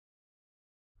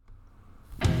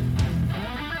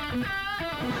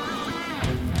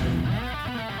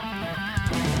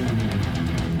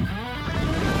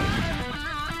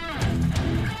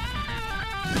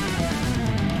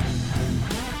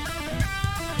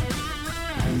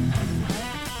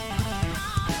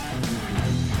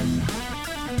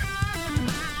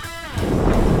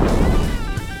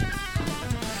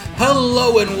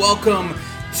Hello and welcome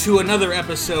to another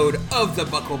episode of the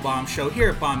Buckle Bomb Show here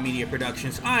at Bomb Media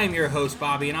Productions. I am your host,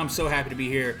 Bobby, and I'm so happy to be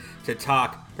here to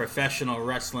talk professional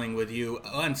wrestling with you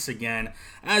once again.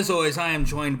 As always, I am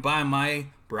joined by my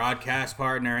broadcast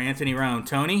partner, Anthony Roan.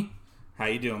 Tony, how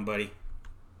you doing, buddy?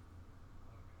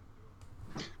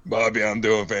 Bobby, I'm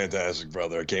doing fantastic,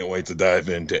 brother. I can't wait to dive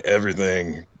into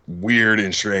everything weird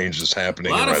and strange that's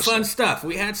happening in wrestling. A lot of fun stuff.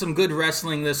 We had some good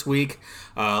wrestling this week.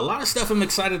 A lot of stuff I'm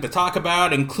excited to talk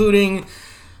about, including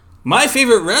my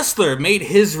favorite wrestler made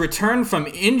his return from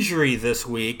injury this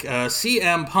week.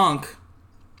 CM Punk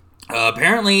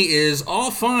apparently is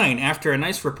all fine after a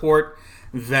nice report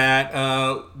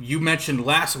that you mentioned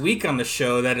last week on the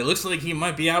show that it looks like he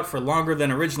might be out for longer than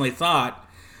originally thought.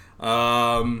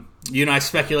 I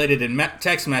speculated in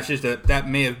text messages that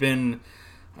may have been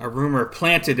a rumor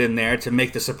planted in there to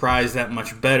make the surprise that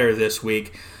much better this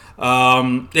week.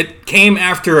 It came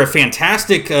after a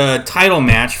fantastic title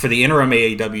match for the interim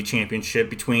AEW championship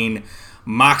between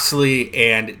Moxley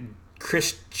and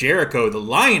Chris Jericho, the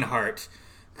Lionheart.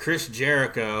 Chris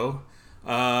Jericho.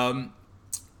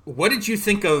 What did you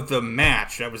think of the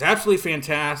match? That was absolutely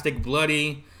fantastic,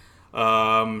 bloody.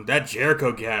 That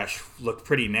Jericho gash looked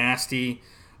pretty nasty.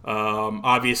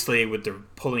 Obviously, with the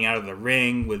pulling out of the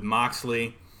ring with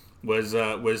Moxley was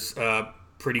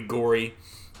pretty gory.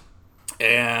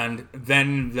 And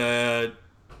then the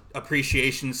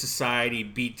Appreciation Society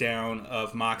beatdown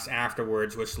of Mox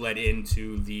afterwards, which led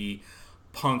into the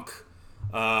Punk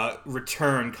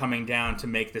return coming down to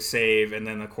make the save. And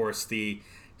then, of course, the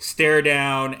stare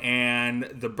down and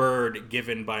the bird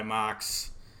given by Mox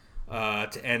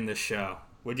to end the show.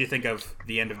 What do you think of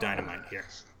the end of Dynamite here?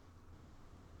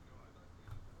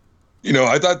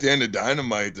 I thought the end of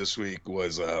Dynamite this week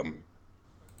was,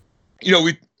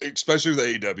 we, especially with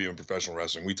AEW and professional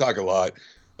wrestling, we talk a lot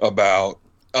about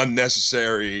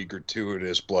unnecessary,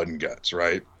 gratuitous blood and guts,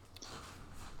 right?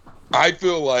 I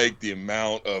feel like the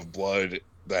amount of blood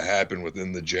that happened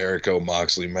within the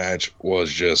Jericho-Moxley match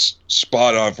was just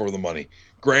spot on for the money.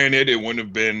 Granted, it wouldn't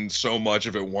have been so much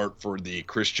if it weren't for the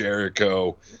Chris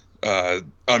Jericho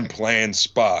unplanned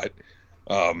spot.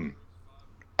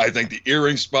 I think the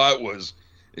earring spot was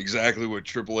exactly what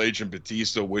Triple H and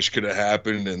Batista wish could have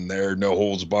happened in their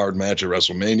no-holds-barred match at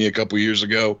WrestleMania a couple years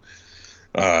ago.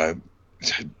 But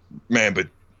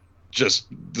just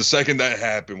the second that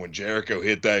happened, when Jericho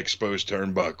hit that exposed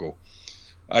turnbuckle,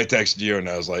 I texted you and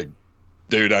I was like,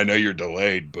 dude, I know you're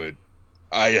delayed, but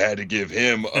I had to give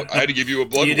you a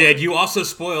blood. You did. You also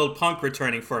spoiled Punk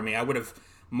returning for me. I would have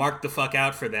marked the fuck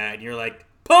out for that. And you're like,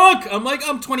 Punk!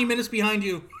 I'm 20 minutes behind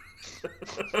you.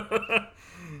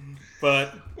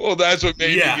 But well, that's what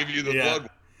made me give you the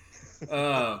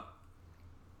blood.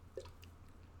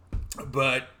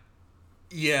 But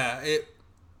yeah,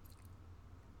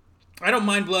 I don't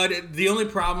mind blood. The only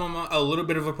problem, a little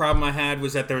bit of a problem I had,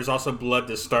 was that there was also blood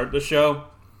to start the show.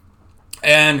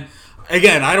 And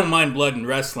again, I don't mind blood in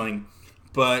wrestling,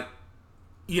 but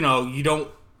you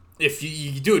don't. If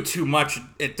you do it too much,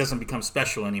 it doesn't become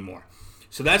special anymore.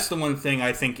 So that's the one thing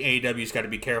I think AEW's got to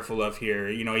be careful of here.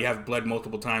 You have blood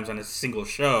multiple times on a single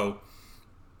show.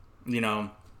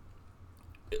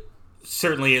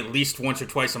 Certainly at least once or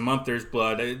twice a month there's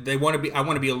blood. I want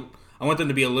them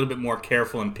to be a little bit more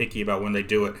careful and picky about when they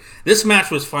do it. This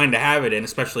match was fine to have it in,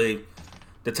 especially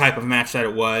the type of match that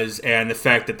it was, and the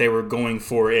fact that they were going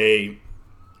for a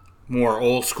more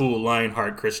old school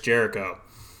Lionheart Chris Jericho.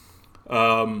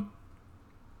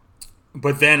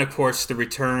 But then, of course, the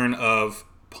return of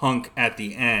Punk at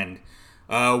the end.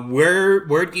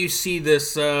 Where do you see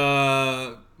this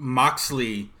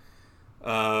Moxley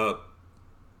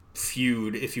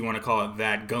feud, if you want to call it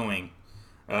that, going?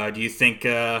 Do you think...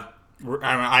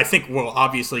 I think we'll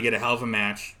obviously get a hell of a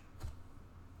match.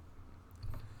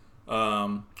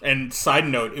 And side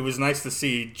note, it was nice to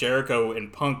see Jericho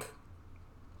and Punk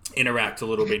interact a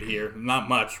little bit here. Not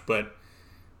much, but,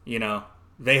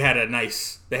 they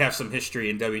have some history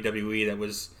in WWE that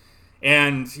was,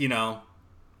 and,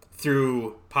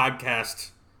 through podcast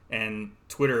and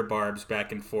Twitter barbs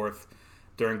back and forth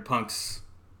during Punk's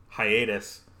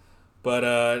hiatus.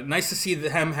 But nice to see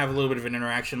them have a little bit of an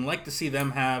interaction. Like to see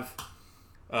them have,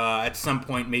 at some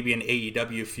point, maybe an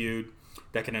AEW feud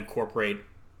that can incorporate,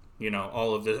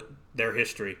 all of their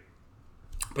history.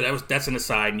 But that's an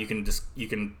aside, and you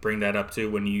can bring that up too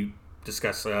when you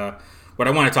discuss what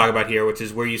I want to talk about here, which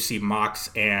is where you see Mox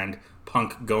and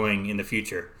Punk going in the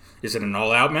future. Is it an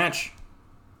all-out match?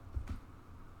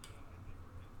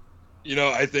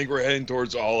 I think we're heading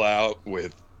towards all-out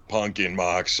with Punk and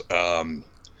Mox.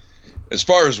 As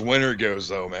far as winner goes,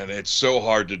 though, man, it's so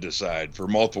hard to decide for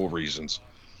multiple reasons.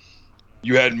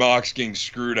 You had Mox getting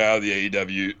screwed out of the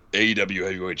AEW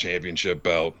Heavyweight Championship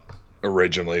belt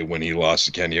originally when he lost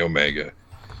to Kenny Omega.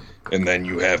 And then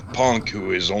you have Punk,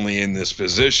 who is only in this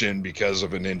position because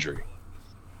of an injury.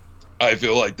 I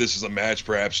feel like this is a match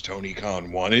perhaps Tony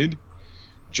Khan wanted,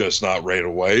 just not right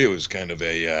away. It was kind of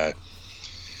a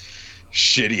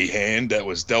shitty hand that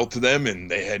was dealt to them, and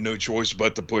they had no choice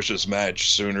but to push this match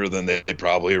sooner than they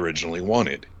probably originally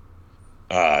wanted.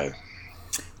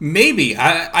 Maybe.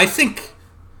 I think.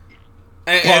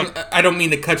 I don't mean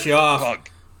to cut you off,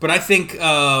 Punk. but I think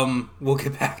we'll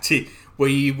get back to what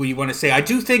you want to say. I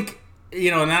do think,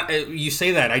 you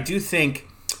say that. I do think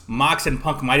Mox and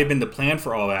Punk might have been the plan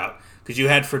for All Out, because you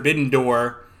had Forbidden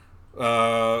Door,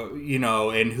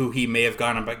 and who he may have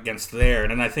gone up against there.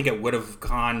 And then I think it would have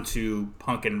gone to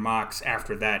Punk and Mox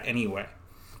after that anyway.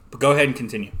 But go ahead and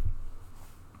continue.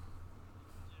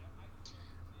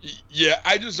 Yeah,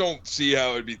 I just don't see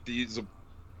how it'd be feasible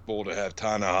to have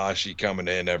Tanahashi coming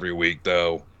in every week,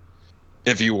 though,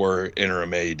 if he were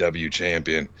interim AEW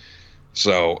champion.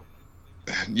 So,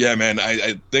 yeah, man,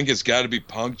 I think it's got to be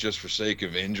Punk just for sake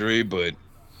of injury, but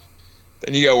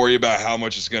then you got to worry about how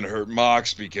much it's going to hurt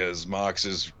Mox, because Mox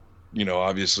is,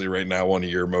 obviously right now one of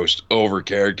your most over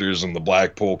characters, and the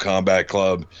Blackpool Combat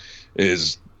Club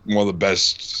is one of the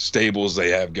best stables they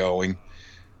have going.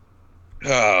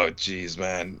 Oh, geez,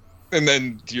 man. And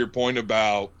then to your point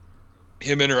about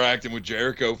him interacting with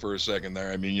Jericho for a second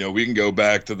there, I mean, we can go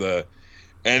back to the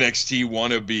NXT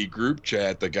wannabe group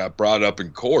chat that got brought up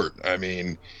in court. I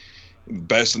mean,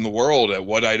 best in the world at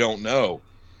what I don't know.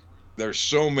 There's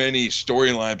so many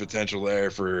storyline potential there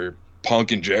for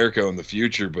Punk and Jericho in the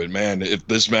future, but man, if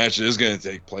this match is going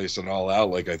to take place in All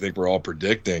Out, like I think we're all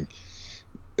predicting,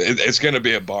 it's going to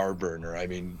be a bar burner. I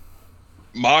mean,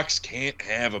 Mox can't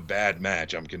have a bad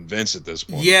match. I'm convinced at this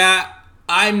point. Yeah,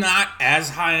 I'm not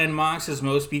as high on Mox as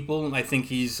most people. I think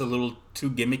he's a little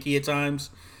too gimmicky at times.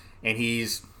 And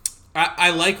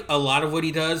I like a lot of what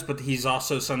he does, but he's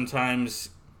also sometimes,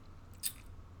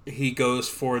 he goes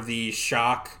for the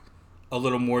shock a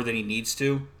little more than he needs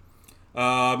to.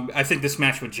 I think this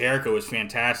match with Jericho is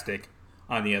fantastic,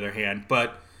 on the other hand.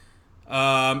 But,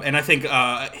 and I think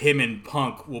him and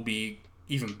Punk will be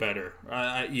even better.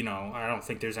 I don't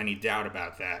think there's any doubt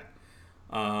about that.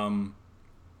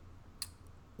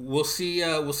 We'll see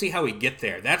how we get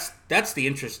there. That's the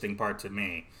interesting part to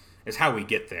me, is how we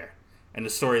get there, and the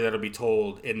story that'll be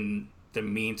told in the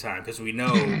meantime, because we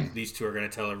know these two are going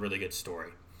to tell a really good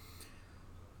story.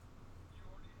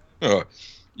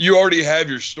 You already have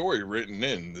your story written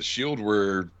in. The Shield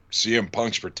were CM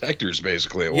Punk's protectors,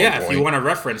 basically, at one point. Yeah, if you want to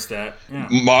reference that. Yeah.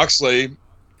 Moxley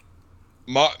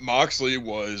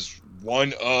was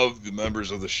one of the members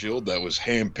of the Shield that was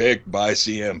handpicked by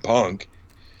CM Punk.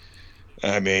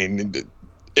 I mean,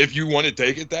 if you want to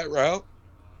take it that route,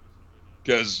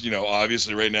 because,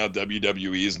 obviously right now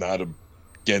WWE is not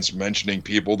against mentioning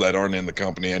people that aren't in the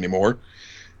company anymore.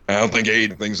 I don't think any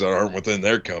things that aren't within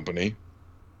their company.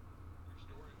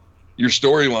 Your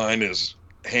storyline is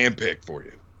handpicked for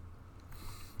you.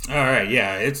 All right,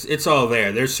 yeah, it's all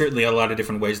there. There's certainly a lot of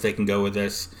different ways they can go with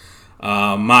this.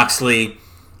 Moxley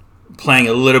playing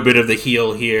a little bit of the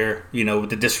heel here,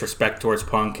 with the disrespect towards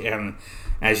Punk, and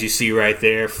as you see right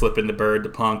there, flipping the bird to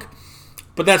Punk.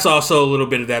 But that's also a little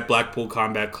bit of that Blackpool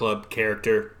Combat Club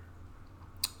character,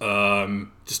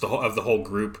 just of the whole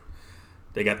group.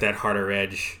 They got that harder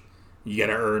edge. You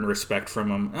got to earn respect from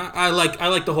them. I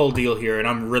like the whole deal here, and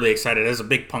I'm really excited. As a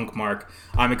big Punk mark,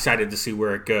 I'm excited to see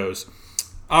where it goes.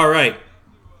 All right.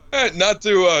 Not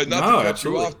to cut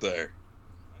absolutely. you off there.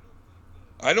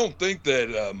 I don't think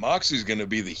that Moxie's going to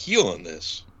be the heel in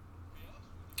this.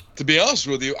 To be honest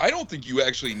with you, I don't think you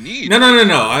actually need. No.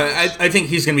 I think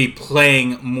he's going to be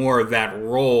playing more of that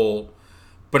role,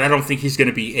 but I don't think he's going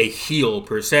to be a heel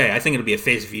per se. I think it'll be a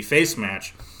face v face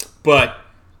match, but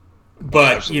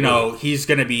he's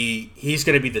going to be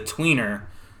the tweener,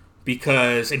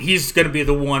 and he's going to be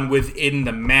the one within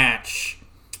the match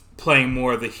playing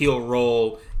more of the heel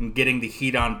role and getting the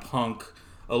heat on Punk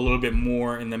a little bit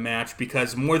more in the match,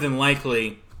 because more than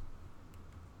likely.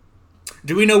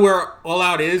 Do we know where All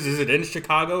Out is? Is it in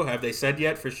Chicago? Have they said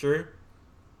yet for sure?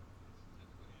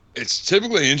 It's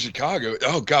typically in Chicago.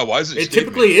 Oh God, why is it? It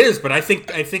typically is, but I think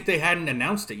they hadn't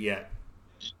announced it yet.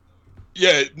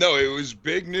 Yeah, no, it was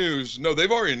big news. No, they've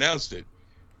already announced it,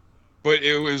 but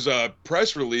it was a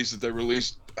press release that they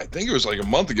released. I think it was like a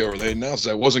month ago, where they announced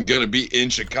that it wasn't going to be in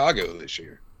Chicago this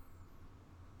year.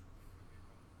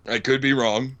 I could be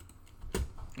wrong.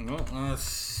 Well, let's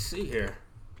see here.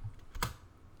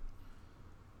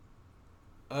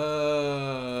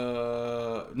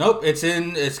 Nope.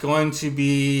 It's going to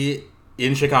be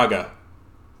in Chicago.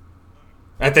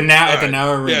 At the Now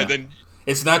Yeah, Arena. then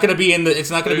It's not going to be in the.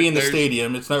 It's not going to be in the there's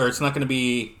stadium. It's not. Or it's not going to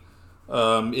be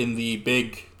in the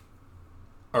big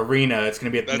arena. It's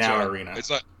going to be at the that's Now right. Arena. It's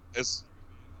not.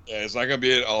 It's not gonna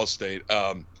be at Allstate.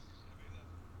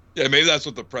 Yeah, maybe that's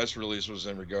what the press release was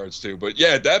in regards to. But yeah,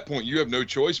 at that point, you have no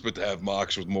choice but to have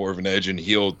Mox with more of an edge and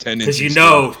heel Because tendencies to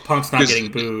him. Punk's not Because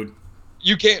getting booed.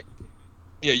 you can't,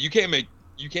 yeah, you can't make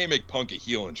Punk a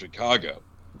heel in Chicago.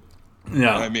 No.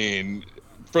 I mean,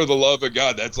 for the love of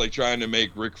God, that's like trying to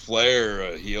make Ric Flair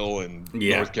a heel in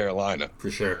North Carolina.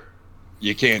 For sure.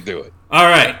 You can't do it. All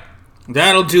right.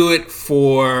 That'll do it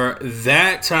for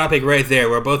that topic right there.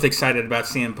 We're both excited about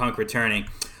CM Punk returning.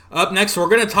 Up next, we're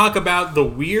going to talk about the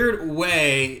weird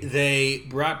way they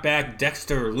brought back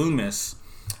Dexter Lumis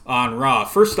on Raw.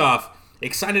 First off,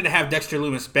 excited to have Dexter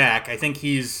Lumis back. I think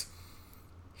he's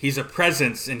a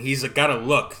presence and he's got a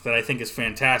look that I think is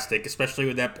fantastic, especially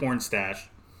with that porn stash.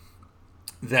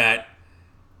 That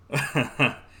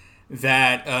I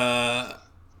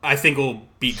think will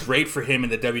be great for him in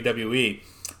the WWE.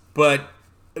 But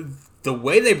the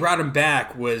way they brought him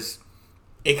back was,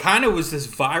 it kind of was this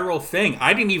viral thing.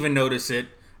 I didn't even notice it,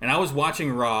 and I was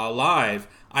watching Raw live.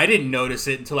 I didn't notice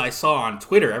it until I saw on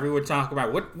Twitter everyone talk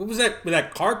about what was that with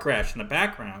that car crash in the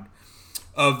background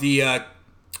of the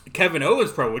Kevin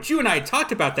Owens promo, which you and I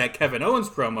talked about that Kevin Owens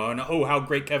promo and how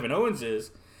great Kevin Owens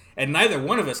is, and neither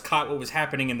one of us caught what was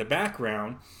happening in the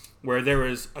background where there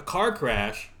was a car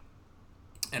crash,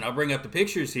 and I'll bring up the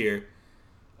pictures here.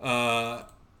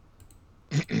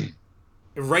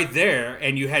 Right there,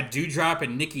 and you had Doudrop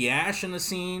and Nikki Ash in the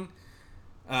scene.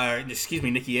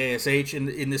 Nikki ASH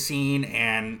in the scene,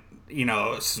 and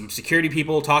some security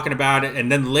people talking about it.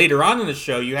 And then later on in the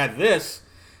show, you had this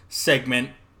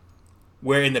segment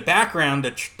where in the background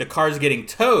the car's getting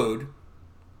towed,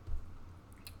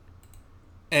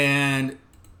 and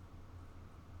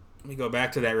let me go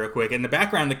back to that real quick. In the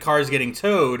background, the car's getting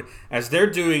towed as they're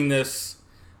doing this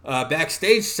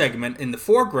backstage segment in the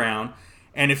foreground.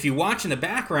 And if you watch in the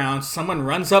background, someone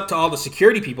runs up to all the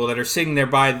security people that are sitting there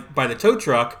by the tow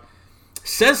truck,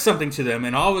 says something to them,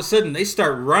 and all of a sudden they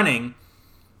start running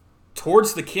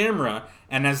towards the camera.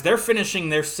 And as they're finishing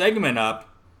their segment up,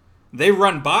 they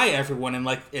run by everyone, and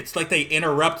it's like they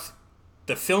interrupt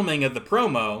the filming of the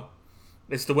promo.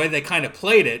 It's the way they kind of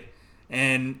played it,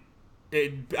 and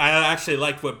I actually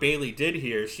liked what Bayley did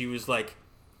here. She was like,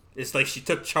 it's like she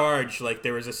took charge. Like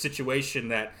there was a situation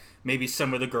that maybe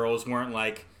some of the girls weren't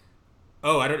like,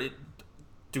 oh,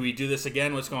 do we do this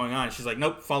again? What's going on? She's like,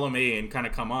 nope, follow me and kind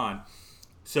of come on.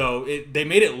 So they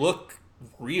made it look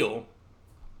real.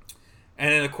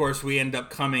 And then, of course, we end up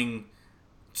coming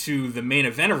to the main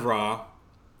event of Raw,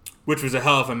 which was a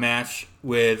hell of a match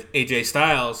with AJ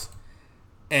Styles.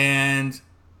 And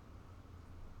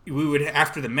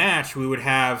after the match, we would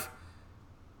have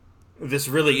this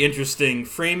really interesting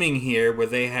framing here where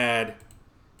they had,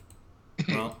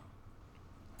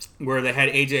 where they had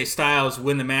AJ Styles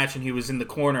win the match and he was in the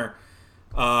corner,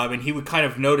 and he would kind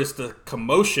of notice the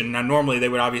commotion. Now, normally they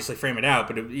would obviously frame it out,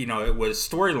 but it was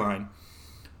storyline,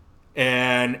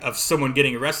 and of someone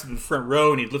getting arrested in the front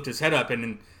row, and he'd lift his head up, and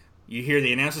then you hear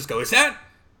the announcers go, "Is that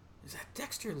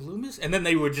Dexter Lumis?" And then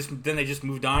they just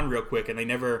moved on real quick, and they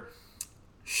never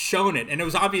shown it. And it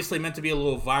was obviously meant to be a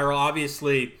little viral.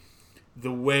 Obviously,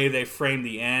 the way they framed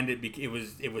the end,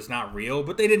 it was not real,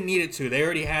 but they didn't need it to. They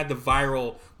already had the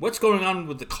viral, what's going on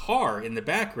with the car in the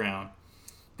background,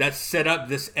 that set up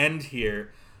this end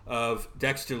here of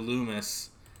Dexter Lumis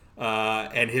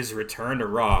and his return to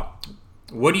Raw.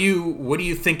 What do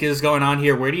you think is going on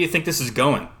here? Where do you think this is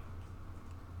going?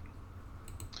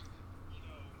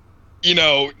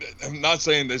 I'm not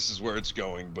saying this is where it's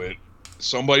going, but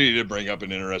somebody did bring up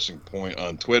an interesting point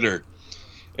on Twitter.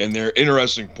 And their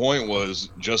interesting point was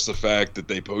just the fact that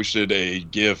they posted a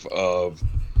GIF of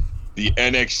the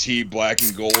NXT Black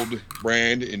and Gold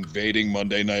brand invading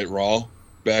Monday Night Raw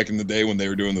back in the day when they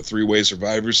were doing the three-way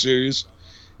Survivor Series.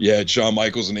 You had Shawn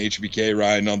Michaels and HBK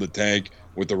riding on the tank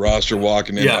with the roster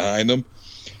walking in behind them.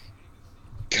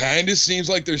 Kind of seems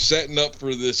like they're setting up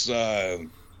for this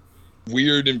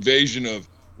weird invasion of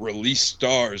released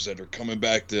stars that are coming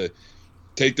back to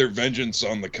take their vengeance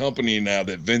on the company now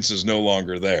that Vince is no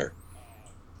longer there.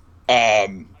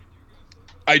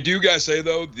 I do gotta say,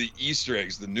 though, the Easter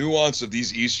eggs, the nuance of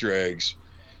these Easter eggs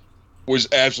was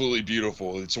absolutely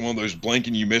beautiful. It's one of those blink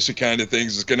and you miss it kind of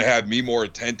things. It's going to have me more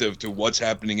attentive to what's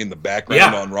happening in the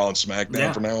background on Raw and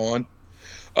SmackDown from now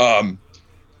on.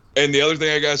 And the other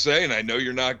thing I gotta say, and I know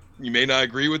you may not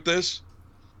agree with this,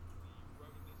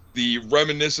 the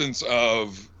reminiscence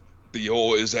of the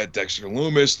whole "Is that Dexter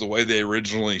Lumis?" the way they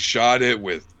originally shot it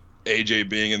with AJ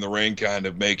being in the ring, kind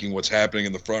of making what's happening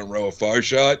in the front row a far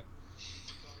shot.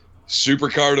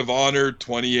 Supercard of Honor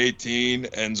 2018,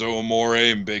 Enzo Amore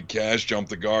and Big Cash jumped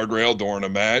the guardrail during a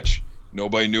match.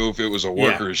 Nobody knew if it was a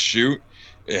work Yeah. or a shoot.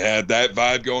 It had that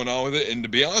vibe going on with it. And to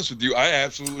be honest with you, I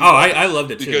absolutely Oh, loved it. I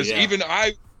loved it too. Because Yeah.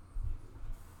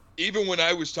 even when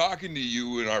I was talking to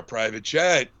you in our private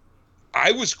chat,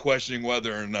 I was questioning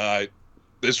whether or not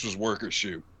this was work or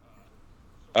shoot.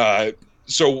 Uh,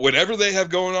 so whatever they have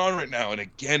going on right now, and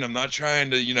again, I'm not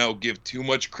trying to, give too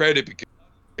much credit because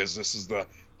this is the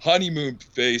honeymoon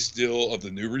phase still of the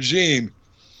new regime,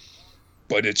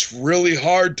 but it's really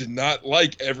hard to not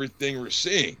like everything we're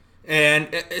seeing.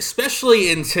 And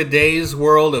especially in today's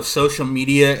world of social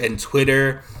media and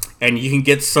Twitter, and you can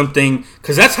get something,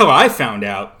 because that's how I found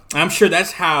out. I'm sure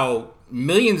that's how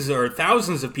millions or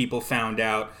thousands of people found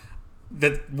out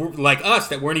that were like us,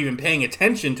 that weren't even paying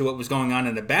attention to what was going on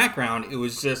in the background. It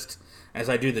was just, as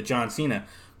I do the John Cena,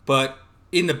 but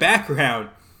in the background,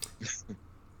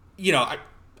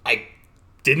 I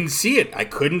didn't see it. I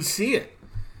couldn't see it.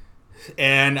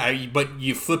 But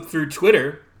you flip through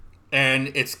Twitter,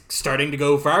 and it's starting to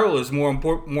go viral as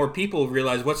more people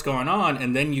realize what's going on,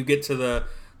 and then you get to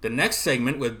the next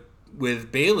segment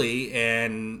with Bailey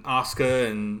and Asuka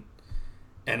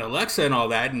and Alexa and all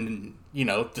that, and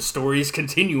the story's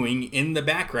continuing in the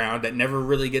background that never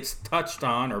really gets touched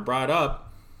on or brought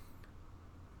up.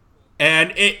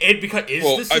 And it because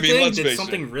this the thing? Did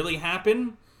something really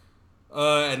happen?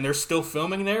 And they're still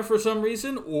filming there for some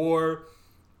reason, or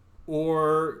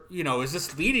is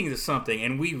this leading to something?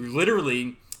 And we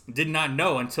literally did not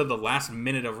know until the last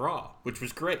minute of Raw, which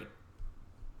was great.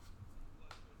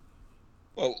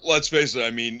 Well, let's face it.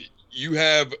 I mean, you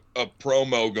have a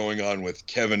promo going on with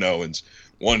Kevin Owens,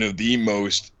 one of the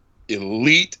most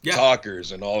elite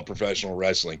talkers in all of professional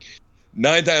wrestling.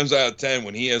 9 times out of 10,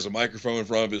 when he has a microphone in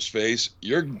front of his face,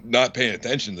 you're not paying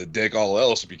attention to dick all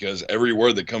else, because every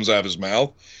word that comes out of his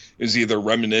mouth is either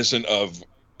reminiscent of,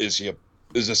 is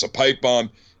this a pipe bomb?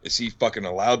 Is he fucking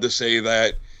allowed to say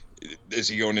that? Is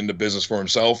he going into business for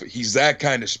himself? He's that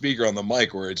kind of speaker on the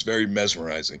mic where it's very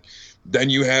mesmerizing. Then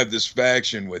you have this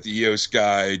faction with Io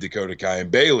Sky, Dakota Kai, and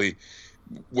Bailey,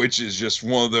 which is just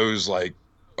one of those like,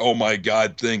 oh my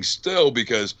God things still,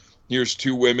 because here's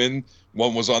 2 women.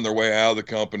 One was on their way out of the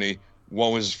company.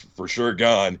 One was for sure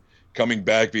gone, coming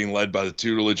back, being led by the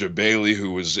tutelage of Bailey,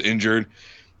 who was injured.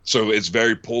 So it's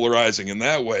very polarizing in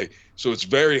that way. So it's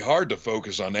very hard to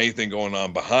focus on anything going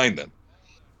on behind them.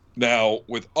 Now,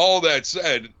 with all that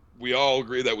said, we all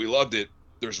agree that we loved it.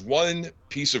 There's one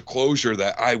piece of closure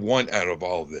that I want out of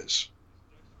all of this.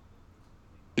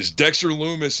 Is Dexter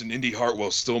Lumis and Indy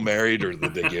Hartwell still married, or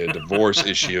did they get a divorce?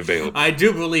 Is she available? I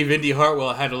do believe Indy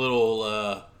Hartwell had a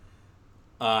little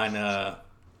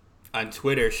on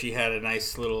Twitter. She had a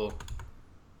nice little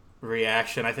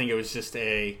reaction. I think it was just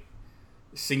a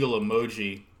single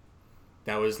emoji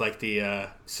that was like the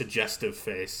suggestive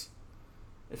face,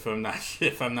 if I'm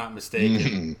not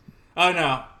mistaken. Oh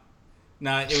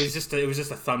no, it was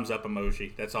just a thumbs up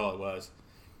emoji. That's all it was.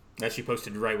 That she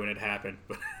posted right when it happened.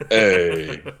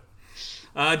 Hey.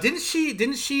 Didn't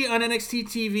she on NXT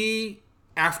TV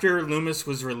after Lumis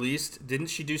was released? Didn't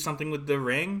she do something with the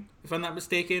ring, if I'm not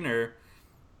mistaken, or?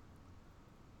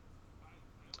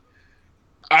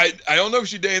 I don't know if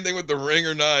she did anything with the ring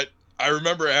or not. I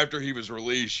remember after he was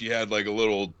released, she had like a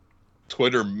little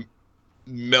Twitter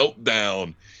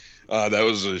meltdown. That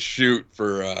was a shoot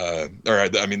for,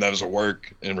 that was a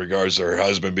work in regards to her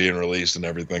husband being released and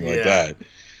everything like that.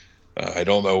 I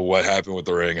don't know what happened with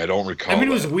the ring. I don't recall. I mean,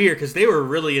 it was weird because they were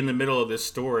really in the middle of this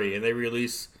story, and they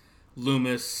released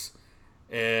Lumis,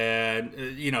 and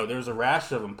there's a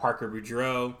rash of them. Parker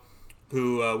Boudreaux,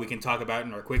 who we can talk about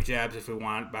in our quick jabs if we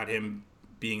want, about him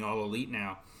being all elite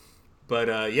now. But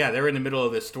they were in the middle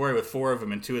of this story with 4 of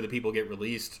them, and 2 of the people get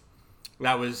released.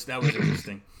 That was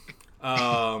interesting.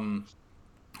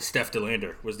 Steph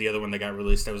DeLander was the other one that got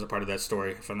released. That was a part of that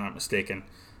story, if I'm not mistaken.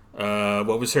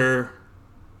 What was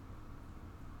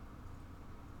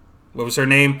her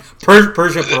name?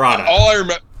 Persia Parada.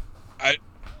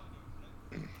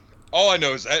 All I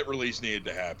know is that release needed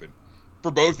to happen for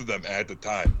both of them at the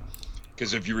time.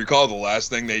 Because if you recall, the last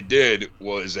thing they did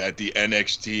was at the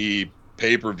NXT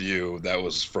pay-per-view that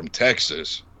was from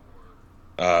Texas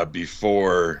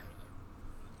before...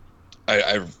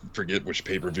 I forget which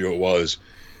pay-per-view it was.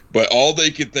 But all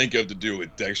they could think of to do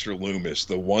with Dexter Lumis,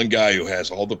 the one guy who has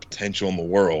all the potential in the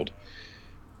world,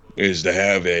 is to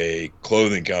have a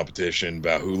clothing competition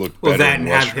about who looked better. Well, that and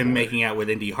have him making out with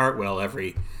Indy Hartwell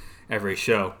every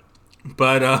show.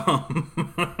 But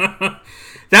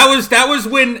that was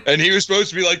when And he was supposed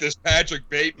to be like this Patrick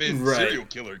Bateman right. serial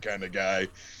killer kind of guy.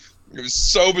 It was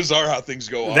so bizarre how things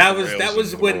go off the That rails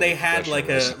was in the when world they of had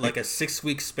professional wrestling. like a 6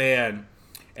 week span,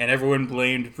 and everyone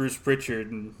blamed Bruce Pritchard,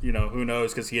 and who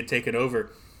knows because he had taken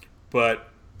over, but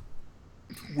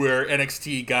where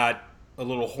NXT got a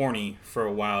little horny for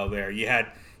a while there. You had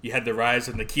the rise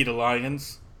of Nikita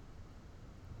Lyons,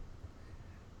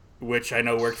 which I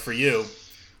know worked for you,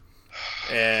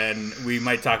 and we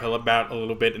might talk about a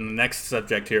little bit in the next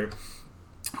subject here.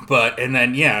 But and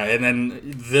then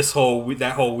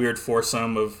that whole weird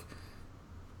foursome of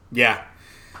yeah.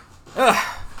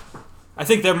 I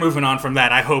think they're moving on from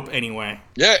that. I hope anyway.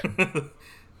 Yeah,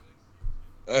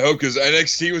 I hope, because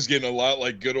NXT was getting a lot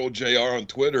like good old JR on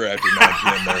Twitter after 9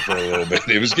 p.m. there for a little bit.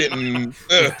 It was getting.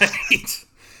 Right.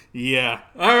 Yeah.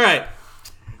 All right.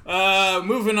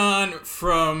 Moving on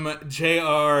from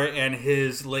JR and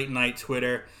his late night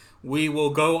Twitter, we will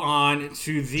go on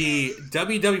to the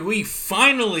WWE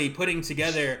finally putting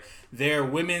together their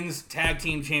women's tag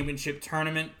team championship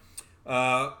tournament.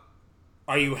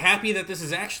 Are you happy that this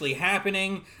is actually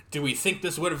happening? Do we think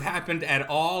this would have happened at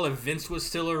all if Vince was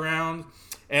still around?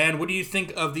 And what do you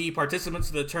think of the participants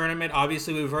of the tournament?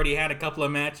 Obviously, we've already had a couple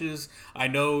of matches. I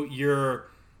know you're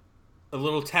a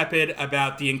little tepid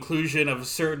about the inclusion of a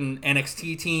certain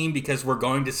NXT team because we're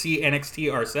going to see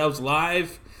NXT ourselves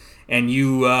live, and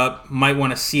you might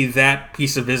want to see that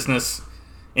piece of business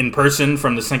in person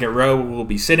from the second row where we'll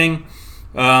be sitting.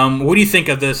 What do you think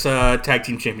of this tag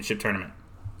team championship tournament?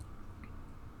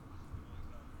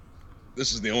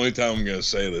 This is the only time I'm going to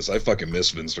say this. I fucking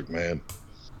miss Vince McMahon.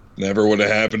 Never would have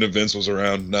happened if Vince was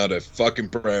around. Not a fucking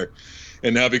prayer.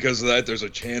 And now because of that, there's a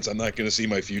chance I'm not going to see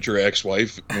my future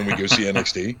ex-wife when we go see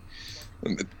NXT.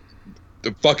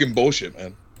 The fucking bullshit,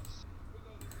 man.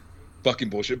 Fucking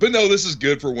bullshit. But no, this is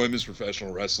good for women's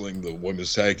professional wrestling. The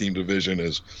women's tag team division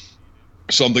is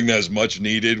something that is much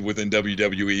needed within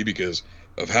WWE because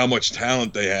of how much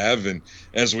talent they have. And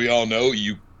as we all know,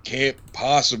 you can't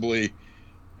possibly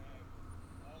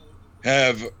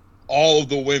have all of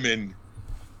the women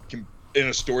in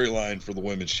a storyline for the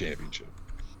women's championship.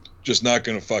 Just not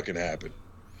going to fucking happen.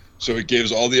 So it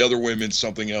gives all the other women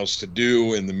something else to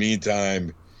do in the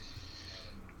meantime.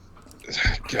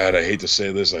 God, I hate to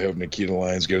say this. I hope Nikita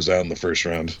Lyons goes out in the first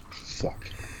round. Fuck.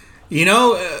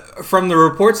 From the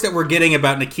reports that we're getting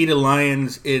about Nikita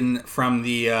Lyons from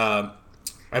the,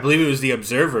 I believe it was the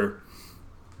Observer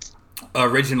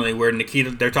originally, where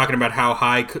they're talking about how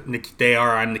high they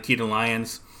are on Nikita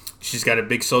Lyons. She's got a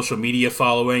big social media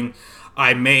following.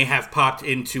 I may have popped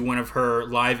into one of her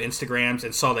live Instagrams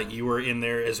and saw that you were in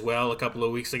there as well a couple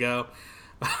of weeks ago.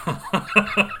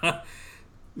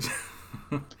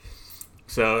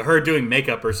 So her doing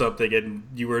makeup or something, and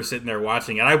you were sitting there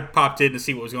watching it. I popped in to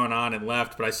see what was going on and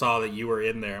left, but I saw that you were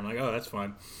in there. I'm like, oh, that's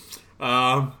fun.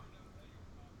 Well,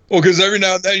 because every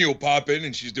now and then you'll pop in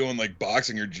and she's doing like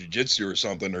boxing or jiu-jitsu or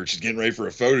something, or she's getting ready for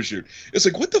a photo shoot. It's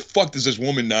like, what the fuck does this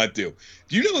woman not do?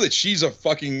 Do you know that she's a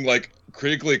fucking like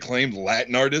critically acclaimed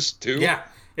Latin artist too? Yeah,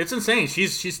 it's insane.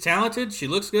 She's talented. She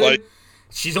looks good. Like,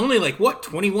 she's only like, what,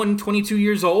 21, 22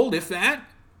 years old, if that?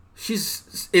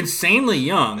 She's insanely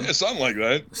young. yeah, something like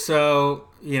that. So,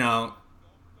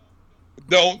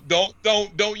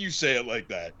 Don't you say it like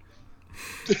that.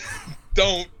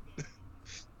 Don't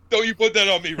you put that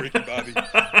on me, Ricky Bobby.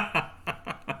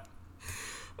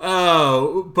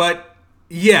 Oh, but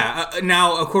yeah.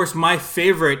 Now, of course, my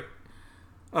favorite,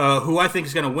 who I think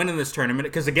is going to win in this tournament,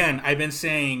 because again, I've been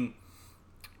saying,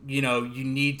 you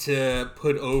need to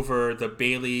put over the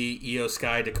Bayley, Io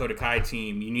Sky, Dakota Kai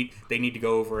team. They need to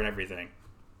go over and everything,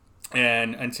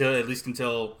 and at least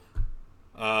until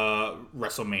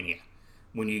WrestleMania,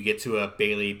 when you get to a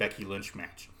Bayley Becky Lynch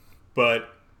match.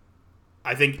 But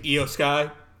I think Io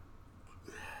Sky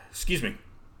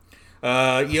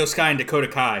and Dakota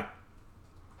Kai,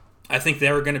 I think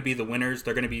they're going to be the winners.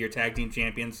 They're going to be your tag team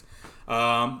champions.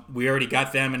 We already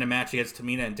got them in a match against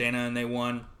Tamina and Dana, and they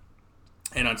won.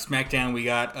 And on SmackDown, we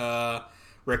got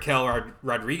Raquel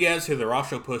Rodriguez, who they're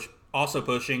also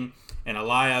pushing, and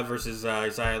Aliyah versus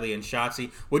Xia Li and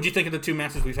Shotzi. What do you think of the two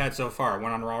matches we've had so far?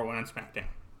 One on Raw, one on SmackDown.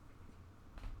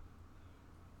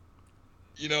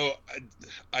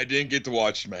 I didn't get to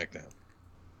watch SmackDown.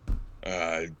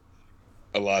 A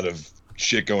lot of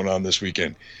shit going on this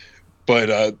weekend.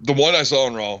 But the one I saw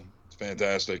on Raw,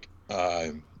 fantastic.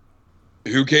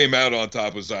 Who came out on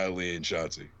top was Xia Li and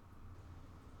Shotzi?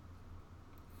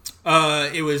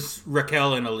 It was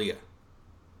Raquel and Aliyah.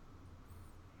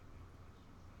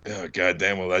 Oh,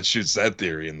 goddamn, well, that shoots that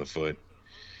theory in the foot.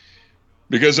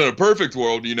 Because in a perfect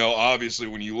world, obviously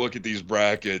when you look at these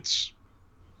brackets,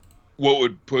 what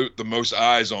would put the most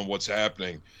eyes on what's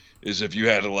happening is if you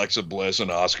had Alexa Bliss and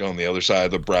Asuka on the other side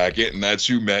of the bracket, and that's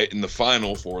who met in the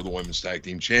final for the Women's Tag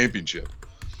Team Championship.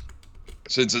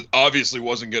 Since it obviously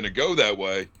wasn't going to go that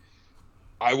way,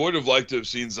 I would have liked to have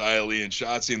seen Xia Li and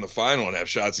Shotzi in the final and have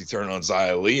Shotzi turn on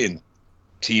Xia Li and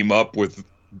team up with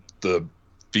the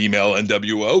female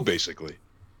NWO, basically.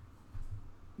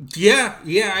 Yeah,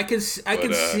 I could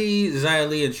see Xia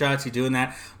Li and Shotzi doing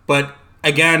that, but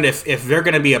again, if they're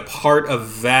going to be a part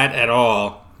of that at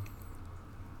all,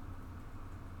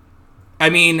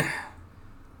 I mean,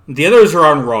 the others are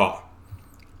on Raw,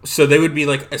 so they would be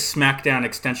like a SmackDown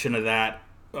extension of that.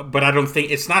 But I don't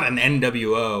think it's not an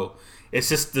NWO. It's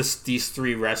just these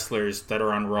three wrestlers that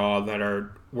are on Raw that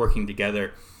are working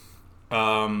together.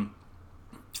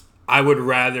 I would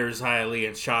rather Xia Li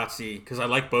and Shotzi because I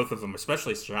like both of them,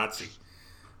 especially Shotzi.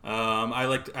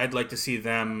 I'd like to see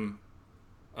them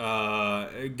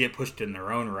get pushed in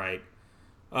their own right.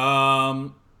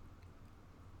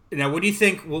 Now, what do you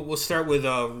think? We'll start with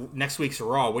next week's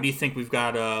Raw. What do you think? We've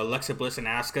got Alexa Bliss and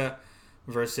Asuka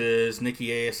versus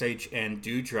Nikki ASH and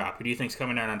Doudrop. Who do you think's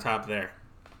coming out on top there?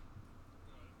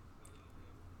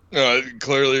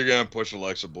 Clearly, you're going to push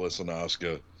Alexa Bliss and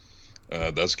Asuka.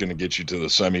 That's going to get you to the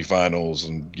semifinals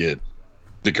and get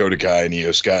Dakota Kai and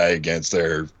Io Sky against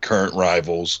their current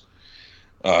rivals.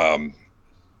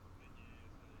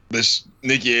 This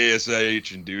Nikki ASH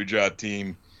and Doudrop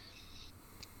team,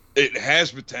 it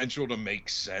has potential to make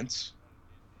sense.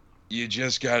 You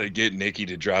just got to get Nikki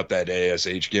to drop that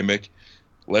ASH gimmick.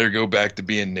 Let her go back to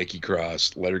being Nikki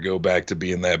Cross. Let her go back to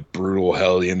being that brutal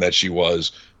hellion that she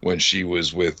was when she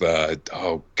was with,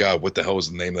 oh, God, what the hell was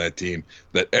the name of that team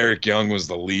that Eric Young was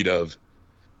the lead of?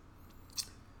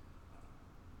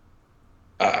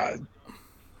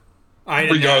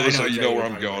 Regardless, you know where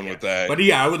I'm going with that. But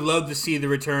yeah, I would love to see the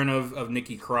return of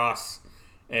Nikki Cross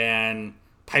and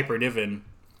Piper Niven.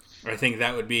 I think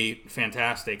that would be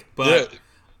fantastic. But yeah.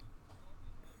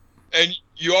 And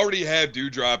you already have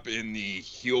Doudrop in the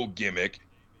heel gimmick,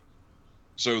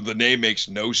 so the name makes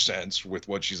no sense with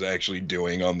what she's actually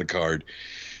doing on the card.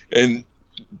 And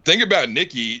think about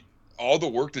Nikki, all the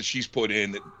work that she's put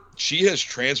in, she has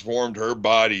transformed her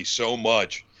body so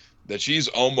much that she's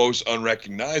almost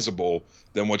unrecognizable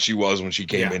than what she was when she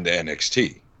came into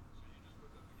NXT.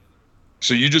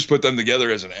 So you just put them together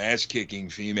as an ass-kicking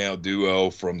female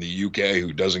duo from the UK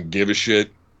who doesn't give a shit.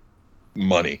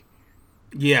 Money.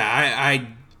 Yeah, I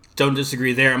don't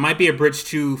disagree there. It might be a bridge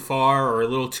too far or a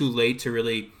little too late to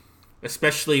really,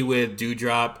 especially with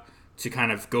Doudrop, to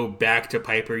kind of go back to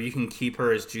Piper. You can keep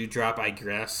her as Doudrop, I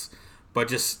guess, but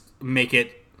just make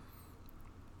it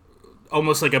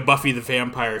almost like a Buffy the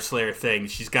Vampire Slayer thing.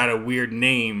 She's got a weird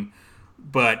name,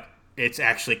 but it's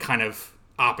actually kind of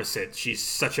opposite. She's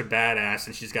such a badass,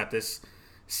 and she's got this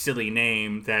silly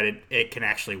name that it can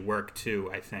actually work too,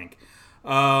 I think.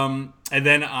 And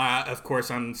then, of course,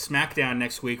 on SmackDown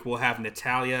next week, we'll have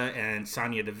Natalya and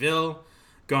Sonya Deville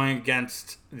going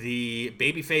against the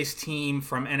babyface team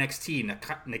from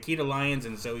NXT, Nikita Lyons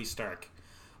and Zoe Stark.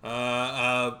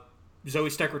 Zoe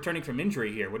Stark returning from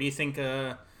injury here. What do you think?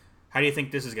 How do you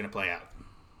think this is going to play out?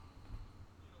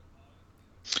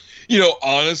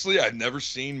 Honestly, I've never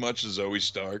seen much of Zoe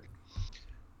Stark.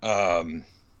 Me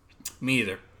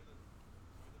either.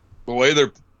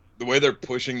 The way they're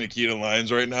pushing Nikita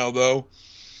Lyons right now, though,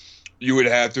 you would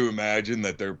have to imagine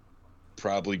that they're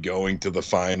probably going to the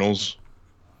finals.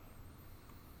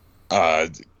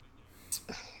 Then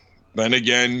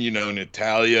again,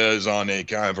 Natalya is on a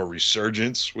kind of a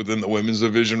resurgence within the women's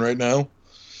division right now.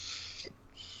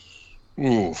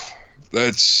 Ooh,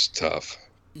 that's tough.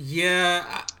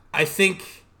 Yeah, I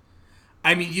think.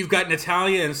 I mean, you've got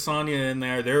Natalya and Sonya in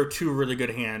there. They're two really good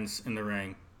hands in the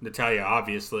ring. Natalya,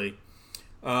 obviously.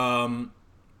 Nikita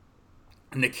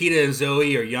and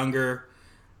Zoe are younger.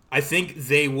 I think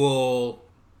they'll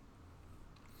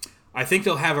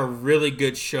have a really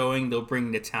good showing. They'll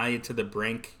bring Natalya to the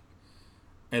brink,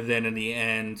 and then in the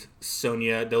end,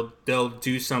 Sonya they'll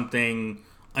do something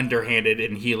underhanded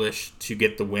and heelish to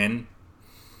get the win.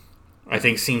 I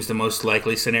think seems the most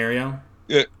likely scenario.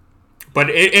 Yeah, but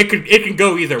it can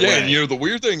go either way. Yeah, and the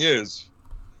weird thing is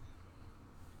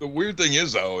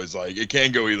though is like it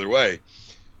can go either way.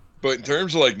 But in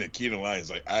terms of like Nikita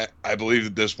Lyons, like I believe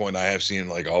at this point I have seen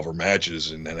like all of her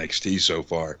matches in NXT so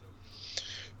far.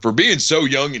 For being so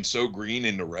young and so green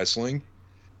into wrestling,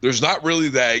 there's not really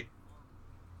that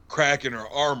crack in her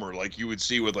armor like you would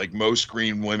see with like most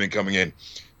green women coming in.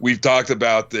 We've talked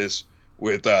about this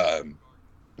with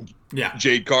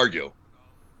Jade Cargill.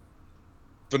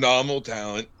 Phenomenal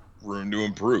talent, room to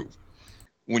improve.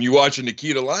 When you watch a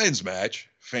Nikita Lyons match,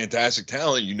 fantastic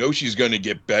talent, you know she's going to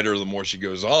get better the more she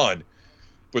goes on.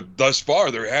 But thus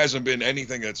far, there hasn't been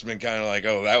anything that's been kind of like,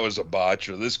 oh, that was a botch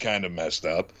or this kind of messed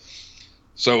up.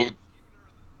 So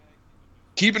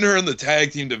keeping her in the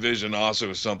tag team division also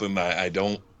is something that I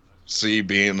don't see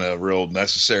being a real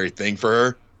necessary thing for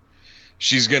her.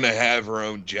 She's gonna have her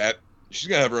own jet. She's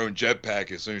gonna have her own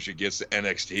jetpack as soon as she gets to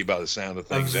NXT. By the sound of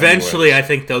things, Eventually, anyways. I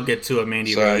think they'll get to a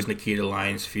Mandy So Rose Nikita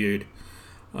Lyons feud.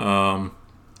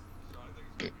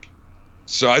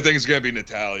 So I think it's gonna be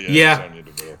Natalia. Yeah, And Sonya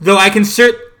Deville. though I can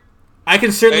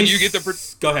certainly. And you get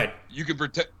go ahead. You can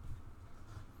protect.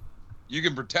 You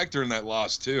can protect her in that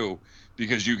loss too,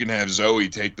 because you can have Zoe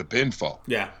take the pinfall.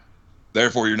 Yeah.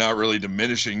 Therefore, you're not really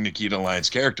diminishing Nikita Lyons'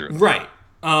 character. Right.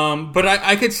 But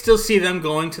I could still see them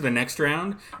going to the next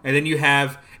round, and then you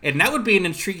have, and that would be an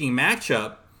intriguing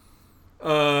matchup.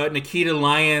 Nikita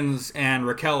Lyons and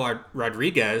Raquel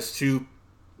Rodriguez, two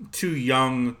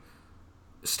young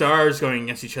stars going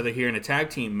against each other here in a tag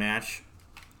team match.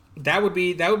 That would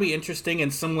be interesting,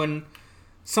 and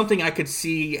something I could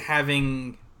see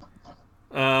having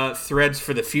threads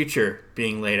for the future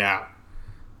being laid out.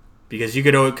 Because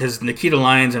Nikita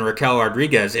Lyons and Raquel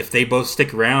Rodriguez, if they both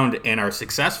stick around and are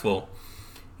successful,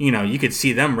 you could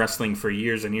see them wrestling for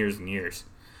years and years and years.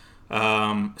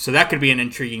 So that could be an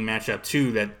intriguing matchup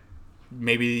too. That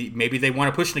maybe they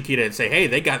want to push Nikita and say, hey,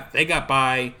 they got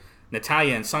by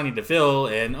Natalya and Sonya Deville,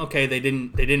 and okay, they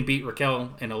didn't beat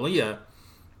Raquel and Aaliyah,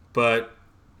 but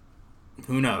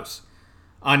who knows?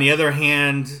 On the other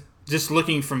hand, just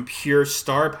looking from pure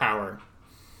star power,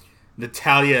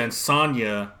 Natalya and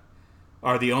Sonya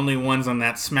are the only ones on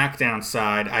that SmackDown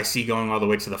side I see going all the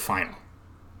way to the final.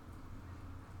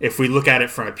 If we look at it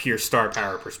from a pure star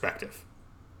power perspective.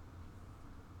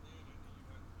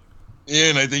 Yeah,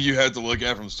 and I think you have to look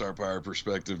at it from a star power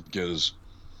perspective because,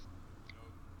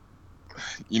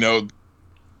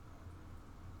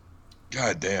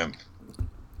 God damn.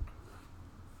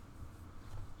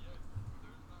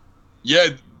 Yeah,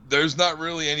 there's not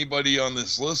really anybody on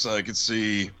this list I could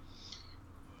see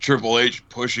Triple H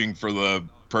pushing for the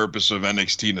purpose of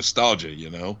NXT nostalgia,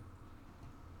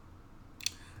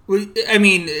 Well, I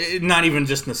mean, not even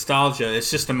just nostalgia.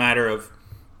 It's just a matter of,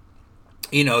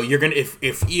 you're gonna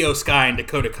if Io Sky and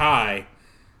Dakota Kai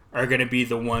are gonna be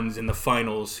the ones in the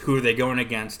finals. Who are they going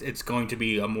against? It's going to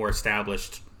be a more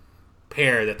established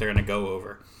pair that they're gonna go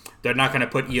over. They're not gonna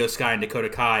put Io Sky and Dakota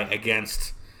Kai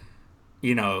against,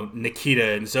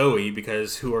 Nikita and Zoe,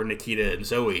 because who are Nikita and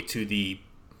Zoe to the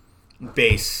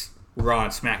base Raw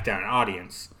and SmackDown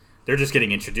audience? They're just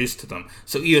getting introduced to them.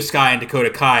 So Io Sky and Dakota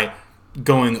Kai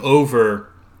going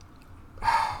over,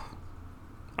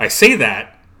 I say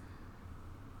that,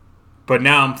 but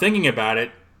now I'm thinking about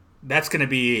it, that's going to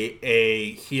be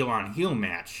a heel on heel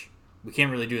match. We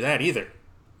can't really do that either.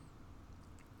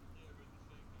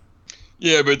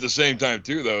 Yeah, but at the same time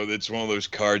too, though, it's one of those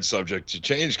cards subject to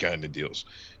change kind of deals.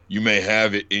 You may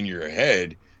have it in your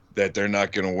head that they're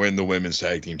not going to win the women's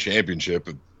tag team championship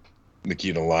with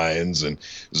Nikita Lyons and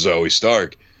Zoe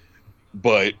Stark,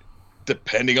 but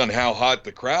depending on how hot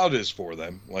the crowd is for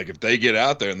them, like if they get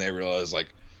out there and they realize like,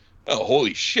 oh,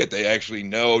 holy shit, they actually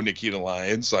know Nikita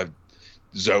Lyons,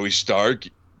 Zoe Stark,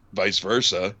 vice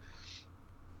versa,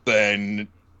 then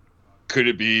could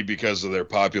it be because of their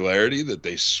popularity that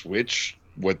they switch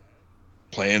what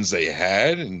plans they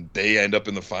had and they end up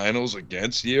in the finals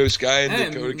against Io Sky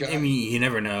and Dakota Kai? I mean, you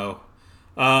never know.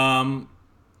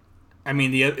 I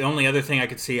mean, the only other thing I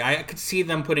could see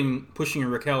them pushing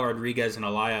Raquel Rodriguez and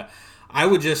Aliyah. I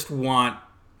would just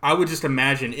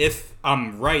imagine, if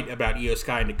I'm right about Io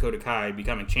Sky and Dakota Kai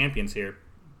becoming champions here,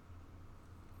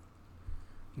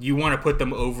 you want to put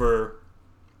them over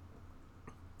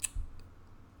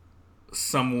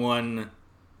someone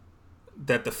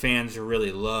that the fans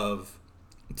really love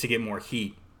to get more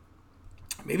heat.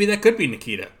 Maybe that could be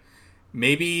Nikita.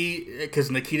 Maybe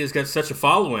because Nikita's got such a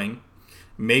following,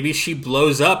 maybe she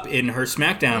blows up in her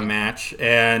SmackDown match,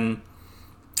 and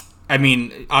I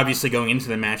mean, obviously going into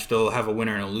the match, they'll have a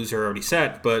winner and a loser already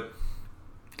set, but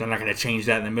they're not going to change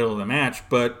that in the middle of the match.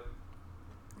 But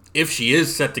if she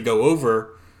is set to go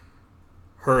over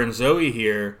her and Zoe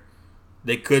here,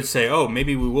 they could say, oh,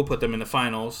 maybe we will put them in the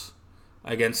finals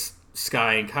against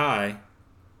Sky and Kai.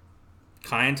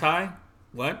 Kai and Tai?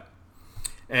 What?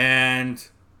 And,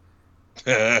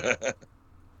 that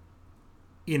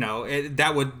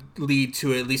would lead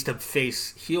to at least a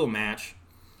face-heel match.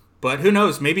 But who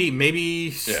knows? Maybe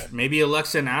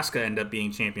Alexa and Asuka end up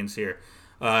being champions here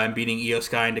and beating Io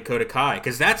Sky and Dakota Kai.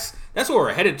 Because that's what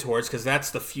we're headed towards, because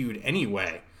that's the feud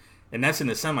anyway. And that's in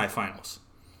the semifinals.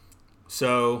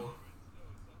 So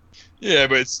Yeah,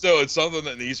 but it's something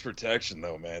that needs protection,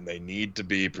 though, man. They need to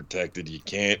be protected. You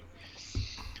can't.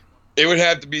 It would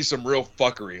have to be some real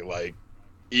fuckery, like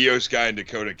Io Sky and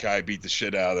Dakota Kai beat the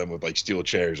shit out of them with like steel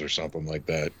chairs or something like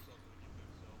that.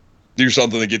 Do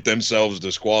something to get themselves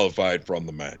disqualified from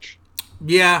the match.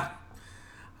 Yeah,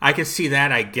 I can see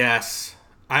that. I guess.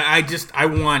 I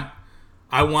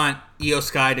want Io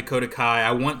Sky, Dakota Kai.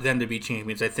 I want them to be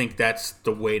champions. I think that's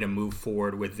the way to move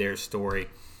forward with their story,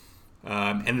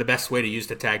 and the best way to use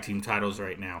the tag team titles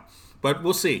right now. But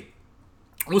we'll see.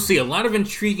 We'll see. A lot of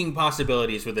intriguing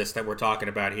possibilities with this that we're talking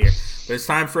about here. But it's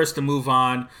time for us to move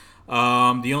on.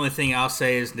 The only thing I'll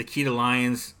say is Nikita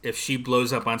Lyons, if she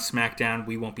blows up on SmackDown,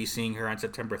 we won't be seeing her on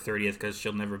September 30th because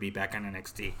she'll never be back on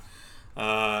NXT.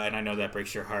 And I know that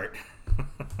breaks your heart.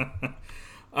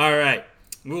 All right.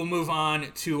 We'll move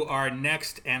on to our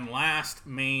next and last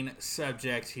main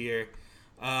subject here.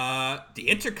 The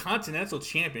Intercontinental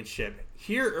Championship.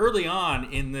 Here early on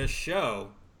in this show,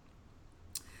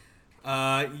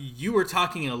 you were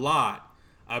talking a lot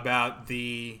about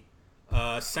the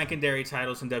secondary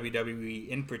titles in WWE,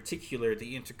 in particular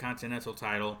the Intercontinental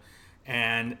title,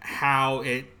 and how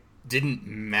it didn't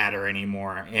matter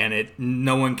anymore, and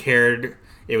no one cared.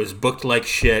 It was booked like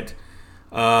shit.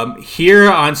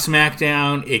 Here on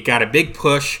SmackDown, it got a big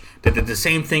push. They did the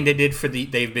same thing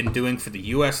they've been doing for the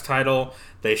U.S. title.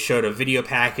 They showed a video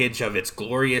package of its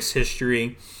glorious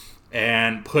history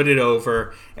and put it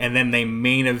over, and then they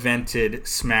main evented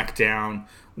SmackDown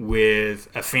with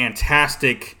a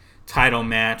fantastic title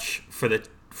match for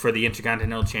the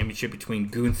Intercontinental Championship between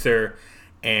Gunther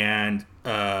and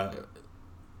Shinsuke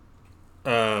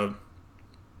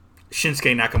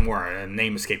Nakamura. A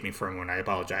name escaped me for a moment. I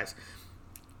apologize.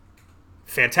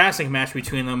 Fantastic match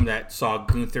between them that saw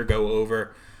Gunther go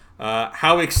over.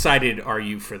 How excited are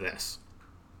you for this?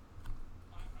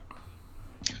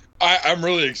 I'm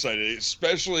really excited,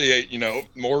 especially,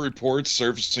 more reports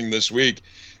surfacing this week.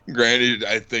 Granted,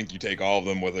 I think you take all of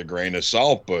them with a grain of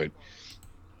salt, but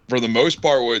for the most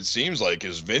part, what it seems like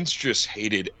is Vince just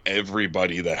hated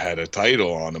everybody that had a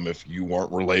title on him if you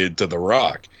weren't related to The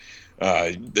Rock.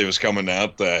 It was coming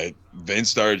out that Vince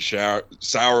started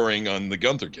souring on the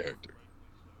Gunther character,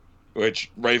 which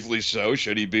rightfully so.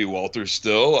 Should he be Walter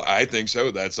still? I think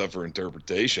so. That's up for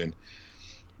interpretation.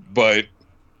 But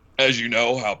as you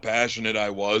know, how passionate I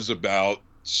was about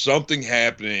something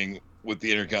happening with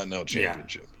the Intercontinental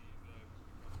Championship.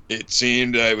 Yeah. It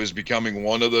seemed it was becoming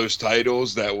one of those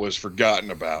titles that was forgotten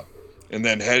about. And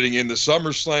then heading into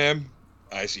SummerSlam,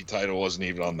 IC title wasn't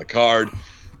even on the card.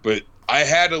 But I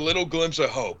had a little glimpse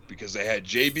of hope because they had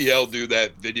JBL do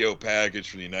that video package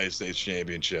for the United States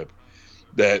Championship,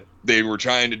 that they were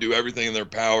trying to do everything in their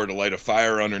power to light a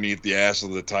fire underneath the ass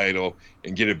of the title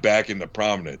and get it back into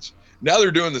prominence. Now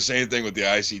they're doing the same thing with the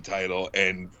IC title,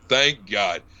 and thank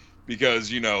God,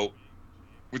 because,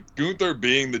 with Gunther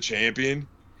being the champion,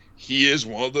 he is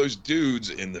one of those dudes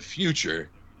in the future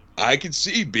I could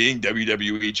see being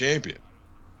WWE champion.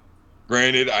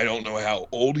 Granted, I don't know how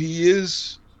old he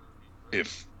is.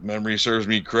 If memory serves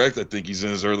me correct, I think he's in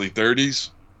his early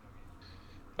 30s.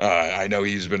 I know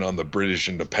he's been on the British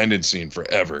independent scene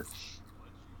forever.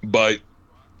 But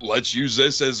let's use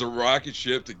this as a rocket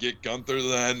ship to get Gunther to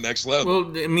that next level.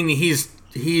 Well, I mean,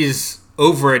 he's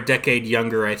over a decade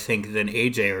younger, I think, than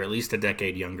AJ, or at least a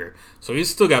decade younger. So he's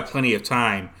still got plenty of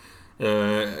time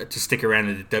to stick around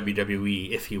in the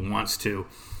WWE if he wants to.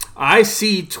 I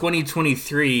see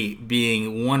 2023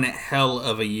 being one hell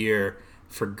of a year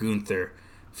for Gunther,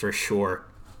 for sure.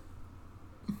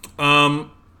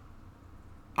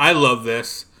 I love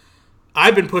this.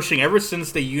 I've been pushing ever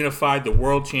since they unified the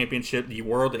World Championship, the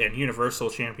World and Universal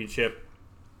Championship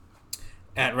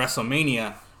at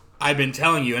WrestleMania. I've been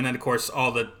telling you, and then of course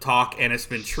all the talk, and it's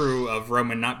been true, of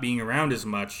Roman not being around as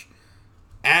much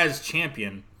as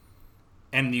champion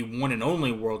and the one and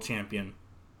only world champion.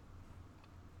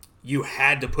 You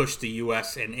had to push the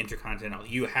US and Intercontinental.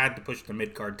 You had to push the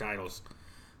mid-card titles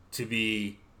to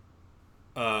be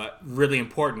really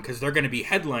important, because they're going to be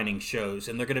headlining shows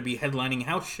and they're going to be headlining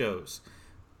house shows.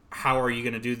 How are you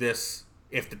going to do this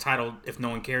if no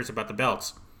one cares about the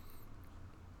belts?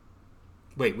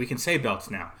 Wait, we can say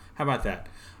belts now. How about that?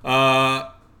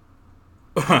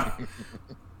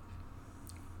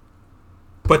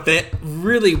 But that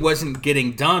really wasn't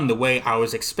getting done the way I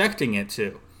was expecting it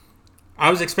to. I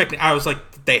was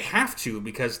like, they have to,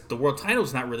 because the world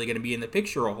title's not really going to be in the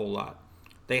picture a whole lot.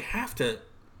 They have to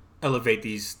elevate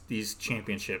these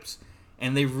championships.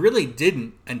 And they really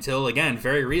didn't until, again,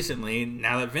 very recently,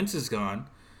 now that Vince is gone.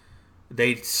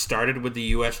 They started with the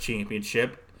U.S.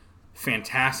 Championship.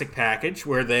 Fantastic package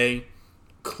where they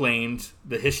claimed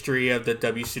the history of the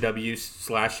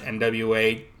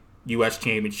WCW/NWA US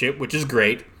Championship, which is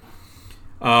great.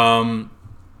 And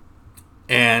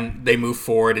they move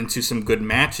forward into some good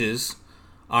matches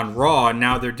on Raw.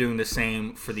 Now they're doing the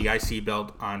same for the IC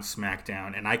belt on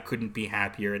SmackDown, and I couldn't be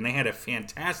happier. And they had a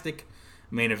fantastic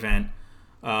main event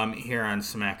here on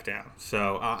SmackDown.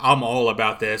 So I'm all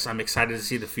about this. I'm excited to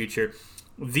see the future.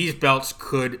 These belts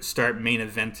could start main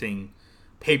eventing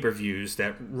pay-per-views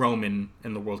that Roman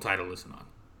and the world title isn't on.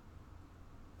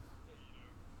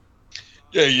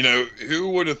 Yeah, who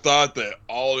would have thought that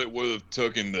all it would have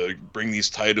taken to bring these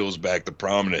titles back to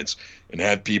prominence and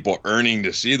have people earning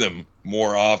to see them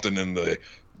more often in the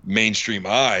mainstream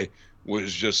eye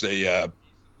was just a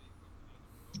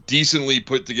decently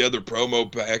put together promo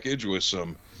package with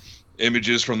some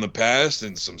images from the past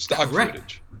and some stock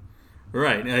footage.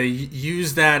 Right.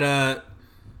 Use that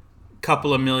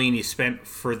couple of million you spent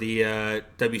for the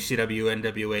WCW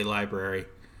NWA library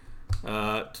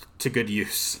to good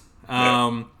use.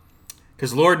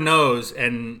 Because Lord knows,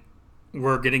 and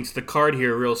we're getting to the card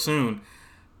here real soon,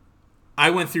 I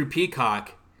went through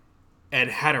Peacock and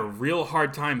had a real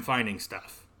hard time finding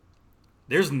stuff.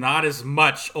 There's not as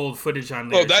much old footage on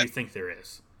there as you think there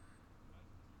is.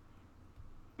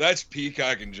 That's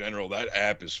Peacock in general. That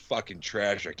app is fucking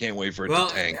trash. I can't wait for it to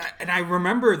tank. And I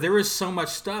remember there was so much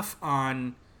stuff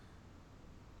on,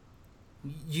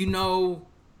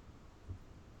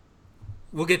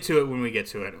 we'll get to it when we get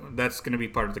to it. That's going to be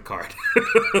part of the card.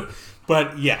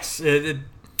 But yes,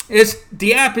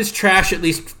 the app is trash, at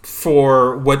least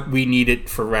for what we need it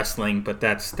for wrestling, but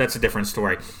that's a different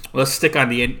story. Let's stick on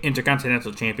the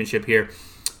Intercontinental Championship here.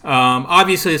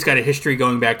 Obviously, it's got a history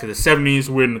going back to the 70s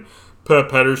when Pat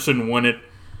Patterson won it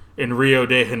in Rio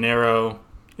de Janeiro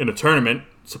in a tournament,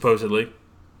 supposedly.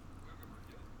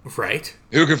 Right?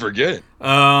 Who can forget?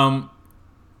 And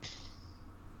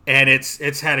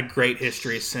it's had a great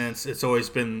history since. It's always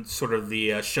been sort of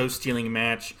the show-stealing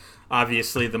match.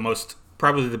 Obviously,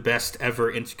 probably the best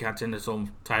ever Intercontinental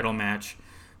title match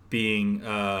being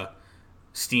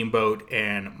Steamboat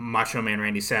and Macho Man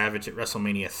Randy Savage at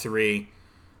WrestleMania 3.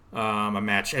 A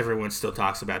match everyone still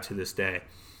talks about to this day.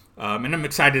 And I'm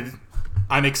excited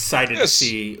to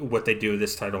see what they do with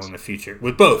this title in the future,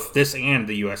 with both this and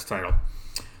the U.S. title.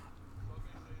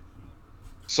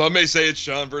 Some may say it's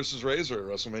Shawn versus Razor at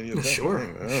WrestleMania 10.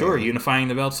 Sure. Unifying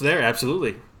the belts there,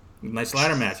 absolutely. Nice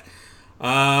ladder match.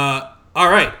 All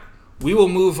right. We will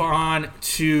move on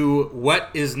to what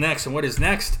is next. And what is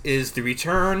next is the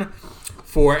return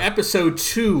for episode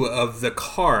 2 of the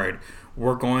card.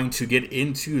 We're going to get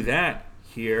into that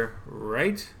here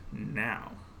right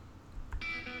now.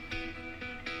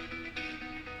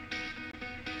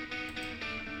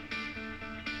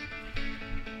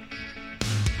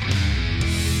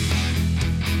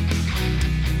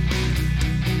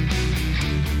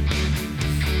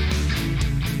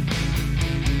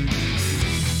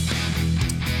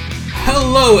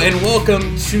 Hello and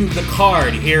welcome to the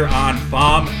card here on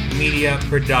Bomb Media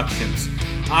Productions.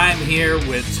 I'm here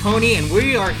with Tony and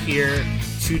we are here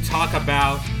to talk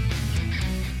about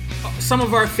some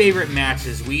of our favorite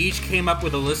matches. We each came up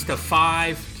with a list of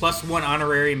 5 plus 1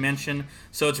 honorary mention,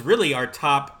 so it's really our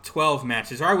top 12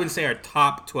 matches, or I wouldn't say our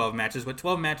top 12 matches, but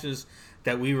 12 matches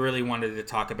that we really wanted to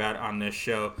talk about on this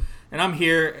show. And I'm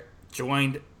here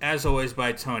joined as always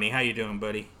by Tony. How you doing,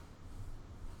 buddy?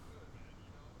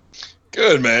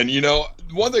 Good, man.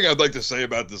 One thing I'd like to say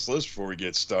about this list before we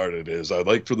get started is I'd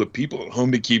like for the people at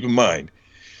home to keep in mind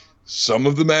some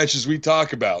of the matches we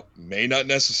talk about may not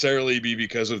necessarily be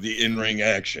because of the in-ring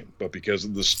action, but because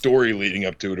of the story leading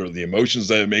up to it or the emotions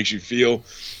that it makes you feel.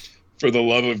 For the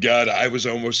love of God, I was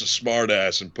almost a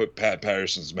smartass and put Pat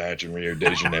Patterson's match in Rio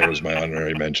de Janeiro as my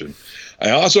honorary mention.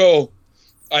 I also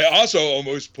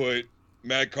almost put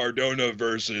Matt Cardona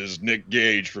versus Nick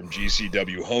Gage from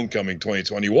GCW Homecoming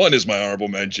 2021 is my honorable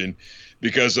mention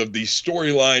because of the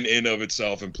storyline in of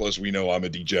itself, and plus we know I'm a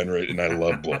degenerate and I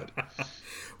love blood.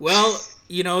 Well,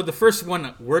 the first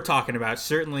one we're talking about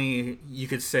certainly you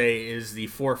could say is the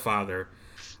forefather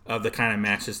of the kind of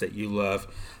matches that you love.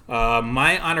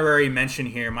 My honorary mention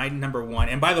here, my number 1,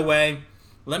 and by the way,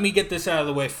 let me get this out of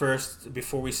the way first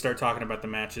before we start talking about the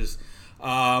matches.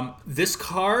 This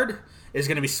card is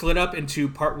going to be split up into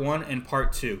part 1 and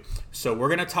part 2. So we're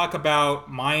going to talk about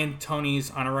my and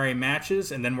Tony's honorary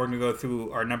matches, and then we're going to go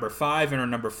through our number 5 and our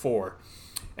number 4.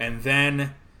 And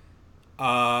then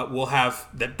we'll have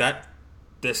that.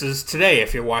 This is today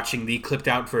if you're watching the clipped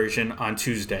out version on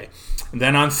Tuesday. And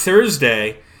then on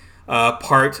Thursday,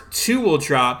 part 2 will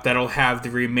drop. That'll have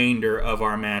the remainder of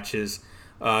our matches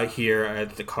here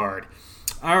at the card.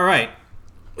 All right.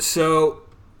 So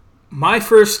My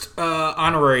first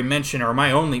honorary mention, or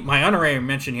my honorary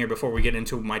mention here before we get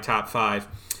into my top 5,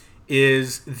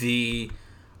 is the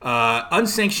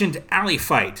unsanctioned alley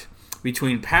fight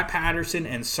between Pat Patterson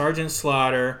and Sergeant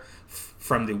Slaughter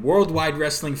from the Worldwide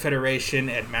Wrestling Federation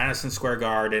at Madison Square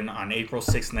Garden on April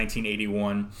 6,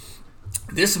 1981.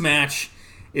 This match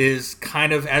is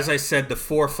kind of, as I said, the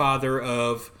forefather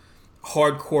of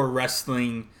hardcore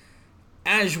wrestling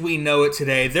as we know it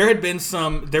today.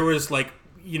 There was like,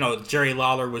 Jerry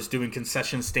Lawler was doing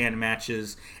concession stand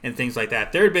matches and things like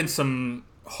that. There had been some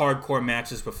hardcore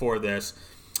matches before this,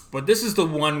 but this is the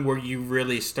one where you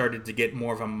really started to get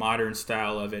more of a modern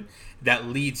style of it that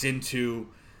leads into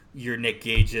your Nick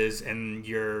Gages and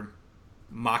your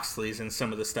Moxleys and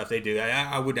some of the stuff they do.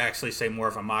 I would actually say more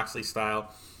of a Moxley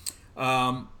style.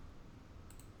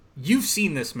 You've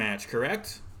seen this match,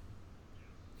 correct?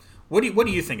 What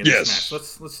do you think of this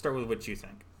match? Let's start with what you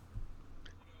think.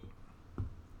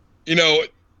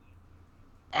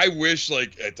 I wish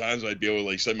like at times I'd be able to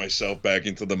like set myself back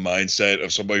into the mindset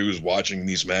of somebody who's watching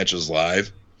these matches live,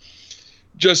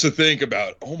 just to think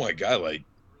about, oh my god, like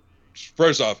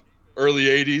first off, early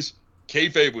 '80s,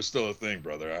 kayfabe was still a thing,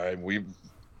 brother.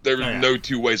 There was no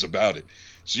two ways about it.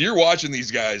 So you're watching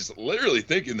these guys literally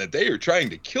thinking that they are trying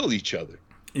to kill each other.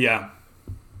 Yeah.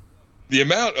 The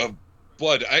amount of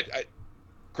blood, I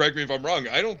correct me if I'm wrong,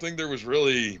 I don't think there was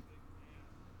really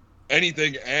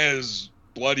anything as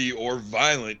bloody or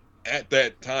violent at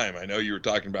that time. I know you were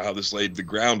talking about how this laid the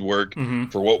groundwork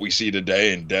for what we see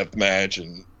today in deathmatch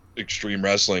and extreme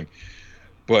wrestling.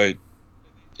 But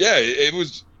yeah, it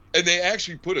was, and they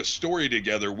actually put a story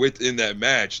together within that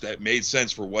match that made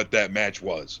sense for what that match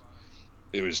was.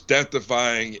 It was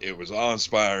death-defying, it was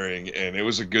awe-inspiring, and it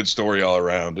was a good story all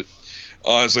around.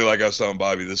 Honestly, like I was telling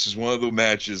Bobby, this is one of the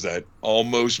matches that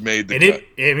almost made the cut.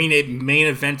 It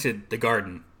main evented the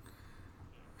Garden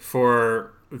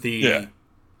for the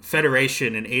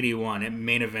Federation in '81. It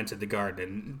main evented the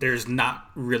Garden. There's not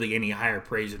really any higher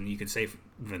praise than you could say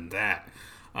than that.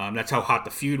 That's how hot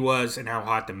the feud was and how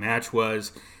hot the match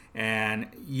was. And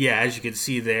yeah, as you can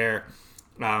see there,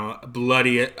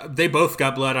 bloody. They both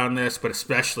got blood on this, but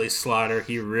especially Slaughter.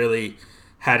 He really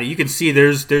had it. You can see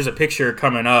there's a picture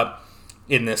coming up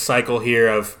in this cycle here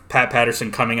of Pat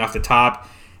Patterson coming off the top,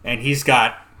 and he's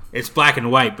got, it's black and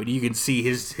white, but you can see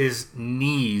his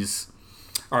knees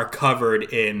are covered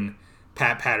in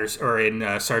Pat Patterson or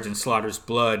in Sergeant Slaughter's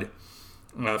blood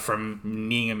from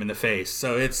kneeing him in the face.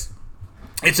 So it's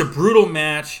a brutal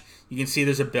match. You can see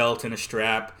there's a belt and a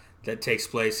strap that takes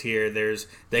place here.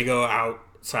 They go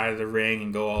outside of the ring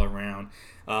and go all around.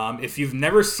 If you've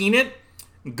never seen it,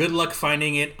 good luck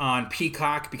finding it on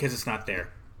Peacock because it's not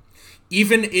there.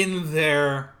 Even in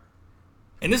their,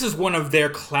 and this is one of their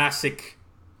classic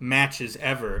matches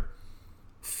ever,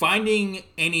 finding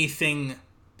anything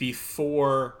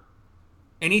even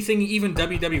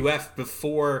WWF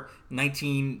before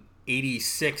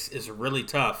 1986 is really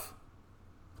tough.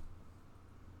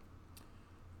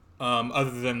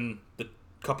 Other than the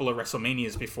couple of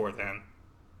WrestleManias before then.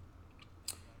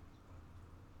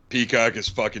 Peacock is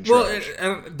fucking trash.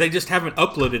 Well, they just haven't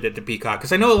uploaded it to Peacock.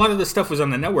 Because I know a lot of the stuff was on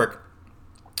the network.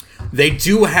 They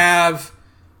do have,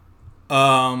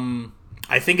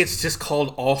 I think it's just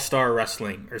called All-Star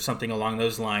Wrestling or something along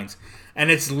those lines.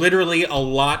 And it's literally a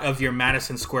lot of your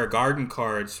Madison Square Garden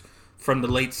cards from the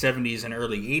late 70s and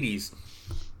early 80s.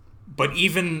 But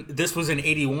even this was in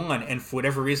 81, and for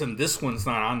whatever reason, this one's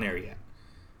not on there yet,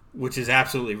 which is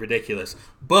absolutely ridiculous.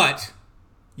 But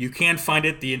you can find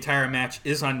it. The entire match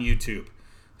is on YouTube.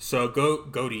 So go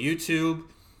to YouTube,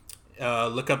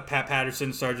 look up Pat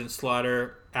Patterson, Sergeant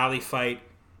Slaughter, Alley Fight.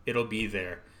 It'll be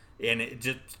there.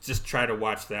 And just try to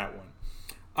watch that one.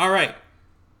 All right.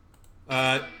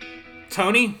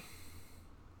 Tony,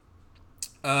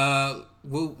 let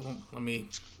me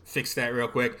fix that real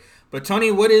quick. But Tony,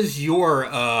 what is your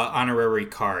honorary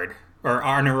card or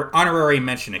honorary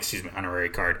mention? Excuse me, honorary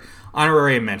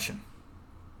mention.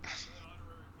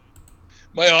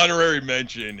 My honorary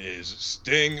mention is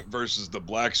Sting versus the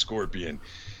Black Scorpion,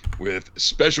 with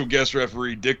special guest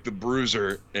referee Dick the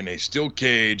Bruiser in a steel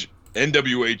cage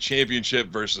NWA Championship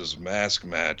versus Mask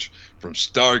match from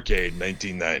Starrcade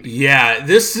 1990. Yeah,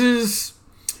 this is...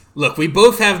 Look, we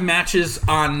both have matches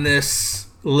on this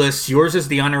list. Yours is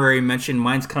the honorary mention.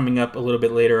 Mine's coming up a little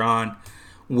bit later on,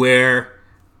 where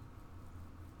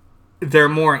they're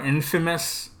more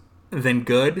infamous than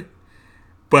good,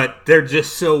 but they're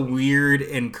just so weird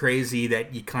and crazy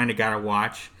that you kind of got to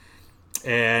watch.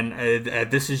 And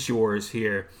this is yours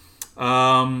here.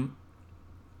 Why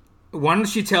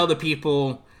don't you tell the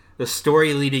people the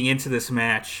story leading into this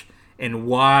match and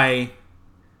why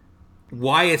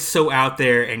why it's so out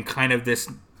there and kind of this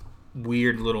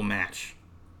weird little match.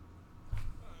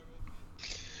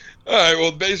 All right,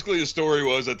 well, basically the story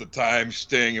was at the time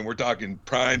Sting, and we're talking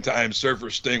prime time Surfer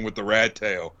Sting with the rat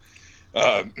tail.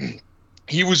 Um,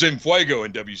 he was in Fuego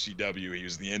in WCW. He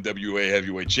was the NWA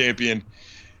heavyweight champion.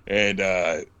 And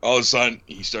all of a sudden,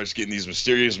 he starts getting these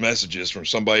mysterious messages from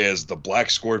somebody as the Black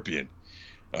Scorpion.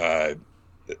 Uh,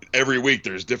 every week,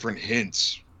 there's different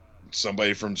hints.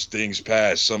 Somebody from Sting's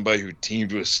past, somebody who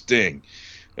teamed with Sting.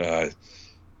 Uh,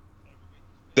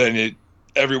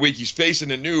 every week, he's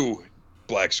facing a new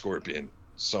Black Scorpion.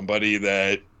 Somebody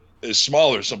that is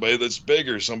smaller, somebody that's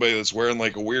bigger, somebody that's wearing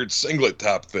like a weird singlet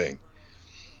top thing.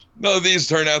 None of these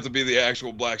turn out to be the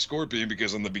actual Black Scorpion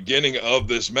because in the beginning of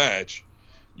this match,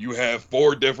 you have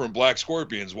 4 different Black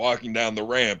Scorpions walking down the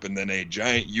ramp, and then a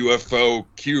giant UFO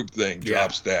cube thing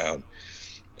drops down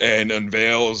and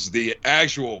unveils the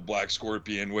actual Black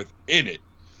Scorpion within it.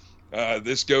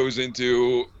 This goes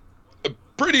into a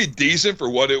pretty decent, for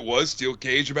what it was, steel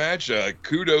cage match.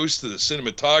 Kudos to the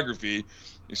cinematography,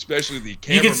 especially the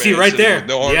cameraman. You can see right there.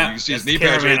 No arm. Yeah, you can see his knee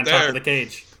pads right there. Top of the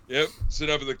cage. Yep,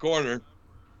 sitting up in the corner.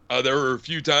 There were a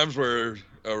few times where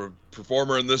a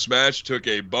performer in this match took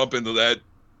a bump into that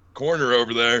corner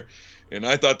over there, and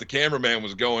I thought the cameraman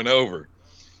was going over.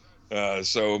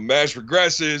 So match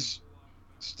progresses.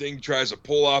 Sting tries to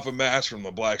pull off a mask from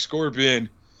the Black Scorpion.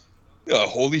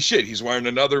 Holy shit, he's wearing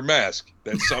another mask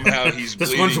that somehow he's this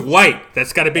bleeding. One's white.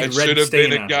 That's got a big red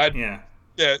stain on it.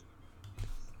 Yeah.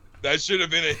 That should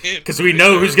have been a hint. Because we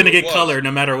know who's going to get color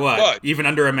no matter what, even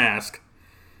under a mask.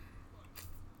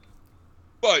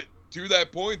 But to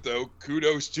that point, though,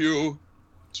 kudos to,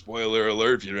 spoiler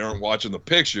alert if you aren't watching the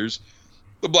pictures,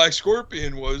 the Black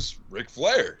Scorpion was Ric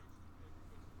Flair.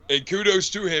 And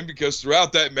kudos to him because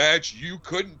throughout that match, you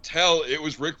couldn't tell it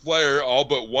was Ric Flair all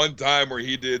but one time where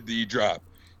he did the drop.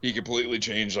 He completely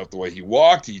changed up the way he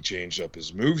walked. He changed up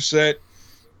his moveset.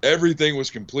 Everything was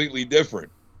completely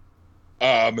different.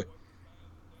 What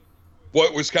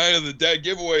was kind of the dead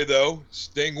giveaway, though,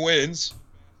 Sting wins.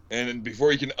 And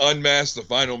before he can unmask the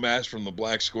final mask from the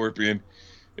Black Scorpion,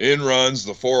 in runs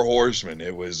the 4 Horsemen.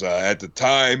 It was, at the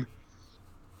time,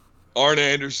 Arn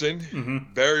Anderson,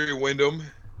 Barry Windham,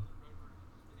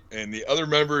 and the other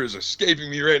member is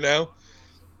escaping me right now,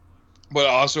 but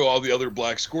also all the other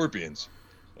Black Scorpions.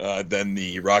 Then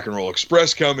the Rock and Roll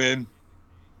Express come in.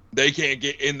 They can't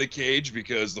get in the cage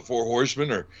because the 4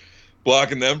 Horsemen are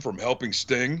blocking them from helping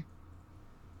Sting.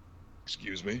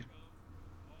 Excuse me.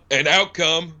 And out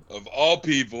come, of all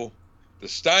people, the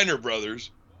Steiner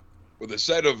brothers with a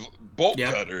set of bolt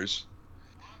cutters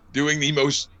doing the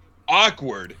most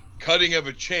awkward cutting of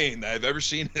a chain that I've ever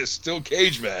seen in a steel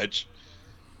cage match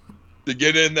to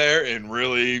get in there and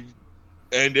really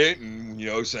end it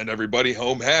and, send everybody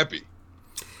home happy.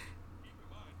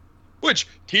 Which,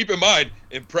 keep in mind,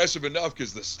 impressive enough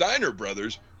because the Steiner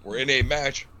brothers were in a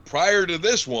match prior to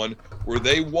this one where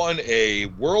they won a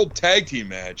World Tag Team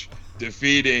match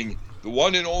defeating the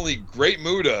one and only Great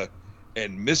Muta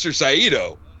and Mr.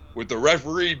 Saito, with the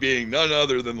referee being none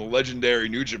other than the legendary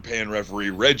New Japan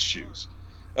referee Red Shoes.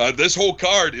 This whole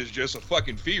card is just a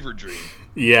fucking fever dream.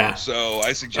 Yeah. So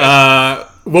I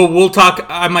suggest. We'll talk.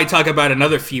 I might talk about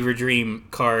another fever dream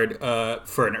card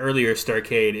for an earlier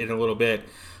Starrcade in a little bit,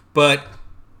 but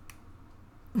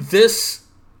this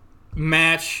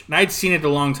match, and I'd seen it a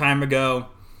long time ago.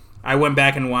 I went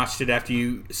back and watched it after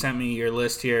you sent me your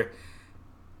list here,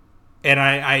 and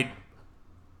I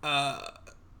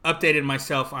updated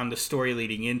myself on the story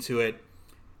leading into it.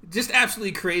 Just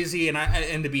absolutely crazy,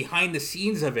 and the behind the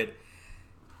scenes of it,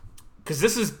 because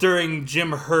this is during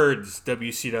Jim Herd's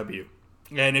WCW,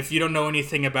 and if you don't know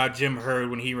anything about Jim Herd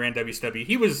when he ran WCW,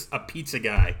 he was a pizza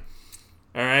guy,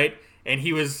 all right, and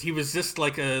he was just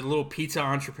like a little pizza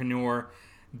entrepreneur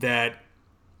that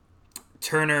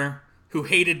Turner, who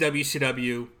hated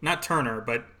WCW, not Turner,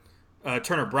 but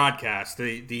Turner Broadcast,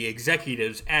 the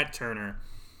executives at Turner,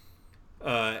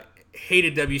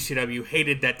 hated WCW,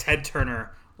 hated that Ted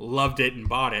Turner loved it and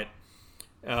bought it.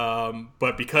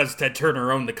 But because Ted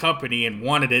Turner owned the company and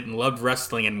wanted it and loved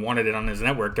wrestling and wanted it on his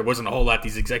network, there wasn't a whole lot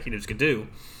these executives could do.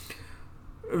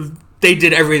 They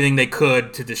did everything they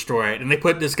could to destroy it. And they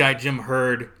put this guy, Jim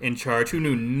Herd, in charge, who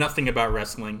knew nothing about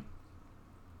wrestling.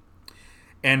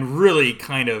 And really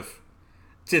kind of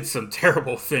did some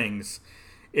terrible things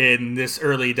in this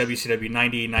early WCW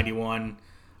 90, 91.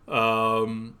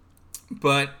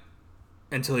 But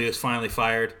until he was finally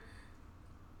fired.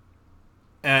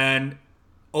 And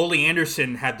Ole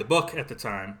Anderson had the book at the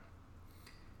time.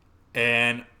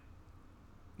 And,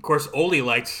 of course, Ole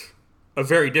liked a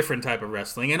very different type of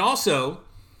wrestling. And also,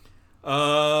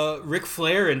 Ric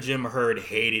Flair and Jim Herd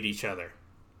hated each other.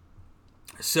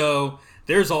 So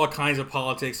there's all kinds of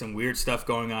politics and weird stuff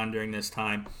going on during this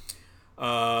time.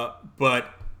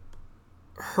 But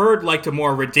Herd liked a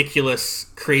more ridiculous,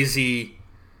 crazy,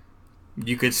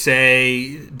 you could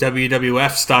say,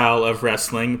 WWF style of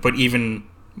wrestling, but even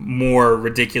more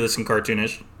ridiculous and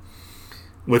cartoonish,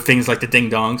 with things like the ding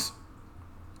dongs.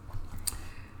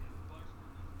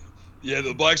 Yeah,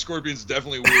 the Black Scorpion's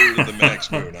definitely weird with the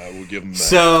Max Moon. I will give him that.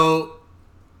 So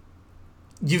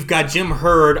you've got Jim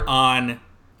Herd on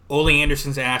Ole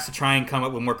Anderson's ass to try and come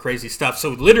up with more crazy stuff. So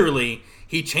literally,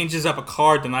 he changes up a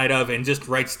card the night of and just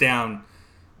writes down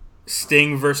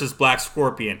Sting versus Black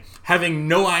Scorpion, having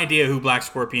no idea who Black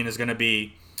Scorpion is going to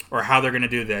be or how they're going to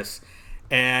do this.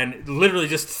 And literally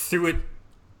just wrote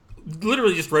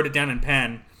it down in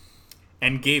pen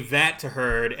and gave that to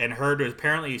Herd. And Herd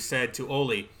apparently said to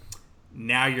Ole,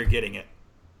 "Now you're getting it."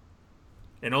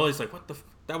 And Ole's like,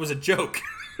 that was a joke.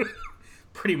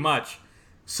 Pretty much.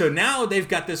 So now they've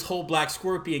got this whole Black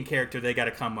Scorpion character they got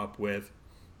to come up with.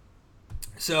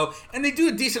 So, and they do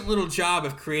a decent little job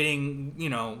of creating,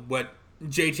 what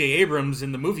J.J. Abrams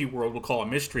in the movie world will call a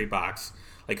mystery box.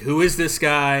 Like, who is this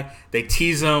guy? They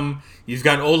tease him. You've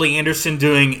got Ole Anderson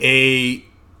doing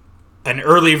an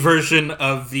early version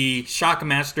of the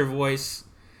Shockmaster voice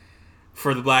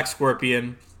for the Black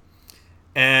Scorpion.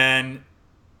 And,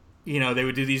 they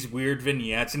would do these weird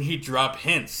vignettes, and he'd drop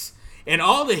hints. And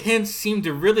all the hints seem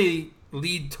to really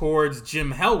lead towards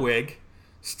Jim Hellwig,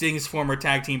 Sting's former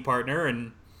tag team partner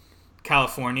in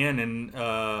California and in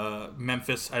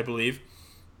Memphis, I believe.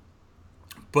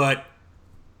 But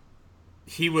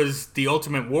he was the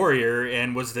Ultimate Warrior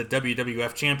and was the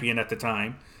WWF champion at the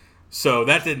time. So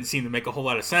that didn't seem to make a whole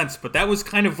lot of sense. But that was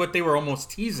kind of what they were almost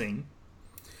teasing.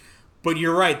 But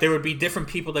you're right. There would be different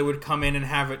people that would come in and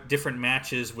have different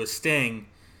matches with Sting.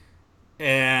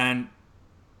 And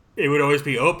it would always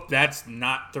be, that's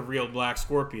not the real Black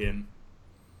Scorpion.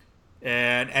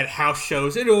 And at house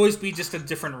shows, it would always be just a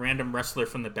different random wrestler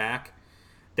from the back.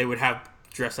 They would have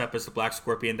dress up as the Black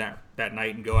Scorpion that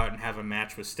night and go out and have a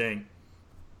match with Sting.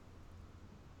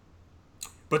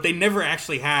 But they never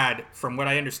actually had, from what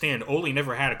I understand, Ole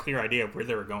never had a clear idea of where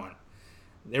they were going.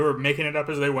 They were making it up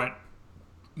as they went.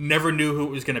 Never knew who it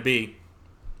was going to be.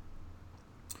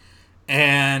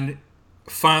 And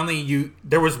finally,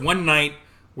 there was one night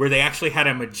where they actually had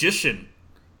a magician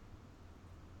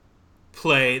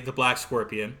play the Black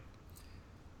Scorpion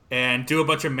and do a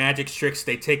bunch of magic tricks.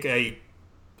 They take a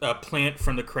plant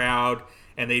from the crowd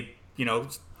and they,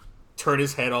 turn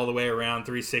his head all the way around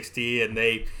 360 and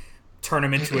they turn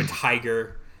him into a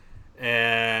tiger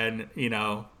and,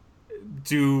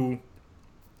 do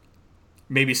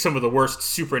maybe some of the worst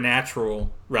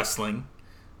supernatural wrestling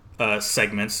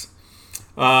segments.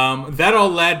 That all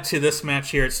led to this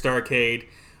match here at Starrcade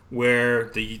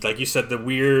where, like you said, the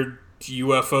weird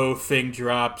UFO thing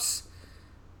drops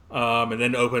and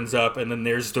then opens up, and then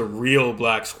there's the real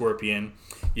Black Scorpion.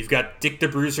 You've got Dick the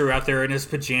Bruiser out there in his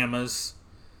pajamas,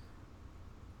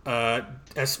 a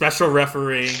special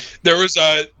referee. There was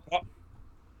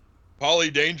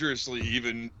Paulie Dangerously,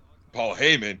 even Paul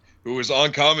Heyman, who was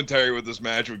on commentary with this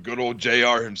match with good old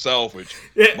JR himself, which,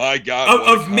 my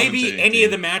God. Of maybe any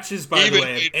of the matches, by the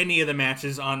way, of any of the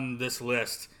matches on this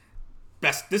list,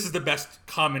 this is the best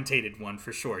commentated one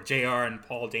for sure. JR and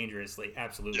Paul Dangerously,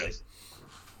 absolutely. Yes.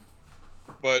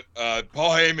 But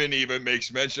Paul Heyman even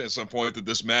makes mention at some point that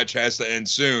this match has to end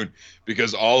soon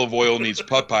because Olive Oil needs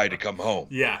putt pie to come home.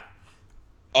 Yeah.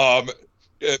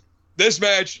 This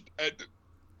match,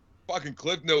 fucking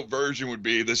Cliff Note version would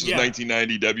be, this is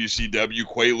 1990 WCW,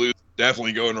 Quaaludes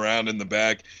definitely going around in the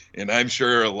back, and I'm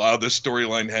sure a lot of this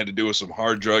storyline had to do with some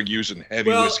hard drug use and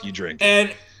heavy whiskey drinking.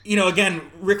 And, again,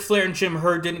 Ric Flair and Jim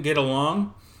Herd didn't get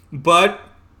along, but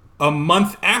a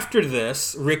month after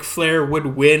this, Ric Flair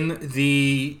would win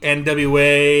the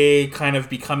NWA kind of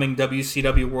becoming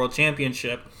WCW World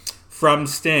Championship from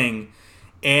Sting,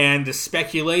 and the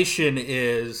speculation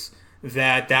is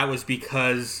that was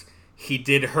because he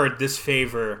did Herd this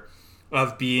favor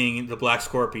of being the Black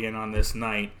Scorpion on this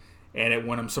night, and it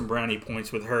won him some brownie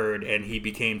points with Herd, and he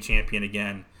became champion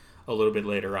again a little bit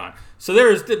later on. So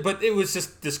but it was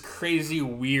just this crazy,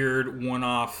 weird,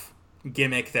 one-off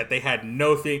gimmick that they had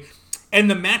no thing.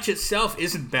 And the match itself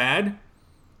isn't bad.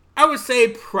 I would say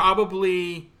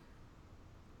probably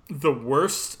the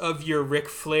worst of your Ric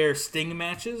Flair Sting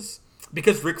matches,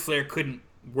 because Ric Flair couldn't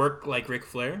work like Ric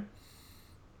Flair.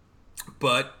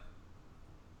 But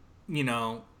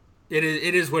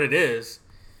it is what it is.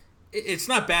 It's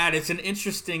not bad. It's an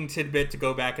interesting tidbit to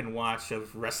go back and watch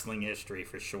of wrestling history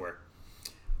for sure.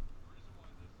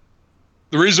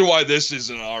 The reason why this is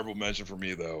an honorable mention for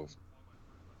me, though,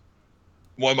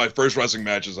 one of my first wrestling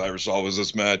matches I ever saw was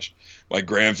this match. My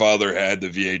grandfather had the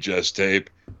VHS tape.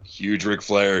 Huge Ric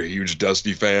Flair, huge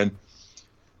Dusty fan.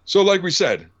 So, like we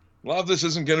said, a lot of this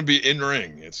isn't going to be in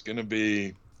ring. It's going to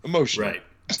be emotional. Right.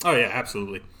 Oh, yeah,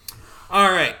 absolutely.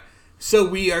 All right. So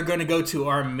we are going to go to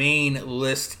our main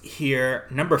list here.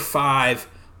 Number 5.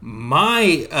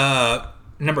 My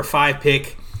number 5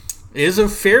 pick is a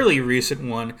fairly recent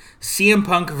one. CM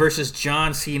Punk versus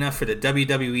John Cena for the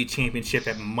WWE Championship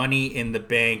at Money in the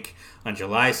Bank on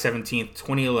July 17th,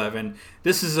 2011.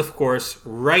 This is, of course,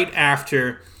 right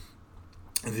after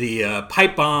the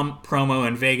pipe bomb promo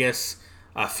in Vegas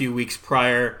a few weeks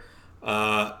prior.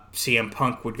 CM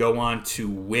Punk would go on to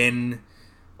win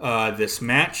this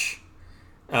match,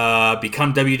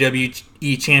 become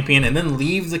WWE champion, and then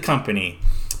leave the company.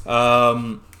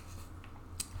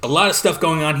 A lot of stuff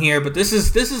going on here, but this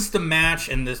is the match,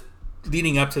 and this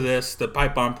leading up to this, the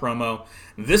pipe bomb promo.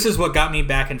 This is what got me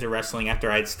back into wrestling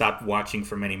after I'd stopped watching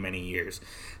for many, many years.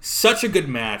 Such a good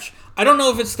match. I don't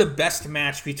know if it's the best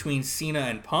match between Cena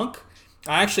and Punk.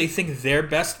 I actually think their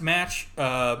best match,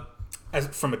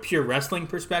 from a pure wrestling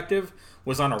perspective,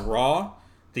 was on a Raw,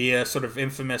 the sort of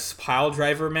infamous pile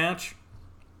driver match.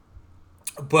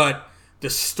 But the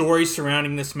story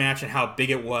surrounding this match and how big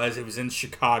it was in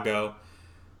Chicago.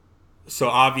 So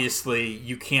obviously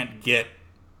you can't get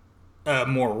a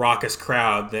more raucous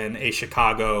crowd than a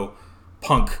Chicago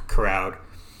Punk crowd.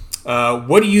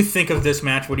 What do you think of this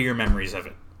match? What are your memories of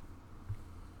it?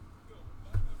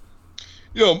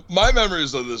 My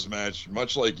memories of this match,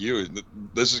 much like you,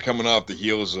 this is coming off the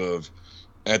heels of,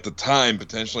 at the time,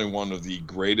 potentially one of the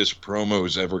greatest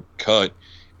promos ever cut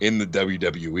in the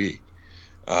WWE.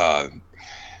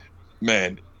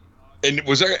 Man, and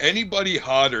was there anybody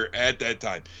hotter at that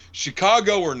time,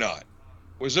 Chicago or not?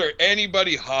 Was there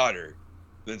anybody hotter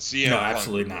than CM Punk? No,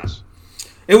 absolutely not.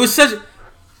 It was such an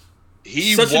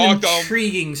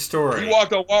intriguing story. He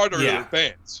walked on water to the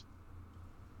fans.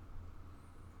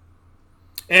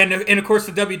 And of course,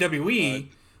 the WWE,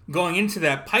 going into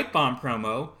that pipe bomb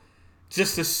promo,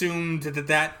 just assumed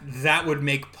that would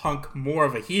make Punk more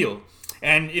of a heel.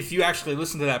 And if you actually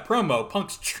listen to that promo,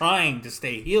 Punk's trying to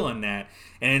stay heel in that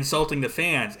and insulting the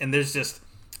fans. And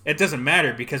it doesn't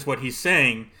matter, because what he's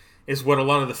saying is what a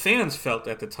lot of the fans felt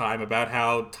at the time about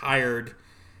how tired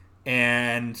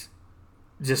and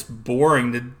just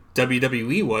boring the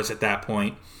WWE was at that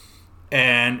point.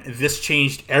 And this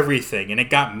changed everything, and it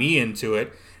got me into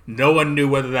it. No one knew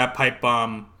whether that pipe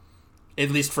bomb, at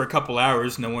least for a couple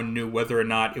hours, no one knew whether or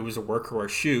not it was a work or a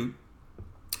shoot.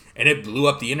 And it blew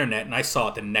up the internet, and I saw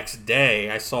it the next day.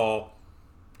 I saw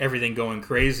everything going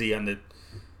crazy on the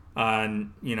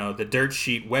Dirt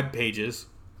Sheet web pages.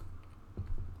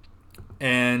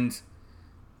 And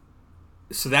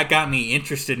so that got me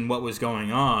interested in what was going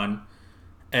on.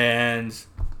 And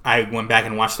I went back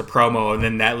and watched the promo, and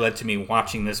then that led to me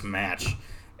watching this match.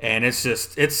 And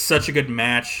it's such a good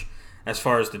match as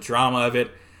far as the drama of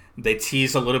it. They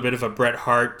tease a little bit of a Bret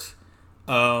Hart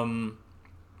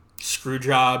screw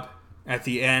job at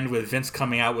the end, with Vince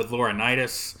coming out with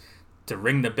Laurinaitis to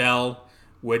ring the bell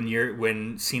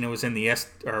when Cena was in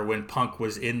when Punk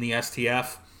was in the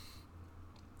STF.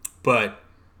 But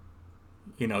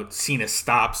Cena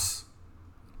stops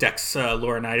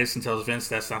Laurinaitis and tells Vince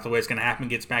that's not the way it's going to happen.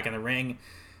 Gets back in the ring.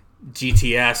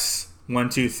 GTS 1,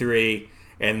 2, 3,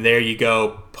 and there you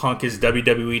go. Punk is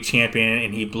WWE champion,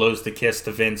 and he blows the kiss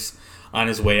to Vince on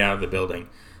his way out of the building.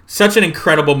 Such an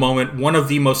incredible moment. One of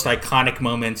the most iconic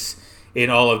moments in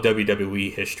all of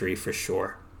WWE history, for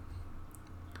sure.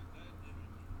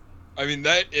 I mean,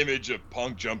 that image of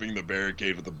Punk jumping the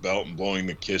barricade with the belt and blowing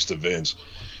the kiss to Vince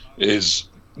is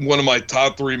one of my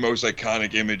top 3 most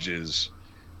iconic images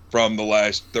from the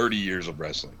last 30 years of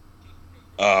wrestling.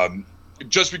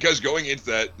 Just because going into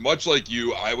that, much like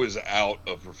you, I was out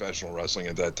of professional wrestling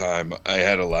at that time. I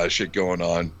had a lot of shit going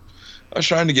on. I was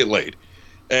trying to get laid.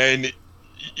 And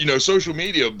social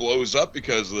media blows up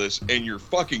because of this, and you're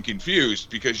fucking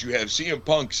confused because you have CM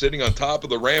Punk sitting on top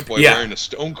of the rampway wearing a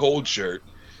Stone Cold shirt,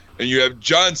 and you have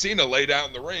John Cena laid out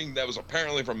in the ring that was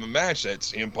apparently from a match that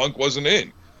CM Punk wasn't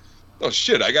in. Oh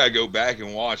shit, I gotta go back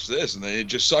and watch this, and then it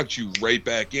just sucked you right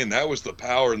back in. That was the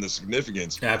power and the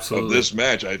significance of this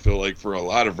match, I feel like, for a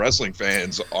lot of wrestling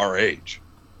fans our age.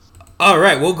 All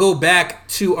right, we'll go back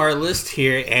to our list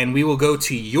here, and we will go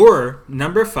to your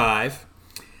number 5.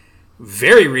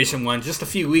 Very recent one, just a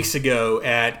few weeks ago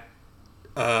at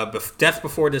Death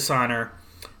Before Dishonor.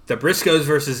 The Briscoes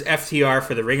versus FTR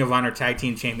for the Ring of Honor Tag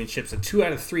Team Championships, a 2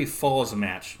 out of 3 falls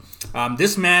match.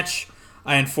 This match,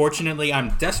 unfortunately,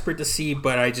 I'm desperate to see,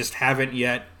 but I just haven't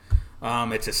yet.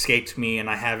 It's escaped me, and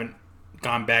I haven't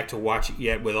gone back to watch it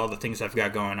yet with all the things I've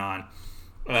got going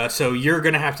on. So you're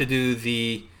going to have to do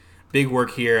the big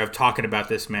work here of talking about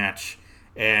this match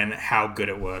and how good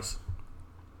it was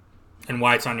and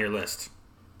why it's on your list.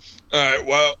 All right,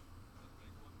 well,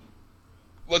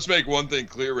 let's make one thing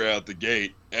clear right out the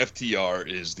gate.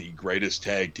 FTR is the greatest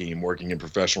tag team working in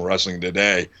professional wrestling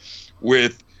today,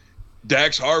 with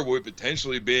Dax Harwood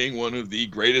potentially being one of the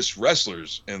greatest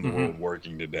wrestlers in the world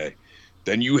working today.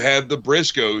 Then you have the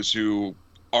Briscoes, who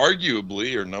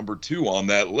arguably are number 2 on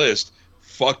that list.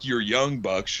 Fuck your Young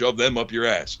Bucks, shove them up your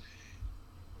ass.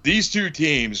 These two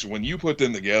teams, when you put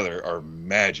them together, are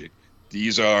magic.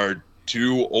 These are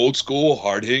 2 old school,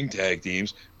 hard hitting tag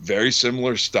teams, very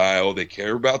similar style. They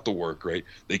care about the work rate.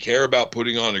 They care about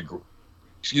putting on a great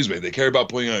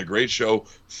show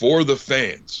for the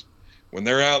fans. When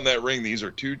they're out in that ring, these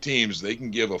are 2 teams. They can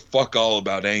give a fuck all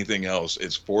about anything else.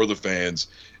 It's for the fans.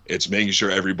 It's making sure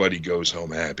everybody goes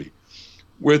home happy.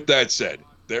 With that said,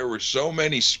 there were so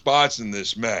many spots in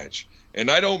this match. And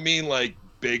I don't mean like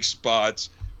big spots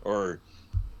or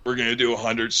we're going to do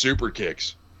 100 super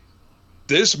kicks.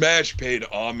 This match paid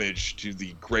homage to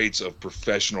the greats of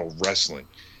professional wrestling.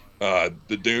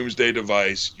 The Doomsday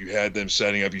Device, you had them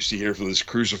setting up, you see here for this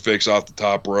crucifix off the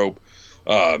top rope.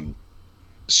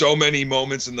 So many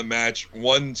moments in the match.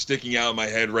 One sticking out in my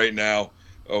head right now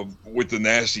with the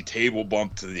nasty table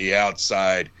bump to the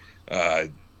outside.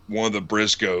 One of the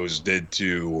Briscoes did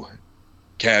to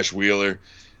Cash Wheeler.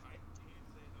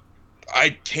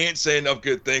 I can't say enough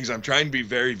good things. I'm trying to be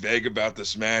very vague about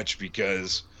this match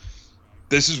because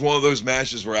this is one of those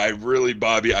matches where I really,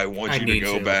 Bobby, I want you to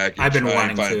go back and try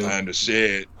and find time to see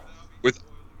it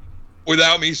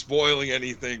without me spoiling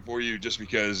anything for you, just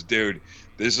because, dude,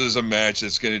 this is a match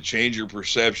that's going to change your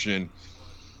perception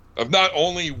of not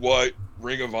only what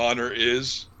Ring of Honor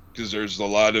is, because there's a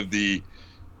lot of the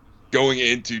going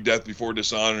into Death Before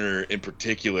Dishonor in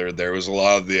particular, there was a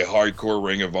lot of the hardcore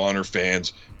Ring of Honor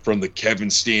fans from the Kevin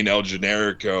Steen, El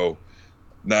Generico,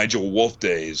 Nigel Wolf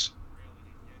days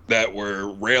that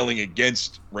were railing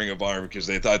against Ring of Honor because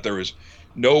they thought there was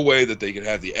no way that they could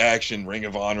have the action Ring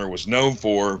of Honor was known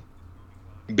for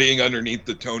being underneath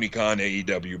the Tony Khan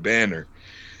AEW banner.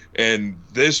 And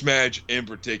this match in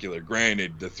particular,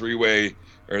 granted, the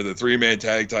 3-man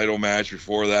tag title match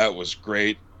before that was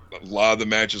great. A lot of the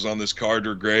matches on this card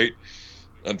are great.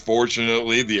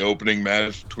 Unfortunately, the opening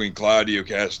match between Claudio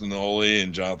Castagnoli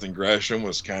and Jonathan Gresham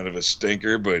was kind of a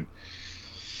stinker, but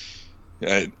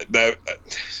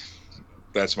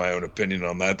that's my own opinion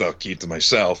on that. I'll keep to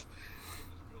myself.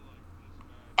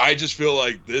 I just feel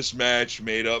like this match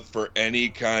made up for any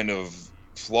kind of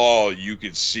flaw you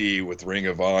could see with Ring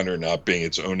of Honor not being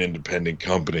its own independent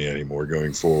company anymore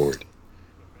going forward.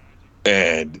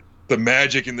 And the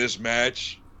magic in this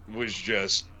match was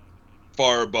just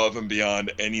far above and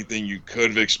beyond anything you could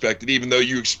have expected, even though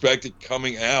you expected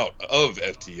coming out of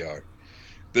FTR.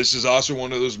 This is also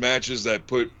one of those matches that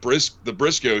put the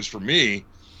Briscoes, for me,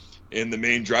 in the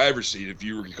main driver's seat. If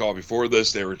you recall, before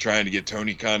this, they were trying to get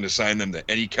Tony Khan to sign them to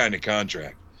any kind of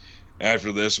contract.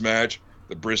 After this match,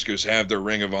 the Briscoes have their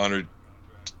Ring of Honor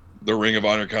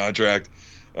contract.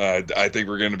 I think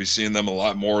we're going to be seeing them a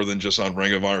lot more than just on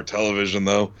Ring of Honor television,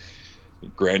 though.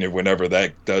 Granted, whenever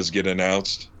that does get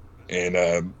announced.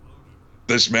 And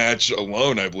this match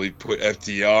alone, I believe, put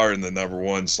FTR in the number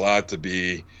 1 slot to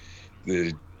be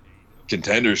the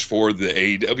contenders for the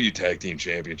AEW Tag Team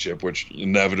Championship, which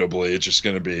inevitably it's just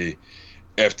going to be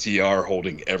FTR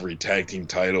holding every tag team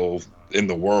title in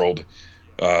the world.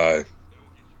 It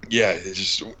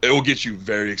will get you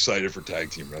very excited for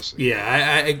tag team wrestling.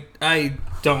 Yeah, I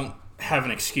don't have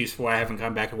an excuse for why I haven't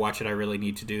gone back and watched it. I really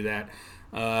need to do that.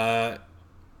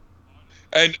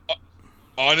 And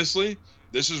honestly,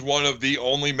 this is one of the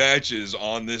only matches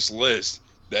on this list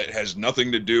that has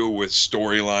nothing to do with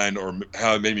storyline or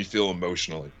how it made me feel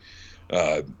emotionally.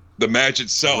 The match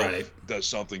itself does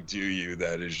something to you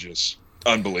that is just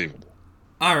unbelievable.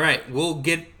 All right, we'll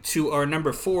get to our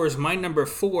number 4s. My number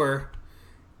 4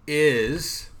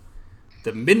 is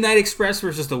the Midnight Express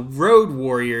versus the Road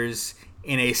Warriors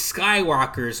in a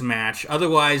Skywalker's match,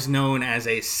 otherwise known as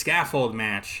a scaffold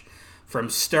match from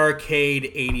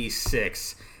Starrcade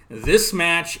 86. This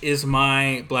match is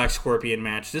my Black Scorpion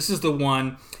match. This is the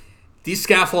one. These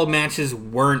scaffold matches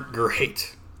weren't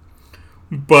great,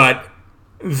 but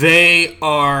they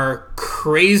are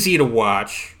crazy to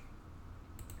watch.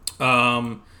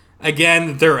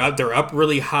 Again, they're up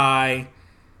really high.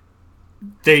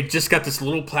 They just got this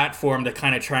little platform to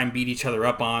kind of try and beat each other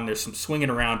up on. There's some swinging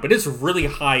around, but it's really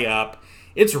high up.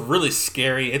 It's really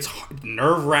scary. It's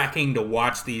nerve-wracking to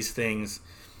watch these things.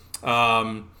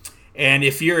 And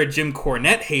if you're a Jim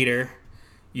Cornette hater,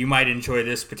 you might enjoy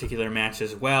this particular match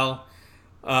as well,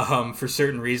 for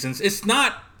certain reasons. It's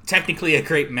not technically a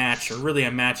great match or really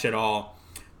a match at all,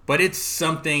 but it's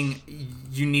something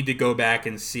you need to go back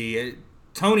and see.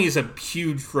 Tony's a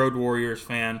huge Road Warriors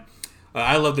fan.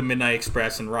 I love the Midnight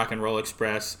Express and Rock and Roll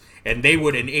Express, and they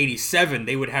would in '87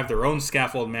 they would have their own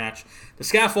scaffold match. The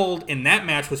scaffold in that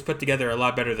match was put together a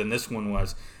lot better than this one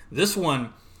was. This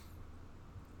one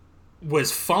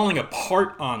was falling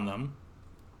apart on them,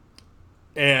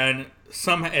 and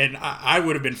I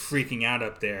would have been freaking out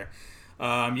up there.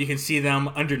 You can see them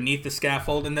underneath the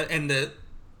scaffold, and the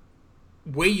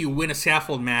way you win a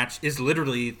scaffold match is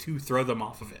literally to throw them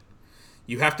off of it.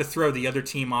 You have to throw the other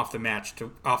team off the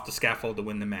scaffold to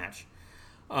win the match.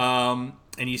 And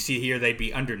you see here they'd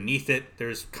be underneath it.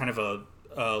 There's kind of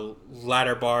a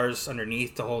ladder bars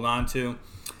underneath to hold on to.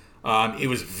 It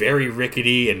was very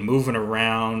rickety and moving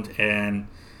around, and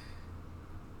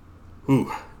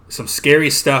some scary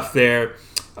stuff there.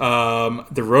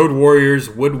 The Road Warriors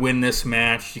would win this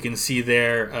match. You can see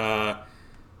there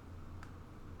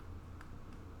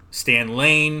Stan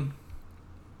Lane.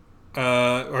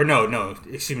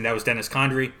 Excuse me, that was Dennis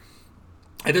Condrey.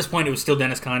 At this point, it was still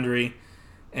Dennis Condrey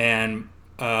and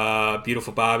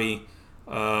Beautiful Bobby.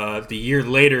 The year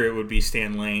later, it would be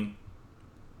Stan Lane.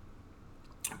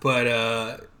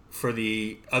 But for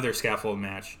the other scaffold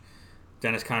match,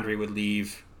 Dennis Condrey would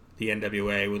leave the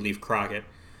NWA, would leave Crockett.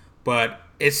 But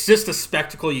it's just a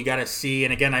spectacle you got to see.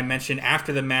 And again, I mentioned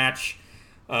after the match,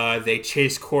 they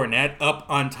chase Cornette up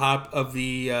on top of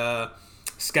the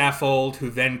scaffold, who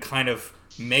then kind of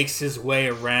makes his way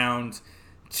around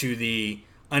to the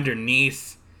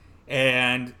underneath,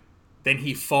 and then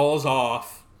he falls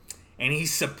off, and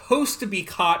he's supposed to be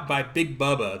caught by Big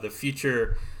Bubba, the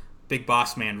future Big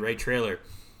Boss Man, Ray Traylor,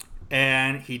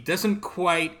 and he doesn't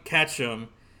quite catch him,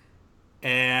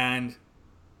 and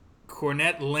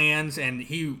Cornette lands, and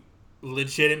he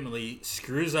legitimately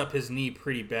screws up his knee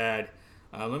pretty bad.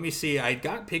 Let me see. I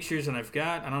got pictures, and I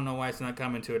don't know why it's not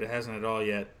coming to it. It hasn't at all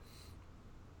yet.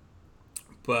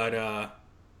 But,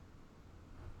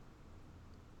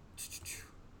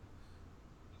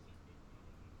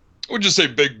 we'll just say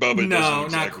Big Bubba doesn't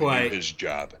exactly not quite do his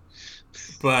job.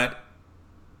 But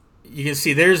you can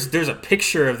see there's a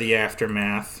picture of the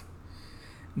aftermath.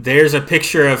 There's a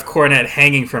picture of Cornette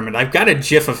hanging from it. I've got a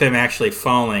GIF of him actually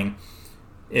falling,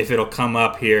 if it'll come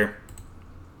up here.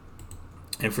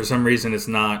 And for some reason, it's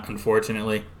not,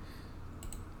 unfortunately.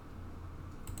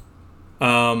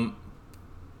 But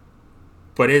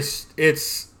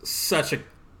it's such a...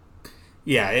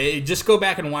 Yeah, just go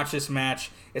back and watch this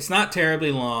match. It's not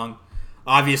terribly long.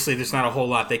 Obviously, there's not a whole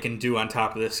lot they can do on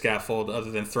top of this scaffold other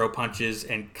than throw punches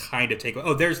and kind of take...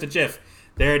 Oh, there's the GIF.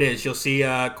 There it is. You'll see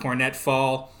Cornette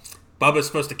fall. Bubba's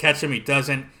supposed to catch him. He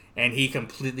doesn't. And he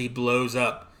completely blows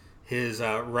up his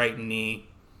right knee.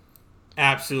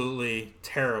 Absolutely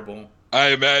terrible.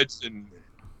 I imagine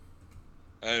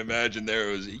there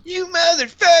was you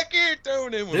motherfucker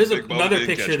throwing him. There's another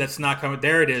picture that's not coming.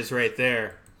 There it is, right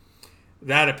there.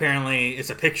 That apparently is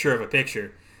a picture of a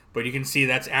picture, but you can see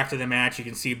that's after the match. You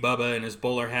can see Bubba in his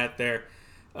bowler hat there.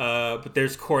 But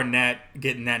there's Cornette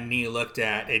getting that knee looked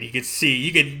at, and you could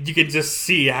just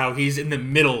see how he's in the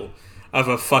middle of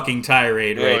a fucking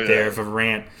tirade there of a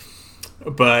rant.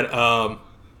 But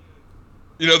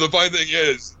the funny thing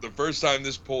is, the first time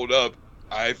this pulled up,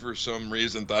 I, for some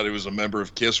reason, thought it was a member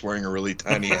of KISS wearing a really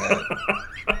tiny hat.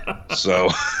 So.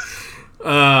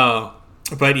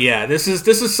 But yeah, this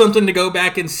is something to go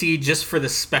back and see just for the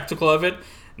spectacle of it,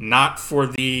 not for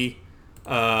the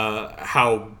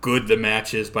how good the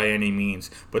match is by any means.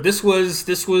 But this was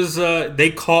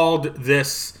they called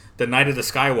this the Night of the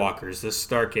Skywalkers, this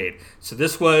Starrcade. So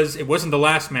it wasn't the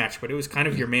last match, but it was kind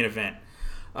of your main event.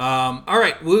 All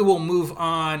right, we will move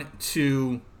on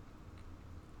to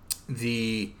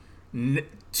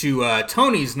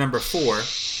Tony's number 4.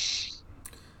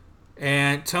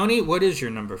 And Tony, what is your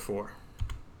number 4?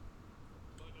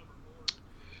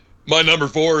 My number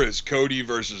 4 is Cody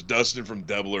versus Dustin from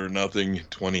Double or Nothing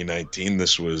 2019.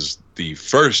 This was the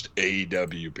first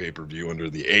AEW pay-per-view under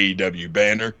the AEW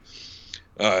banner.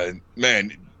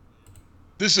 Man,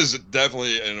 this is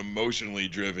definitely an emotionally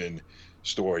driven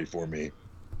story for me.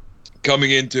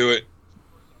 Coming into it,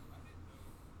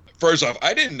 first off,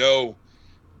 I didn't know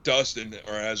Dustin,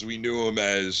 or as we knew him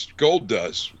as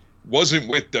Goldust, wasn't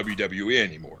with WWE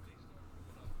anymore.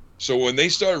 So when they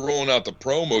started rolling out the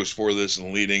promos for this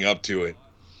and leading up to it,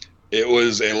 it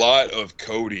was a lot of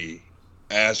Cody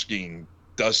asking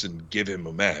Dustin to give him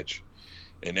a match.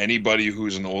 And anybody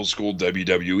who's an old school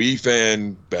WWE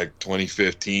fan, back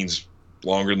 2015's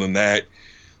longer than that,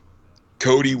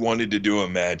 Cody wanted to do a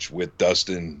match with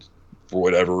Dustin for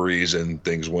whatever reason.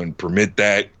 Things wouldn't permit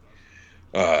that.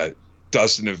 Uh,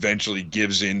 Dustin eventually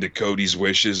gives in to Cody's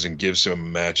wishes and gives him a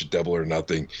match at Double or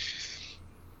Nothing.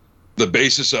 The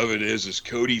basis of it is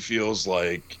Cody feels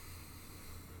like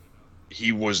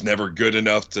he was never good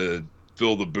enough to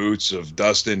fill the boots of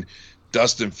Dustin.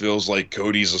 Dustin feels like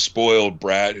Cody's a spoiled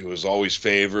brat who is always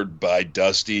favored by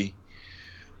Dusty.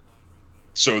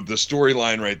 So the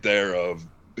storyline right there of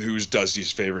who's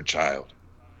Dusty's favorite child.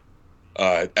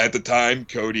 At the time,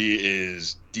 Cody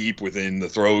is deep within the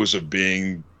throes of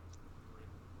being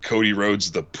Cody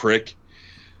Rhodes the prick.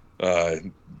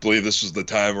 I believe this was the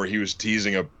time where he was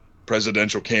teasing a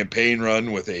presidential campaign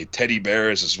run with a teddy bear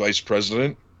as his vice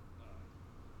president.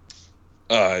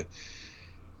 And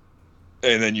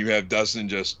then you have Dustin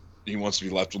he wants to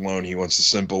be left alone. He wants the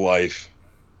simple life.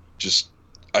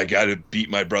 I got to beat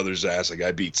my brother's ass. I got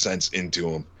to beat sense into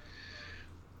him.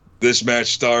 This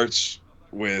match starts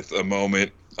with a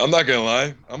moment. I'm not going to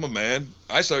lie. I'm a man.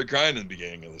 I started crying in the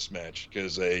beginning of this match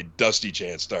because a Dusty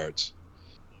chant starts.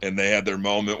 And they had their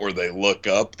moment where they look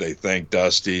up. They thank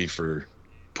Dusty for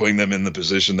putting them in the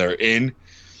position they're in.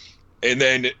 And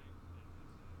then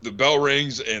the bell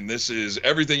rings, and this is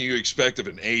everything you expect of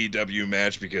an AEW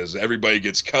match because everybody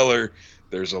gets color.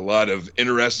 There's a lot of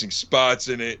interesting spots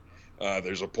in it.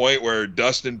 There's a point where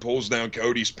Dustin pulls down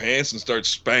Cody's pants and starts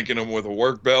spanking him with a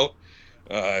work belt,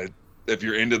 if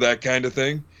you're into that kind of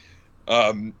thing.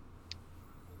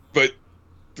 But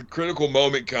the critical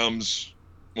moment comes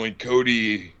when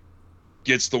Cody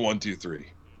gets the 1, 2, 3.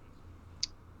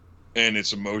 And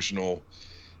it's emotional.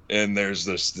 And there's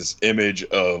this image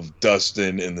of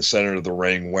Dustin in the center of the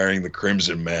ring wearing the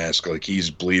crimson mask, like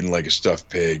he's bleeding like a stuffed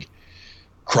pig,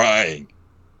 crying.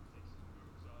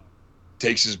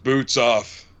 Takes his boots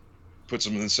off, puts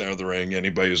them in the center of the ring.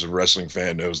 Anybody who's a wrestling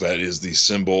fan knows that is the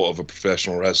symbol of a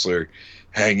professional wrestler,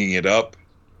 hanging it up.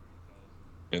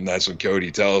 And that's when Cody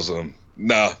tells him,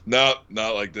 no, not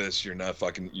like this. You're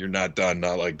not done.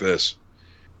 Not like this.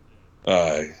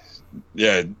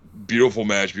 Yeah, beautiful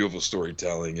match, beautiful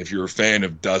storytelling. If you're a fan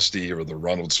of Dusty or the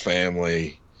Reynolds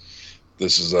family,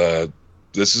 this is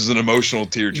an emotional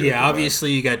tearjerker. Yeah,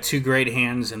 obviously you got two great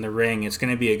hands in the ring. It's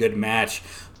going to be a good match,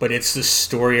 but it's the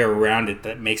story around it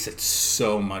that makes it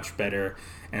so much better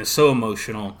and so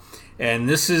emotional. And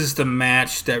this is the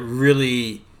match that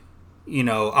really,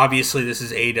 obviously this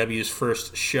is AEW's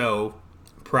first show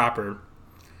proper,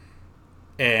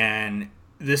 and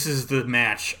this is the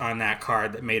match on that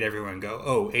card that made everyone go,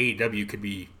 "Oh, AEW could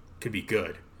be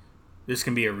good. This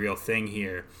can be a real thing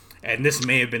here." And this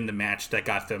may have been the match that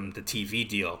got them the TV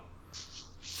deal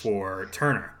for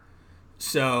Turner.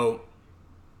 So,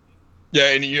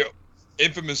 yeah, and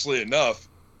infamously enough,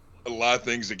 a lot of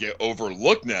things that get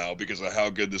overlooked now because of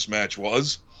how good this match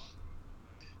was.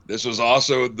 This was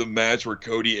also the match where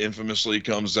Cody infamously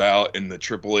comes out in the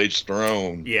Triple H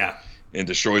throne. Yeah. And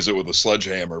destroys it with a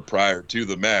sledgehammer prior to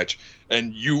the match.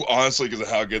 And you honestly, because of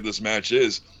how good this match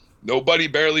is, nobody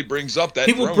barely brings up that.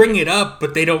 People bring it up,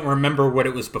 but they don't remember what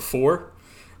it was before.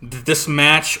 This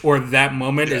match or that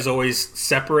moment is always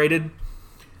separated.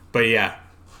 But yeah.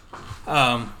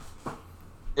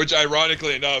 Which,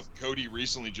 ironically enough, Cody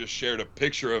recently just shared a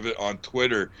picture of it on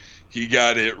Twitter. He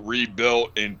got it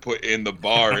rebuilt and put in the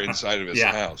bar inside of his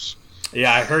house.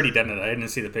 Yeah, I heard he done it. I didn't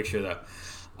see the picture, though.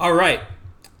 All right.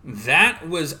 That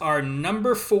was our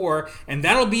number 4, and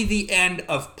that'll be the end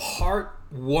of part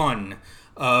 1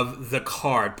 of the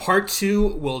card. Part 2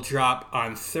 will drop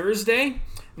on Thursday,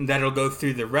 and that'll go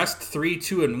through the rest 3,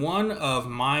 2, and 1 of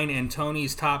mine and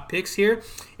Tony's top picks here.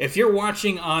 If you're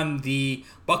watching on the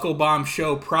Buckle Bomb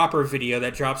Show proper video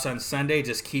that drops on Sunday,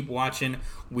 just keep watching.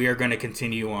 We are going to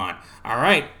continue on. All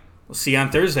right, we'll see you on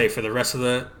Thursday for the rest of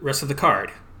the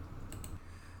card.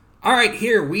 All right,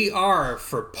 here we are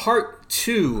for part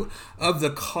 2 of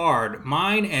the card.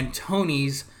 Mine and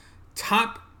Tony's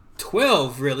top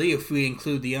 12, really, if we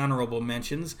include the honorable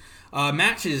mentions.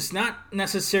 Matches, not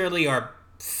necessarily our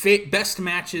best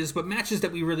matches, but matches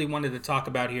that we really wanted to talk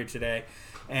about here today.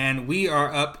 And we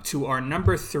are up to our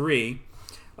number 3.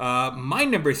 My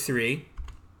number 3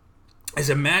 is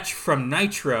a match from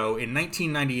Nitro in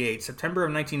 1998, September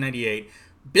of 1998.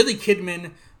 Billy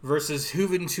Kidman versus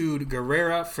Juventud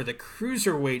Guerrera for the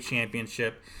Cruiserweight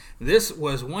Championship. This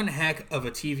was one heck of a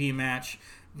TV match.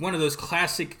 One of those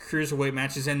classic Cruiserweight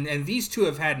matches. And these two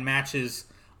have had matches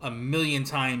a million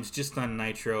times just on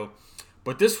Nitro.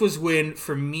 But this was when,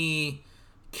 for me,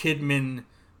 Kidman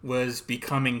was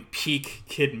becoming peak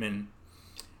Kidman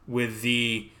with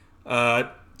the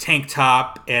tank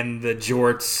top and the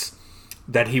jorts.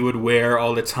 that he would wear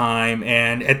all the time.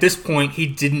 And at this point, he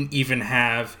didn't even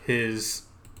have his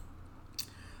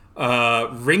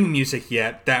ring music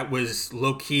yet. That was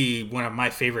low-key one of my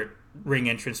favorite ring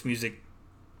entrance music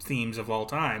themes of all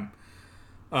time.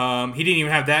 He didn't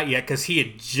even have that yet because he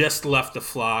had just left the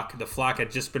flock. The flock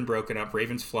had just been broken up,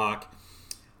 Raven's flock.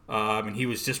 And he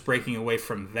was just breaking away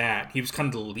from that. He was kind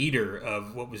of the leader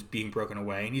of what was being broken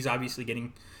away. And he's obviously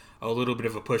getting a little bit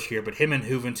of a push here. But him and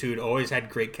Juventud always had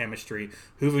great chemistry.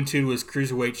 Juventud was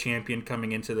Cruiserweight champion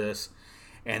coming into this.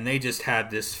 And they just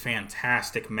had this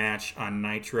fantastic match on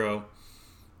Nitro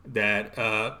that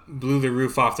blew the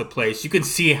roof off the place. You can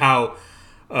see how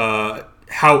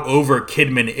over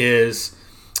Kidman is.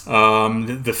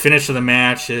 The finish of the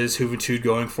match is Juventud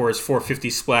going for his 450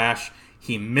 splash.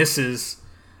 He misses,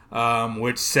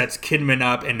 which sets Kidman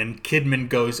up, and then Kidman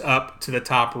goes up to the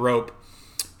top rope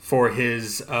for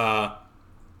his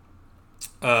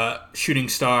shooting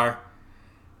star.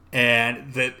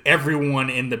 And that everyone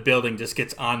in the building just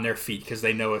gets on their feet because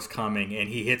they know it's coming. And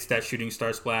he hits that shooting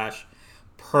star splash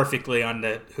perfectly on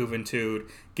the Juventud.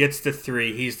 Gets the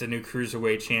 3. He's the new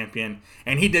Cruiserweight champion.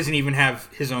 And he doesn't even have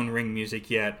his own ring music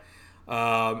yet.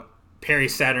 Perry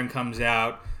Saturn comes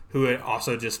out, who had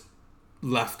also just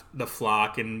left the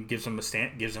flock, and gives him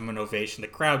an ovation. The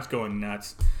crowd's going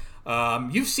nuts.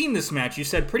 You've seen this match. You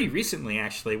said pretty recently,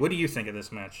 actually. What do you think of this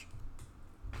match?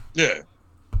 Yeah.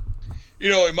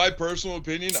 In my personal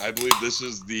opinion, I believe this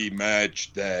is the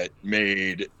match that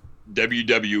made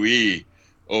WWE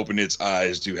open its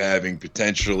eyes to having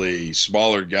potentially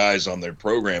smaller guys on their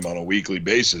program on a weekly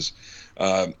basis.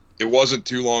 It wasn't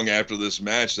too long after this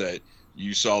match that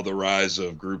you saw the rise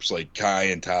of groups like Kai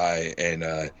and Tai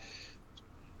and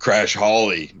Crash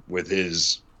Holly with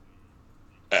his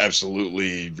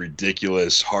absolutely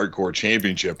ridiculous hardcore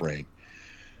championship reign.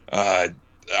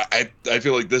 I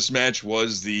feel like this match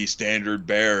was the standard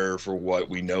bearer for what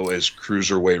we know as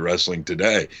cruiserweight wrestling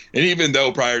today. And even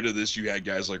though prior to this you had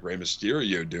guys like Rey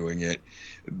Mysterio doing it,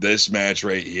 this match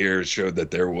right here showed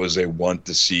that there was a want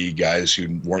to see guys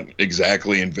who weren't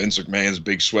exactly in Vince McMahon's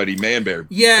big sweaty man bear.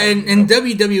 Yeah, and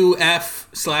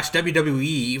WWF/WWE,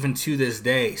 even to this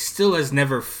day, still has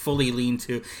never fully leaned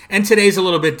to. And today's a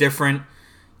little bit different.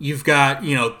 You've got,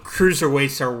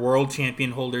 cruiserweights are world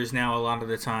champion holders now a lot of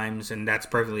the times, and that's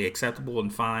perfectly acceptable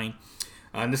and fine.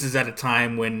 And this is at a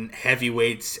time when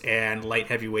heavyweights and light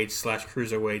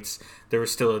heavyweights/cruiserweights, there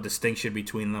was still a distinction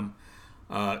between them.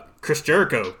 Chris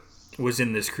Jericho was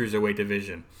in this cruiserweight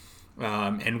division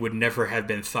and would never have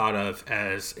been thought of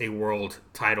as a world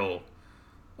title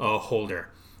holder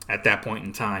at that point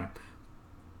in time.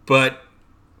 But,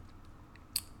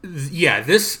 yeah,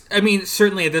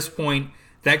 certainly at this point,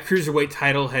 that cruiserweight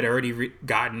title had already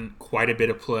gotten quite a bit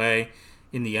of play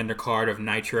in the undercard of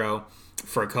Nitro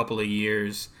for a couple of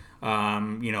years. Rey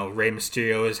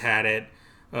Mysterio has had it.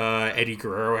 Eddie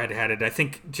Guerrero had it. I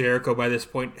think Jericho by this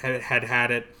point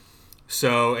had it.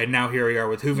 So, and now here we are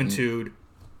with Juventud,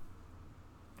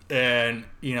 and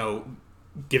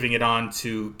giving it on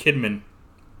to Kidman,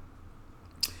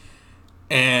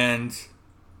 and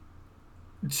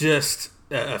just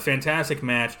a fantastic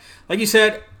match. Like you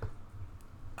said,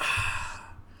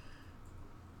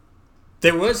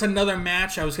 there was another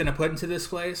match I was going to put into this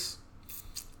place.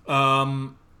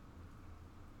 And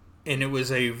it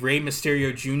was a Rey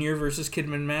Mysterio Jr. versus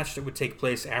Kidman match that would take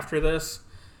place after this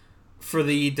for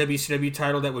the WCW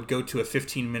title that would go to a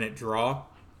 15-minute draw.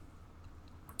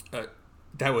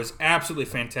 That was absolutely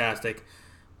fantastic.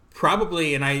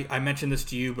 Probably, and I mentioned this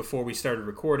to you before we started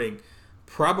recording,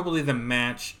 probably the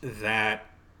match that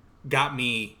got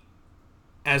me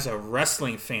as a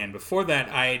wrestling fan. Before that,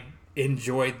 I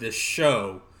enjoyed this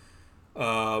show.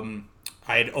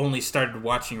 I had only started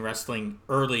watching wrestling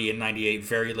early in 98,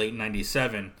 very late in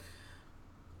 97.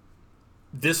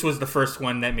 This was the first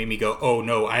one that made me go, oh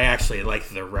no, I actually like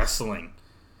the wrestling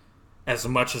as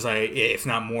much as if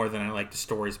not more than I like the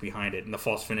stories behind it and the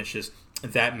false finishes.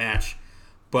 That match.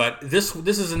 But this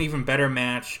is an even better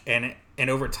match, and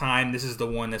over time, this is the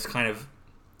one that's kind of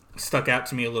stuck out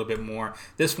to me a little bit more.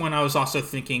 This one, I was also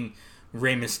thinking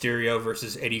Rey Mysterio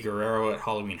versus Eddie Guerrero at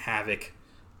Halloween Havoc.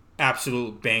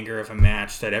 Absolute banger of a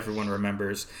match that everyone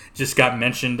remembers. Just got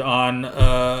mentioned on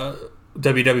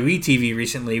WWE TV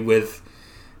recently with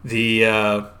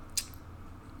the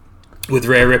with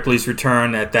Rhea Ripley's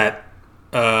return at that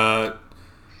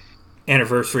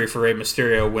anniversary for Rey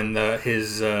Mysterio when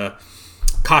his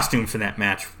costume for that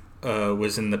match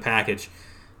was in the package,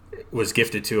 was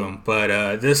gifted to him.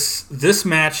 But this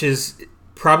match is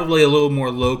probably a little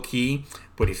more low key.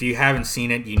 But if you haven't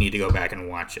seen it, you need to go back and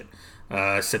watch it.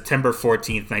 September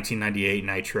 14th, 1998,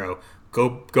 Nitro.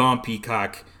 Go on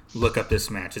Peacock. look up this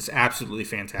match. It's absolutely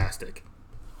fantastic.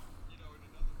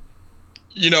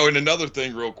 And another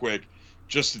thing, real quick,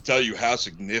 just to tell you how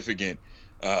significant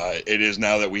it is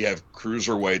now that we have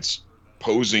cruiserweights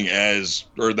posing as,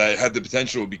 or that have the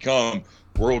potential to become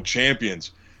world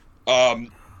champions.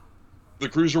 Um, the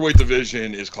cruiserweight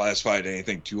division is classified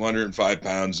anything 205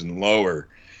 pounds and lower.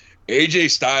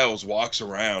 AJ Styles walks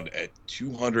around at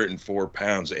 204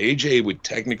 pounds. AJ would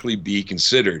technically be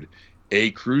considered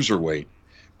a cruiserweight,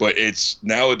 but it's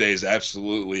nowadays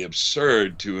absolutely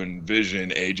absurd to envision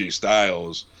AJ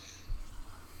Styles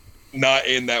not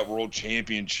in that world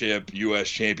championship, U.S.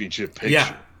 championship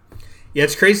picture. Yeah,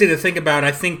 it's crazy to think about.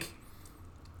 I think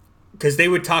because they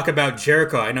would talk about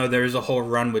Jericho. I know there was a whole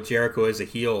run with Jericho as a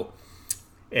heel,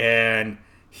 and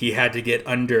he had to get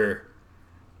under.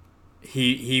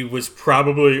 He was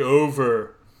probably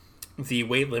over the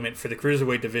weight limit for the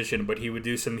cruiserweight division, but he would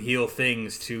do some heel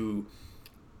things to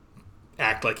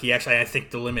act like he actually. I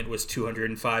think the limit was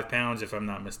 205 pounds, if I'm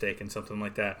not mistaken, something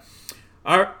like that.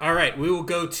 All right, we will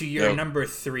go to your number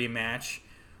 3 match,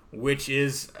 which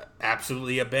is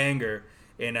absolutely a banger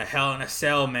in a Hell in a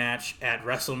Cell match at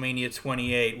WrestleMania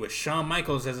 28 with Shawn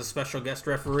Michaels as a special guest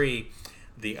referee.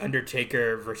 The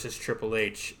Undertaker versus Triple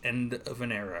H, end of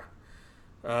an era.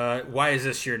 Why is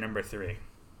this your number 3?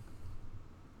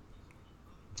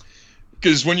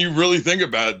 Because when you really think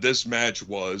about it, this match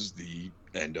was the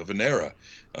end of an era.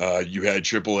 You had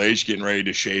Triple H getting ready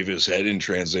to shave his head and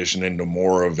transition into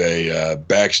more of a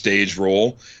backstage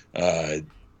role,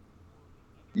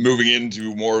 moving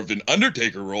into more of an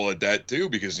Undertaker role at that too,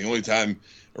 because the only time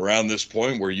around this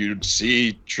point where you'd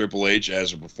see Triple H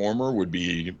as a performer would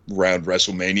be around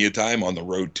WrestleMania time, on the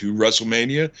road to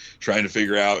WrestleMania, trying to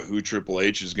figure out who Triple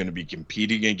H is going to be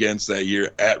competing against that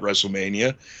year at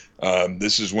WrestleMania.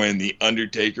 This is when the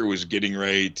Undertaker was getting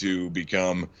ready to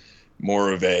become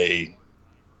more of a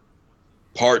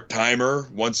part-timer,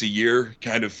 once a year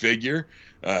kind of figure,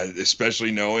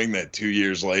 especially knowing that 2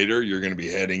 years later you're going to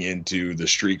be heading into the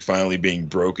streak finally being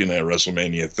broken at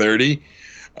WrestleMania 30.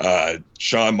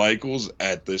 Shawn Michaels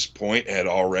at this point had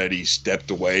already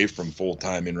stepped away from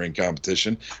full-time in-ring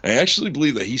competition. I actually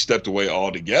believe that he stepped away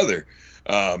altogether.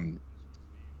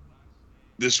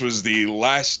 This was the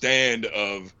last stand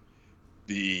of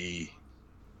the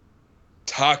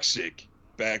toxic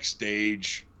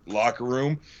backstage locker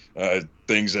room,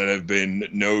 things that have been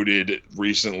noted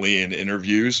recently in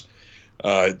interviews.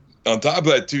 On top of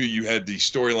that, too, you had the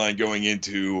storyline going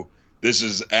into this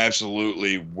is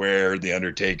absolutely where the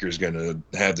Undertaker is going to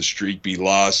have the streak be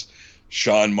lost.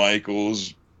 Shawn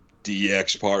Michaels,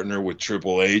 DX partner with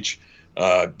Triple H.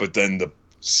 But then the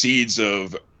seeds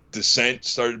of dissent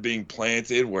started being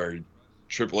planted where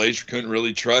Triple H couldn't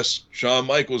really trust Shawn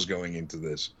Michaels going into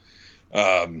this.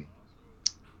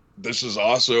 This is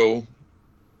also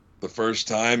the first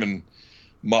time in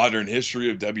modern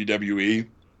history of WWE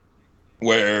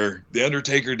where the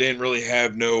Undertaker didn't really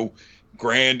have no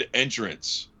grand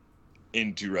entrance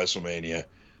into WrestleMania.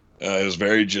 It was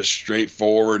very just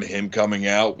straightforward, him coming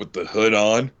out with the hood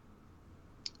on.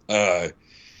 The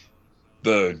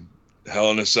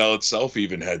Hell in a Cell itself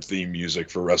even had theme music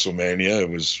for WrestleMania. It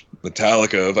was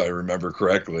Metallica, if I remember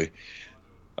correctly.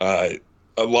 A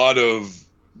lot of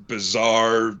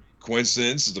bizarre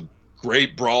coincidence. The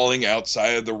great brawling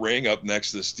outside of the ring up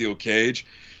next to the steel cage.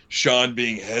 Shawn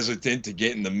being hesitant to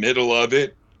get in the middle of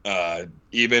it.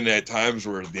 Even at times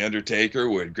where the Undertaker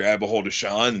would grab a hold of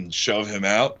Shawn and shove him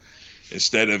out.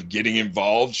 Instead of getting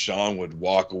involved, Shawn would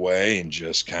walk away and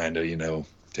just kind of,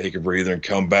 take a breather and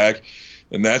come back.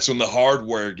 And that's when the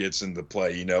hardware gets into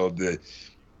play. The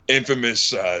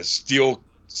infamous steel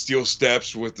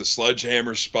steps with the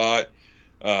sledgehammer spot,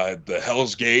 the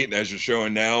Hell's Gate, as you're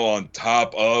showing now, on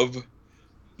top of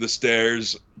the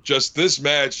stairs. Just this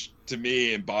match, to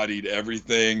me, embodied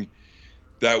everything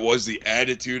that was the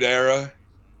Attitude Era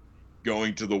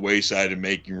going to the wayside and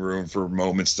making room for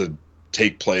moments to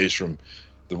take place from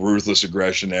the Ruthless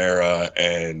Aggression Era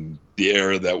and the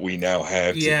era that we now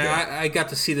have today. Yeah, I got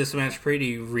to see this match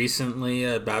pretty recently,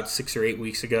 about 6 or 8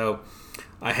 weeks ago.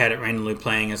 I had it randomly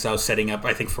playing as I was setting up,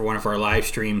 I think, for one of our live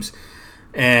streams.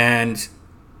 And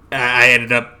I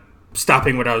ended up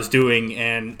stopping what I was doing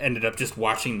and ended up just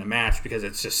watching the match because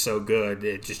it's just so good.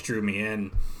 It just drew me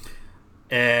in.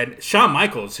 And Shawn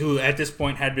Michaels, who at this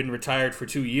point had been retired for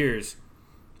 2 years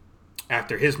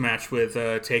after his match with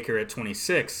Taker at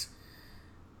 26,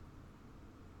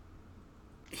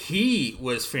 he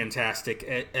was fantastic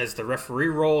as the referee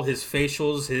role, his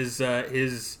facials,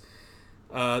 his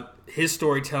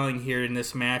storytelling here in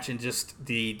this match, and just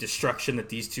the destruction that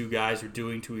these two guys were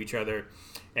doing to each other,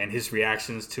 and his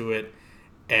reactions to it,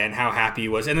 and how happy he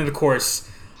was. And then, of course,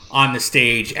 on the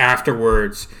stage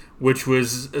afterwards, which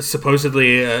was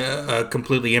supposedly a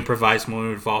completely improvised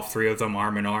moment with all three of them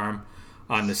arm in arm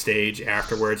on the stage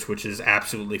afterwards, which is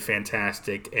absolutely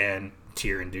fantastic and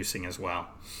tear-inducing as well.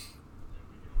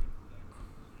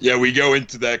 Yeah, we go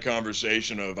into that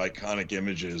conversation of iconic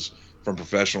images from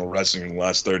professional wrestling in the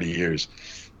last 30 years.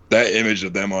 That image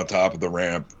of them on top of the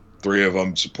ramp, three of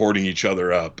them supporting each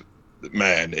other up,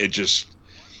 man, it just,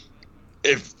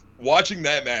 if watching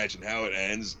that match and how it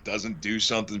ends doesn't do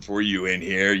something for you in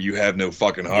here, you have no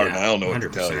fucking heart, and I don't know 100%. what to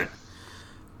tell you.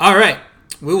 All right,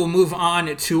 we will move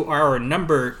on to our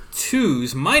number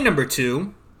twos. My number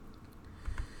two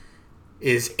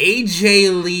is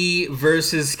AJ Lee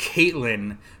versus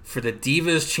Caitlyn for the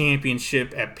Divas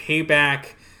Championship at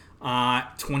Payback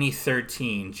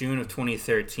 2013, June of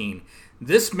 2013.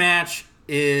 This match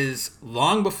is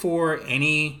long before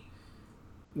any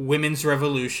women's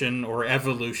revolution or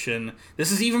evolution.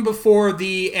 This is even before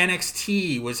the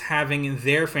NXT was having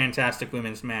their fantastic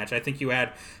women's match. I think you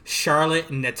had Charlotte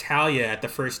and Natalya at the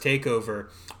first takeover.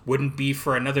 Wouldn't be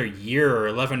for another year or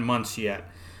 11 months yet.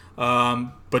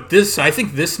 But I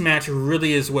think this match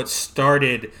really is what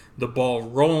started the ball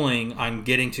rolling on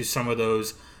getting to some of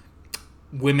those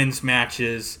women's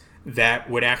matches that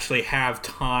would actually have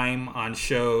time on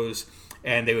shows,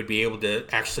 and they would be able to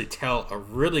actually tell a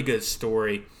really good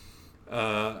story.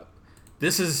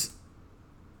 This is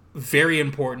very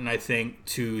important, I think,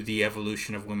 to the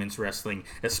evolution of women's wrestling,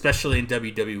 especially in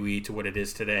WWE, to what it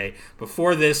is today.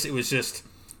 Before this, it was just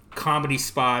comedy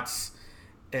spots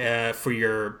for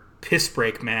your piss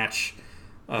break match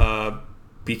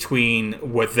between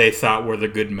what they thought were the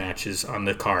good matches on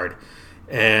the card.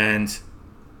 And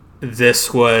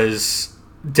this was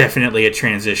definitely a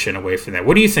transition away from that.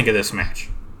 What do you think of this match?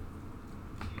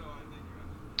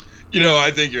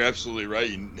 I think you're absolutely right.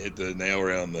 You hit the nail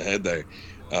right on the head there.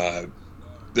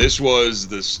 This was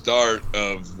the start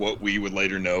of what we would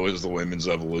later know as the women's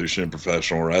evolution in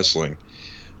professional wrestling.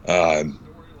 The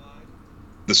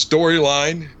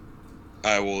storyline,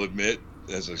 I will admit,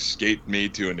 has escaped me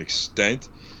to an extent.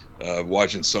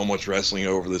 Watching so much wrestling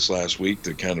over this last week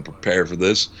to kind of prepare for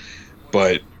this.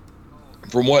 But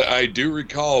from what I do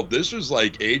recall, this was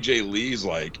like AJ Lee's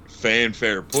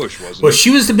fanfare push, wasn't it? Well,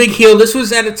 she was the big heel. This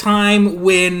was at a time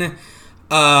when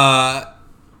AJ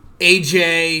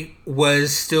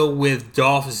was still with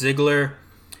Dolph Ziggler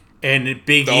and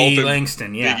Big E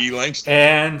Langston. Yeah. Big E Langston.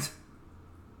 And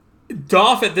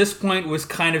Dolph at this point was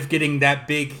kind of getting that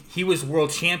big. He was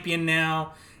world champion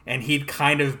now, and he'd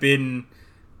kind of been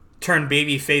turned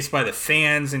babyface by the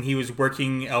fans, and he was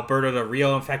working Alberto Del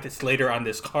Rio. In fact, it's later on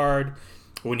this card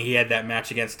when he had that match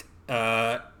against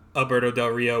Alberto Del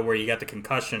Rio where he got the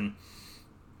concussion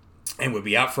and would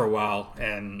be out for a while,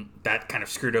 and that kind of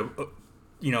screwed up,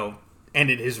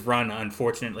 ended his run,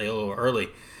 unfortunately, a little early.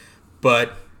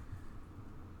 But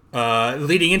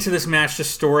leading into this match, the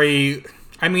story,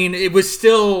 I mean, it was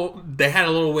still, they had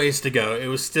a little ways to go. It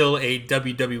was still a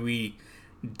WWE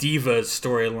Divas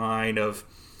storyline of,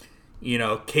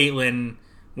 Caitlyn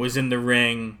was in the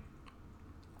ring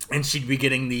and she'd be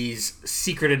getting these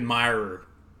secret admirer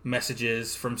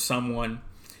messages from someone.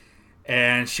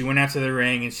 And she went out to the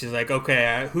ring and she's like,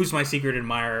 okay, who's my secret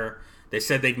admirer? They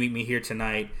said they'd meet me here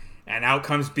tonight. And out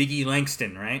comes Big E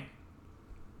Langston, right?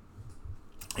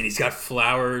 And he's got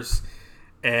flowers.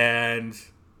 And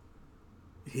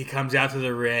he comes out to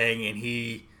the ring and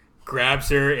he grabs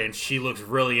her and she looks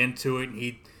really into it. And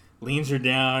he leans her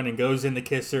down and goes in to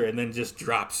kiss her and then just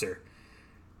drops her.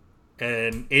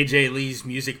 And AJ Lee's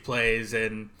music plays,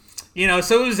 and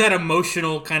so it was that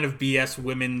emotional kind of BS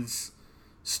women's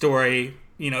story.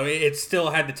 It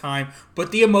still had the time,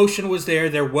 but the emotion was there.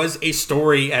 There was a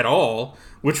story at all,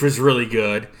 which was really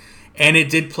good, and it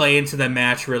did play into the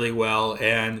match really well.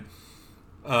 And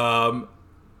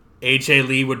AJ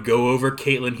Lee would go over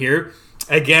Caitlyn here.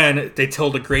 Again, they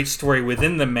told a great story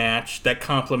within the match that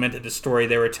complemented the story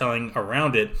they were telling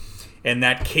around it, and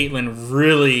that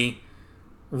Caitlyn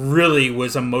really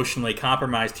was emotionally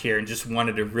compromised here and just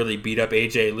wanted to really beat up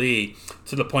AJ Lee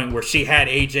to the point where she had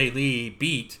AJ Lee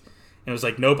beat and was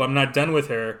like, nope, I'm not done with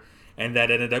her. And that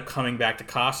ended up coming back to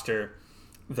cost her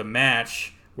the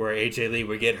match where AJ Lee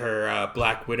would get her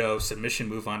Black Widow submission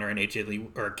move on her and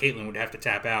Caitlyn would have to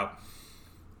tap out.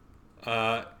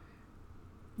 The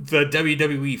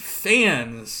WWE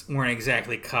fans weren't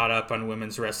exactly caught up on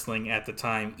women's wrestling at the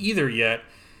time either yet.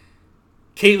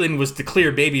 Caitlyn was the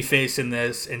clear babyface in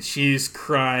this, and she's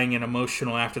crying and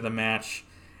emotional after the match,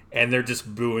 and they're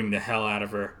just booing the hell out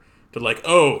of her. They're like,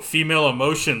 oh, female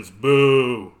emotions,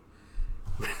 boo.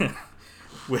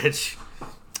 Which,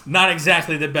 not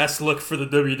exactly the best look for the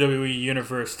WWE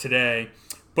Universe today.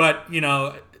 But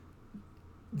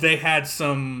they had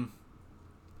some.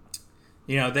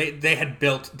 They had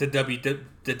built the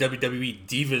WWE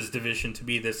Divas division to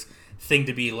be this thing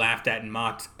to be laughed at and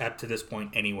mocked up to this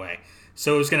point anyway.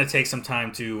 So it was going to take some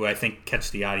time to, I think,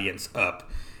 catch the audience up,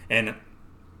 and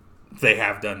they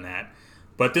have done that.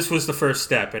 But this was the first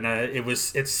step, and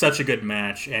it's such a good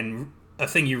match, and a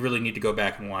thing you really need to go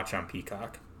back and watch on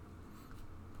Peacock.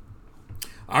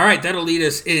 All right, that'll lead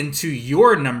us into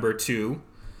your number 2.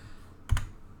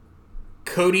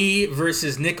 Cody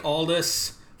versus Nick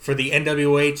Aldis for the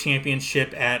NWA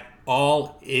Championship at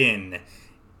All In,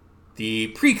 the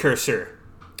precursor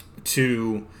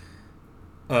to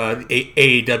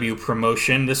AEW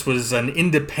promotion. This was an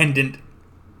independent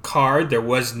card. There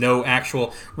was no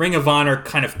actual... Ring of Honor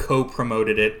kind of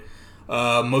co-promoted it,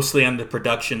 mostly on the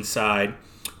production side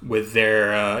with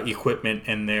their equipment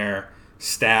and their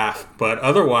staff. But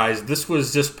otherwise, this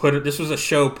was a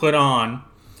show put on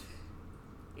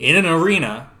in an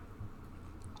arena,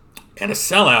 and a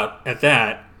sellout at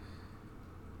that,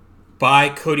 by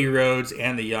Cody Rhodes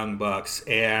and the Young Bucks.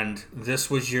 And this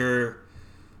was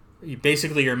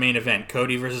basically your main event,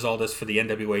 Cody versus Aldis for the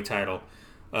NWA title.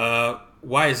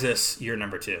 Why is this your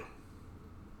number 2?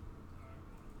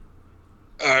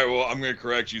 All right, well, I'm going to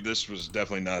correct you. This was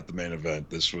definitely not the main event.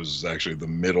 This was actually the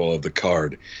middle of the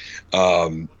card.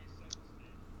 Let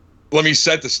me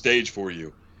set the stage for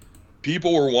you.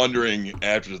 People were wondering,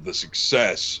 after the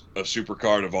success of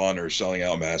Supercard of Honor selling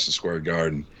out Madison Square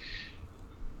Garden.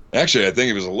 Actually, I think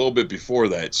it was a little bit before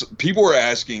that. So people were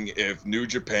asking if New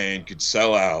Japan could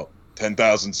sell out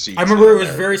 10,000 seats. I remember it was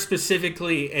very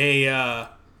specifically a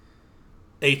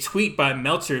tweet by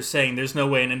Meltzer saying there's no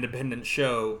way an independent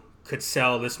show could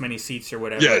sell this many seats or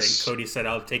whatever. Yes. And Cody said,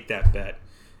 I'll take that bet.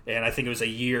 And I think it was a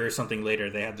year or something later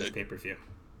they had this pay-per-view.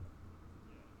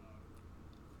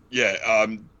 Yeah,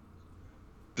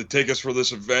 the tickets for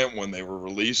this event, when they were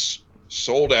released,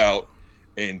 sold out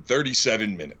in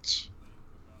 37 minutes.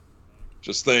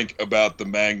 Just think about the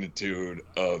magnitude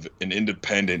of an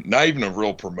independent, not even a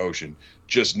real promotion,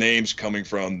 just names coming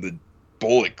from the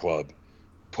Bullet Club,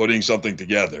 putting something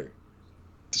together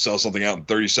to sell something out in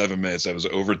 37 minutes that was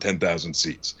over 10,000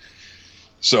 seats.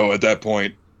 So at that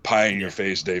point, pie in your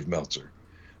face, Dave Meltzer.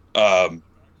 The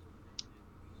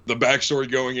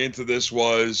backstory going into this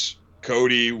was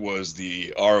Cody was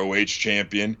the ROH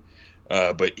champion,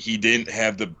 but he didn't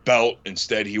have the belt.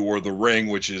 Instead, he wore the ring,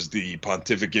 which is the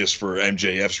Pontificus for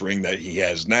MJF's ring that he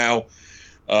has now.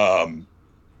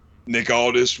 Nick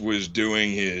Aldis was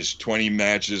doing his 20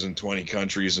 matches in 20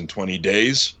 countries in 20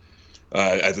 days.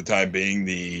 At the time being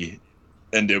the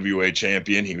NWA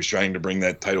champion. He was trying to bring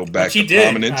that title back to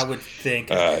prominence. I would think.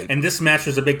 And this match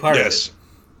was a big part of it.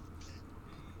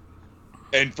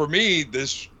 And for me,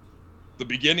 the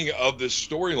beginning of this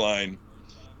storyline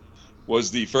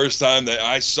was the first time that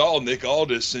I saw Nick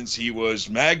Aldis since he was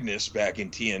Magnus back in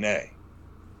TNA.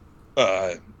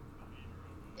 The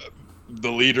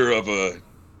leader of a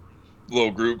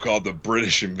little group called the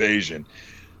British Invasion.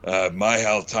 My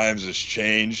how times has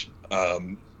changed.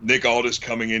 Nick Aldis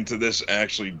coming into this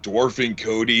actually dwarfing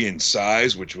Cody in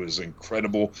size, which was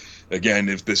incredible. Again,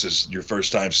 if this is your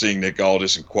first time seeing Nick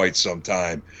Aldis in quite some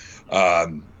time.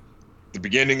 The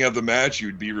beginning of the match,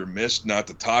 you'd be remiss not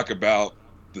to talk about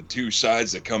the two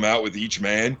sides that come out with each